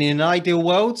 Okay, and in an ideal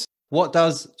world, what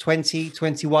does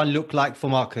 2021 look like for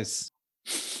Marcus?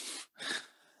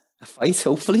 A fight,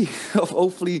 hopefully.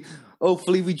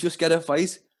 hopefully we just get a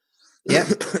fight. Yeah.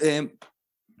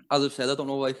 As I've said, I don't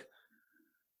know whether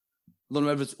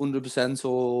it's 100%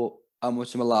 or how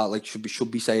much I'm allowed, like,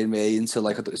 should be saying me until,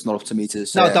 like, it's not up to me to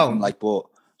say. No, don't. Like, but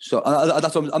so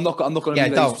that's what I'm not going to be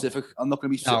very specific. I'm not going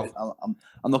to be specific.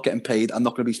 I'm not getting paid. I'm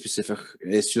not going to be specific.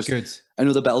 It's just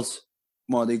another belt,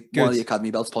 one of the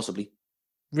academy belts, possibly.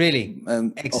 Really?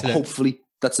 Excellent. Hopefully,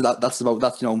 that's about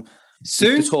that. You know,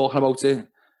 soon talking about it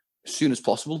as soon as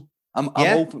possible. I'm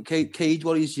hoping Cage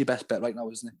Warriors is your best bet right now,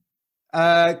 isn't it?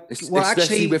 Especially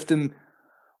actually, with them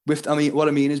with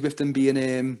them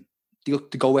being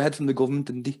the go ahead from the government,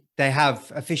 didn't they? They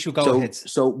have official go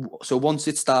aheads. So once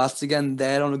it starts again,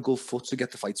 they're on a good foot to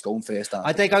get the fights going first.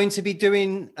 Are they going to be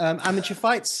doing amateur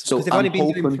fights? So because they've only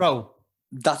been doing pro.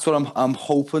 That's what I'm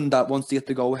hoping, that once they get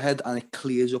the go ahead and it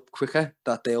clears up quicker,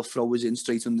 that they'll throw us in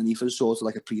straight underneath us, sort of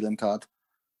like a prelim card.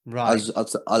 Right.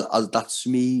 As that's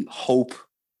me hope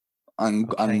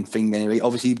and thing anyway.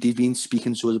 Obviously they've been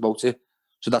speaking to us about it,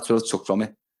 so that's what I took from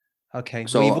it. Okay.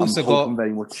 So we've also got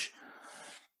very much.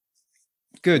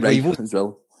 Good. Well, as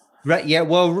well. Right. Yeah.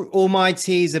 Well,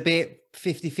 Almighty is a bit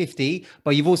 50-50,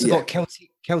 but you've also got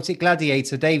Celtic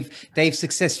Gladiator. They've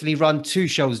successfully run 2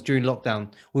 shows during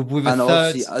lockdown with a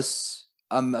third.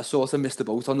 I sort of missed the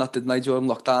boat on that, didn't I, during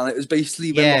lockdown? It was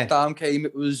basically when lockdown came,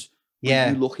 it was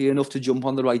you lucky enough to jump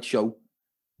on the right show.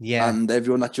 Yeah. And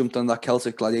everyone that jumped on that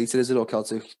Celtic Gladiator, is it, or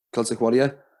Celtic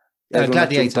Warrior?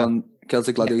 Gladiator.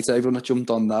 Celtic Gladiator, everyone that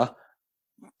jumped on that,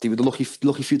 they were the lucky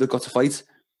few that got to fight.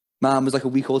 Man was like a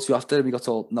week or 2 after, and we got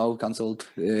told, no, cancelled.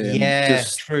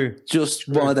 True. Just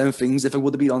one of them things. If it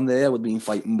would have been on there, I would have been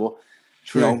fighting, but,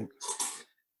 you know,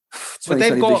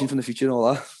 2020 vision from the future and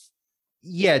all that.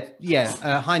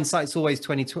 Hindsight's always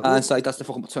 2020. Hindsight, that's the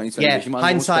fucking 2020 vision. Man.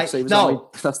 Hindsight, no.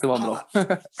 That's the one,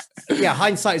 bro.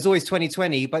 Hindsight is always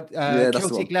 2020, but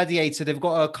Celtic Gladiator, they've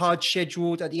got a card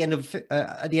scheduled at the end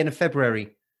of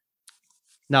February.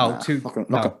 No, it's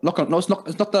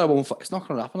not that I won't. It's not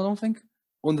going to happen, I don't think.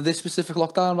 Under this specific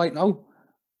lockdown right now.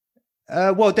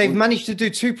 Well, they've managed to do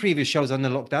 2 previous shows under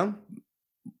lockdown.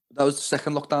 That was the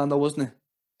second lockdown, though, wasn't it?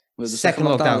 Was the second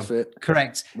lockdown.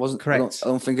 Correct. Wasn't correct. I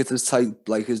don't think it's as tight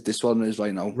like as this one is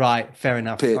right now. Right. Fair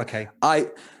enough. Okay. I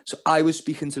was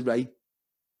speaking to Ray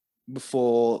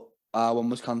before our one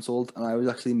was cancelled, and I was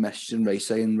actually messaging Ray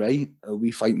saying, "Ray, are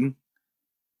we fighting?"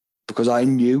 Because I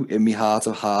knew in my heart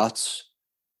of hearts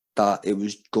that it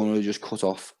was going to just cut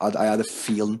off. I had a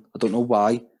feeling. I don't know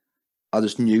why. I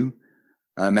just knew.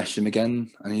 And I messaged him again,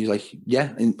 and he's like,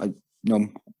 "Yeah." And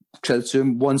credit to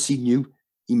him. Once he knew,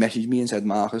 he messaged me and said,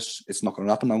 "Marcus, it's not going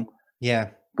to happen now." Yeah.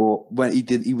 But when he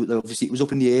did, it was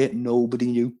up in the air. Nobody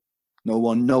knew. No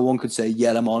one could say,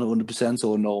 "Yeah, I'm on 100%"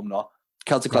 or "No, I'm not."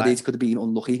 Celtic Gladiator could have been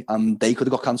unlucky, and they could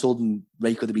have got cancelled, and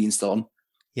Ray could have been still on.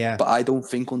 Yeah. But I don't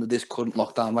think under this current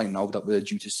lockdown right now that we're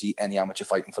due to see any amateur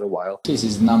fighting for a while. This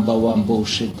is #1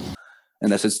 bullshit.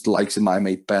 Unless it's the likes of my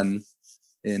mate Ben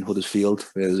in Huddersfield,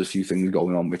 where there's a few things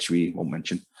going on which we won't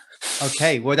mention.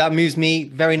 Okay, well that moves me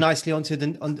very nicely onto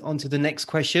the next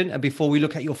question. And before we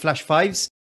look at your Flash 5s,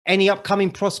 any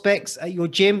upcoming prospects at your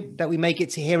gym that we may get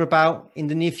to hear about in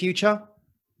the near future?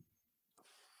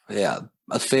 Yeah,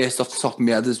 at first off the top of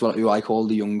my head is who I call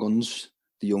the young guns.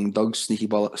 The young dogs, Sneaky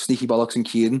Bollocks and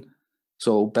Kieran.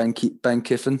 So Ben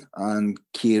Kiffin and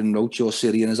Kieran Roach, or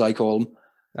Syrian as I call them.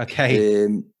 Okay.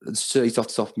 Straight off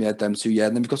the top of my head, them 2, yeah.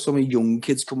 And then we've got so many young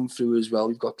kids coming through as well.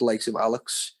 We've got the likes of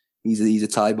Alex. He's a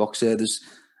Thai boxer. There's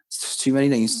Too many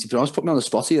names. To be honest, put me on the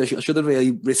spot here. I should have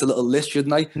really written a little list,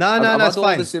 shouldn't I? No, I've it's had all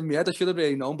fine. this in my head. I should have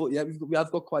really known. But yeah, we have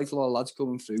got quite a lot of lads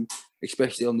coming through,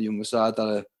 especially on the younger side.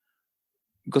 That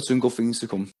we've got some good things to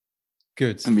come.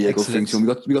 Good. And good things. And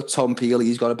we got Tom Peel.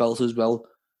 He's got a belt as well.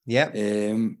 Yeah.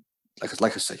 Like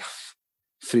I say,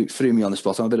 threw me on the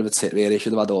spot. I'm a bit of a tit really. I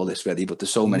should have had all this ready, but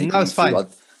there's so many. No, it's fine.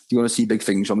 You want to see big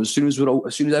things from as soon as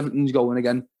everything's going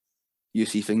again, you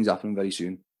see things happening very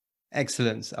soon.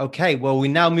 Excellent. Okay, well, we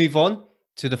now move on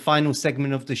to the final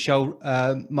segment of the show,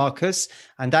 Marcus,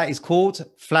 and that is called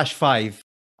Flash 5.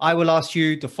 I will ask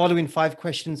you the following 5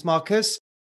 questions, Marcus,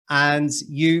 and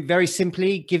you very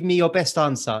simply give me your best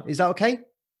answer. Is that okay?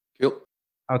 Yep.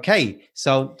 Okay,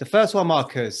 so the first one,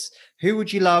 Marcus, who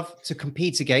would you love to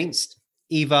compete against,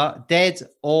 either dead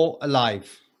or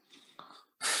alive?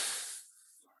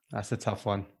 That's a tough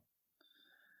one.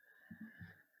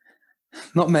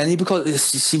 Not many, because you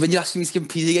see, when you're asking me to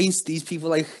compete against these people,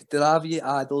 like, they're either your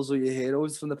idols or your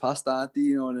heroes from the past, aren't they?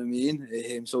 You know what I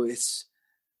mean? So I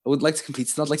would like to compete.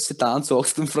 It's not like sit down and talk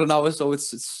to them for an hour. So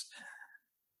it's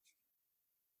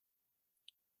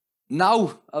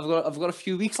now I've got a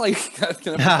few weeks. Like, can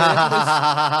we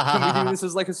do this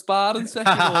as like a sparring session,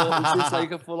 or is this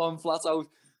like a full on flat out?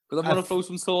 Because I want to throw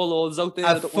some tall orders out there.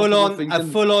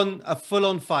 A full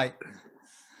on fight.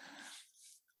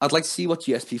 I'd like to see what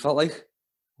GSP felt like.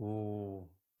 Ooh,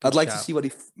 I'd like to see what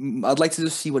I'd like to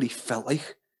just see what he felt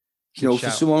like. You know,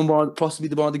 for someone possibly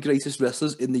one of the greatest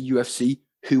wrestlers in the UFC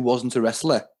who wasn't a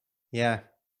wrestler. Yeah.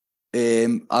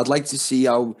 I'd like to see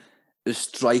how the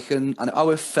striking and how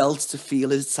it felt to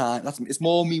feel his time. It's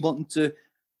more me wanting to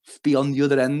be on the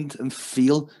other end and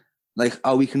feel like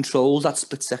how he controls that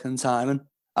split second timing,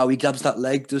 how he grabs that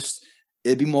leg. Just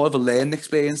it'd be more of a learning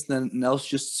experience than anything else,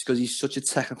 just because he's such a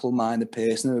technical minded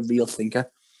person and a real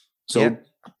thinker. So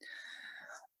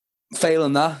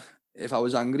failing that, if I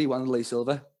was angry, Wanderlei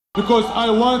Silva. Because I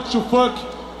want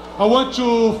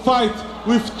to fight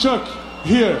with Chuck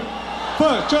here.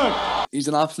 Chuck! He's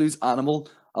an absolute animal.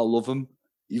 I love him.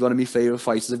 He's one of my favourite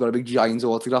fighters. I've got a big giant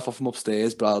autograph off him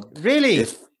upstairs, but really?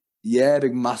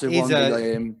 Big massive one.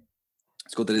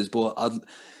 It's good that it is, but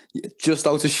just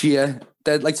out of sheer,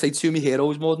 they'd like to say two of my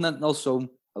heroes more than that. Also,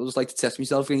 I would just like to test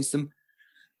myself against them.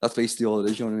 That's basically all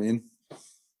it is, you know what I mean?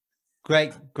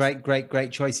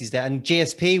 Great choices there. And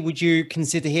GSP, would you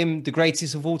consider him the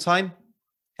greatest of all time?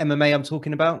 MMA I'm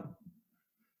talking about?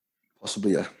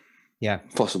 Possibly, yeah. Yeah.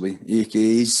 Possibly.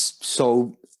 He's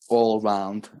so all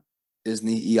round, isn't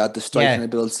he? He had the striking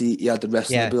ability, he had the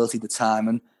wrestling ability, the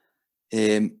timing.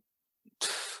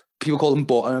 People called him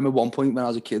boring. I remember one point when I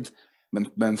was a kid, when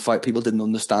people didn't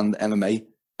understand MMA,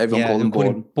 everyone called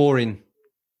him boring.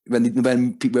 When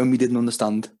we didn't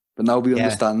understand. But now we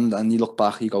understand, and you look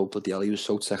back, you go, bloody hell, he was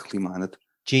so technically minded.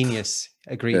 Genius.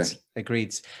 Agreed.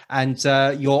 And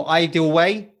your ideal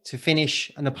way to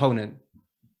finish an opponent?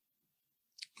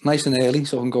 Nice and early,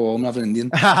 so I can go home and have an Indian.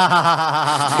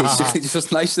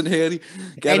 just nice and early.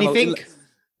 Anything?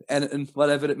 Anything,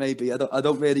 whatever it may be. I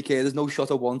don't really care. There's no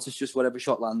shot I want. It's just whatever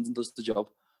shot lands and does the job.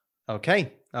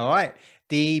 Okay. All right.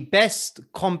 The best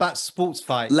combat sports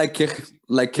fight? Leg kick.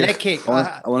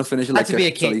 I want to finish a leg kick. Had to be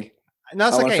a kick. Sorry. No,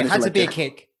 it's okay. It had to be a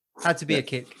kick. Had to be a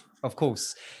kick, of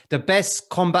course. The best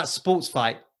combat sports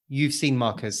fight you've seen,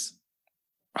 Marcus?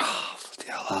 Oh, bloody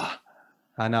hell.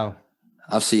 I know.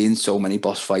 I've seen so many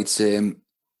boss fights. Ian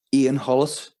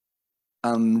Hollett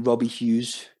and Robbie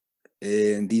Hughes.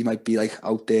 These might be like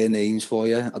out there names for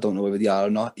you. I don't know whether they are or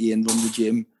not. Ian runs the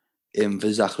gym for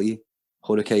exactly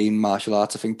Hurricane Martial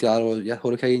Arts, I think they are.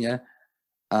 Hurricane,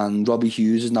 And Robbie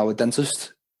Hughes is now a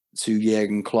dentist to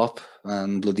Jurgen Klopp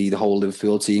and bloody the whole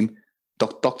Liverpool team.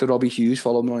 Dr. Robbie Hughes,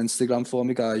 follow me on Instagram for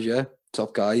me, guys.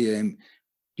 Top guy.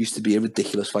 Used to be a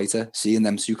ridiculous fighter. Seeing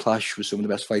them two clash was some of the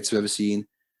best fights I've ever seen.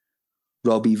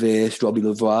 Robbie versus Robbie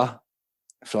Lavoie.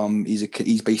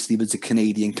 He's basically the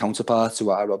Canadian counterpart to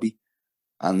our Robbie.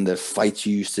 And the fights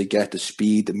you used to get, the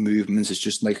speed, the movements, it's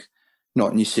just like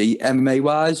nothing you see. MMA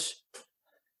wise,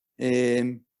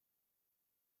 I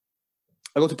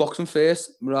go to boxing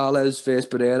first. Morales versus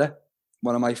Pereira.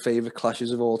 One of my favourite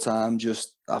clashes of all time.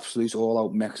 Just absolute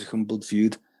all-out Mexican blood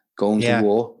feud going to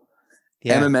war.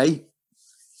 MMA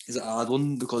is a hard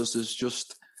one because there's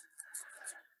just...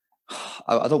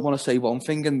 I don't want to say one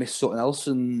thing and miss something else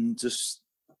and just...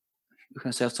 What can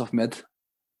I say off the top of my head?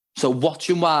 So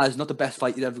watching-wise, not the best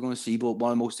fight you're ever going to see, but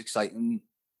one of the most exciting,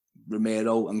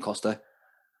 Romero and Costa.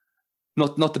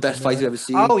 Not the best fight I've ever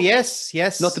seen. Oh, yes.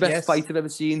 Not the best fight I've ever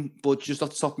seen, but just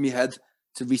off the top of my head,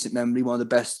 to recent memory, one of the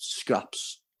best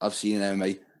scraps I've seen in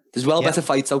MMA. There's better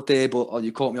fights out there, but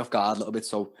you caught me off guard a little bit,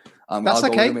 so that's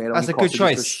okay. That's a good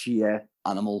choice. Sheer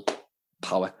animal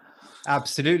power.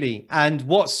 Absolutely. And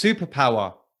what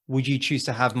superpower would you choose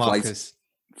to have, Marcus?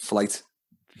 Flight.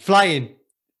 Flying.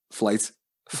 Flight.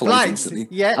 Flight. Instantly.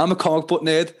 Yeah. I'm a comic book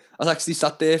nerd. I was actually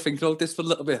sat there thinking about this for a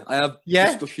little bit. I have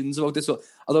discussions about this. So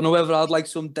I don't know whether I'd like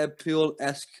some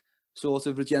Deadpool-esque sort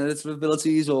of regenerative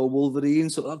abilities or Wolverine.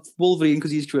 So Wolverine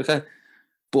because he's quicker.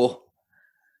 But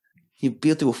you'd be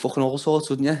able to do fucking all sorts,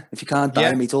 wouldn't you? If you can't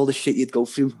dynamite all the shit you'd go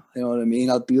through. You know what I mean?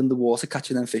 I'd be underwater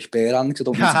catching them fish bare hands because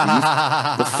I don't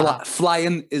need to breathe.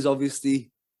 Flying is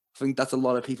obviously, I think that's a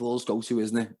lot of people's go-to,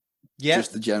 isn't it? Yeah.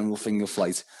 Just the general thing of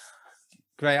flight.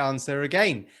 Great answer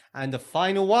again. And the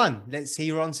final one. Let's hear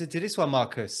your answer to this one,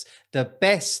 Marcus. The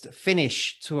best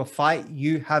finish to a fight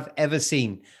you have ever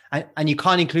seen. And you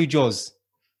can't include yours.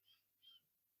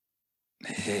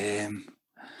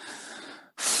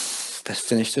 Best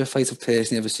finish to a fight I've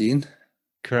personally ever seen.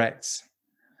 Correct.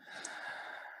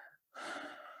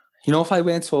 You know, if I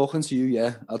weren't talking to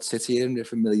you, I'd sit here and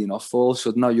rip a million off for.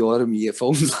 So now you're in my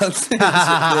earphones. That's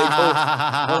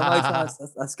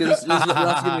good. Let's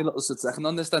give me a little second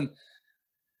on this then.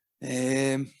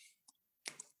 There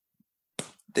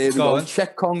we go.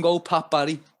 Czech Congo, Pat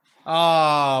Barry.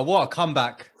 Ah, what a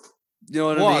comeback. You know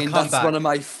what I mean? That's one of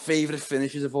my favourite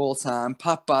finishes of all time.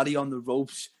 Pat Barry on the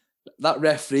ropes. That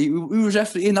referee, who was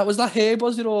refereeing? That was that Herb,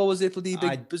 was it, or was it bloody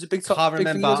big? Was it big top? I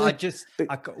can't remember.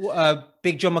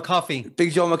 Big John McCarthy.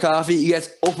 Big John McCarthy. He gets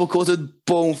uppercutted.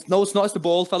 Boom. No, it's not. It's the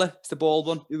bald fella. It's the bald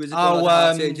one. Who is it?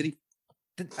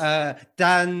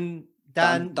 Dan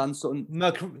something.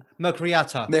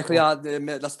 Mercuriata.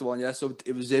 Mercuriata. That's the one. Yeah. So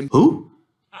it was him. Who?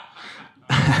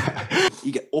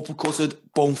 You get uppercutted.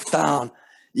 Boom. Down.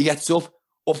 He gets up.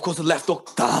 Uppercutted. Left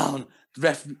hook. Down.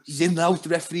 He's in and out. The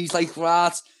referee's like,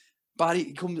 right.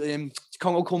 Barry comes,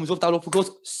 Congo comes up, that uppercut,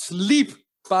 sleep.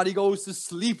 Barry goes to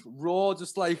sleep, raw,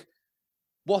 just like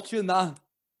watching that.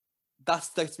 That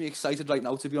gets me excited right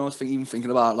now, to be honest. Even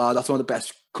thinking about that, that's one of the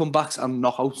best comebacks and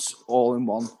knockouts all in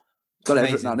one. Got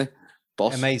everything on it,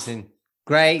 boss. Amazing,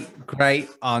 great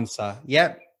answer.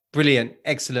 Yep, brilliant,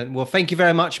 excellent. Well, thank you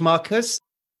very much, Marcus.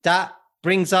 That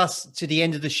brings us to the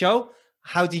end of the show.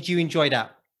 How did you enjoy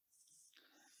that?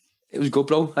 It was good,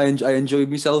 bro. I enjoyed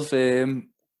myself.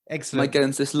 Excellent. Might get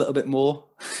into this a little bit more.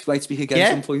 Might speak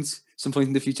again some point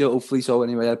in the future, hopefully. So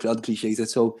anyway, I'd appreciate it.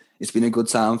 So it's been a good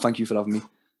time. Thank you for having me.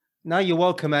 No, you're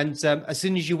welcome. And as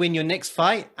soon as you win your next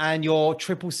fight and your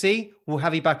Triple C, we'll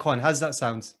have you back on. How's that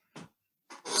sound?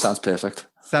 Sounds perfect.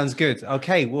 Sounds good.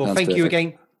 Okay. Well, Sounds thank perfect. you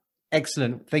again.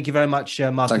 Excellent. Thank you very much,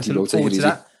 Marcus. Thank you, bro. Look forward to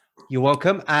that. You're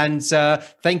welcome. And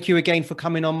thank you again for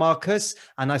coming on, Marcus.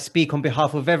 And I speak on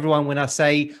behalf of everyone when I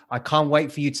say I can't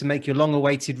wait for you to make your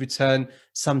long-awaited return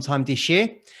sometime this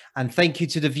year. And thank you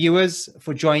to the viewers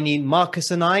for joining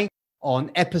Marcus and I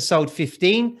on episode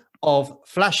 15 of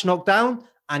Flash Knockdown.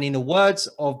 And in the words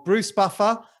of Bruce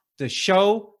Buffer, the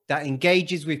show that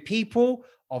engages with people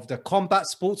of the combat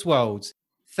sports world.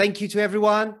 Thank you to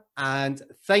everyone. And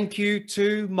thank you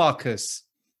to Marcus.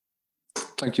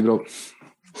 Thank you, bro.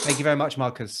 Thank you very much,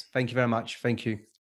 Marcus. Thank you very much. Thank you.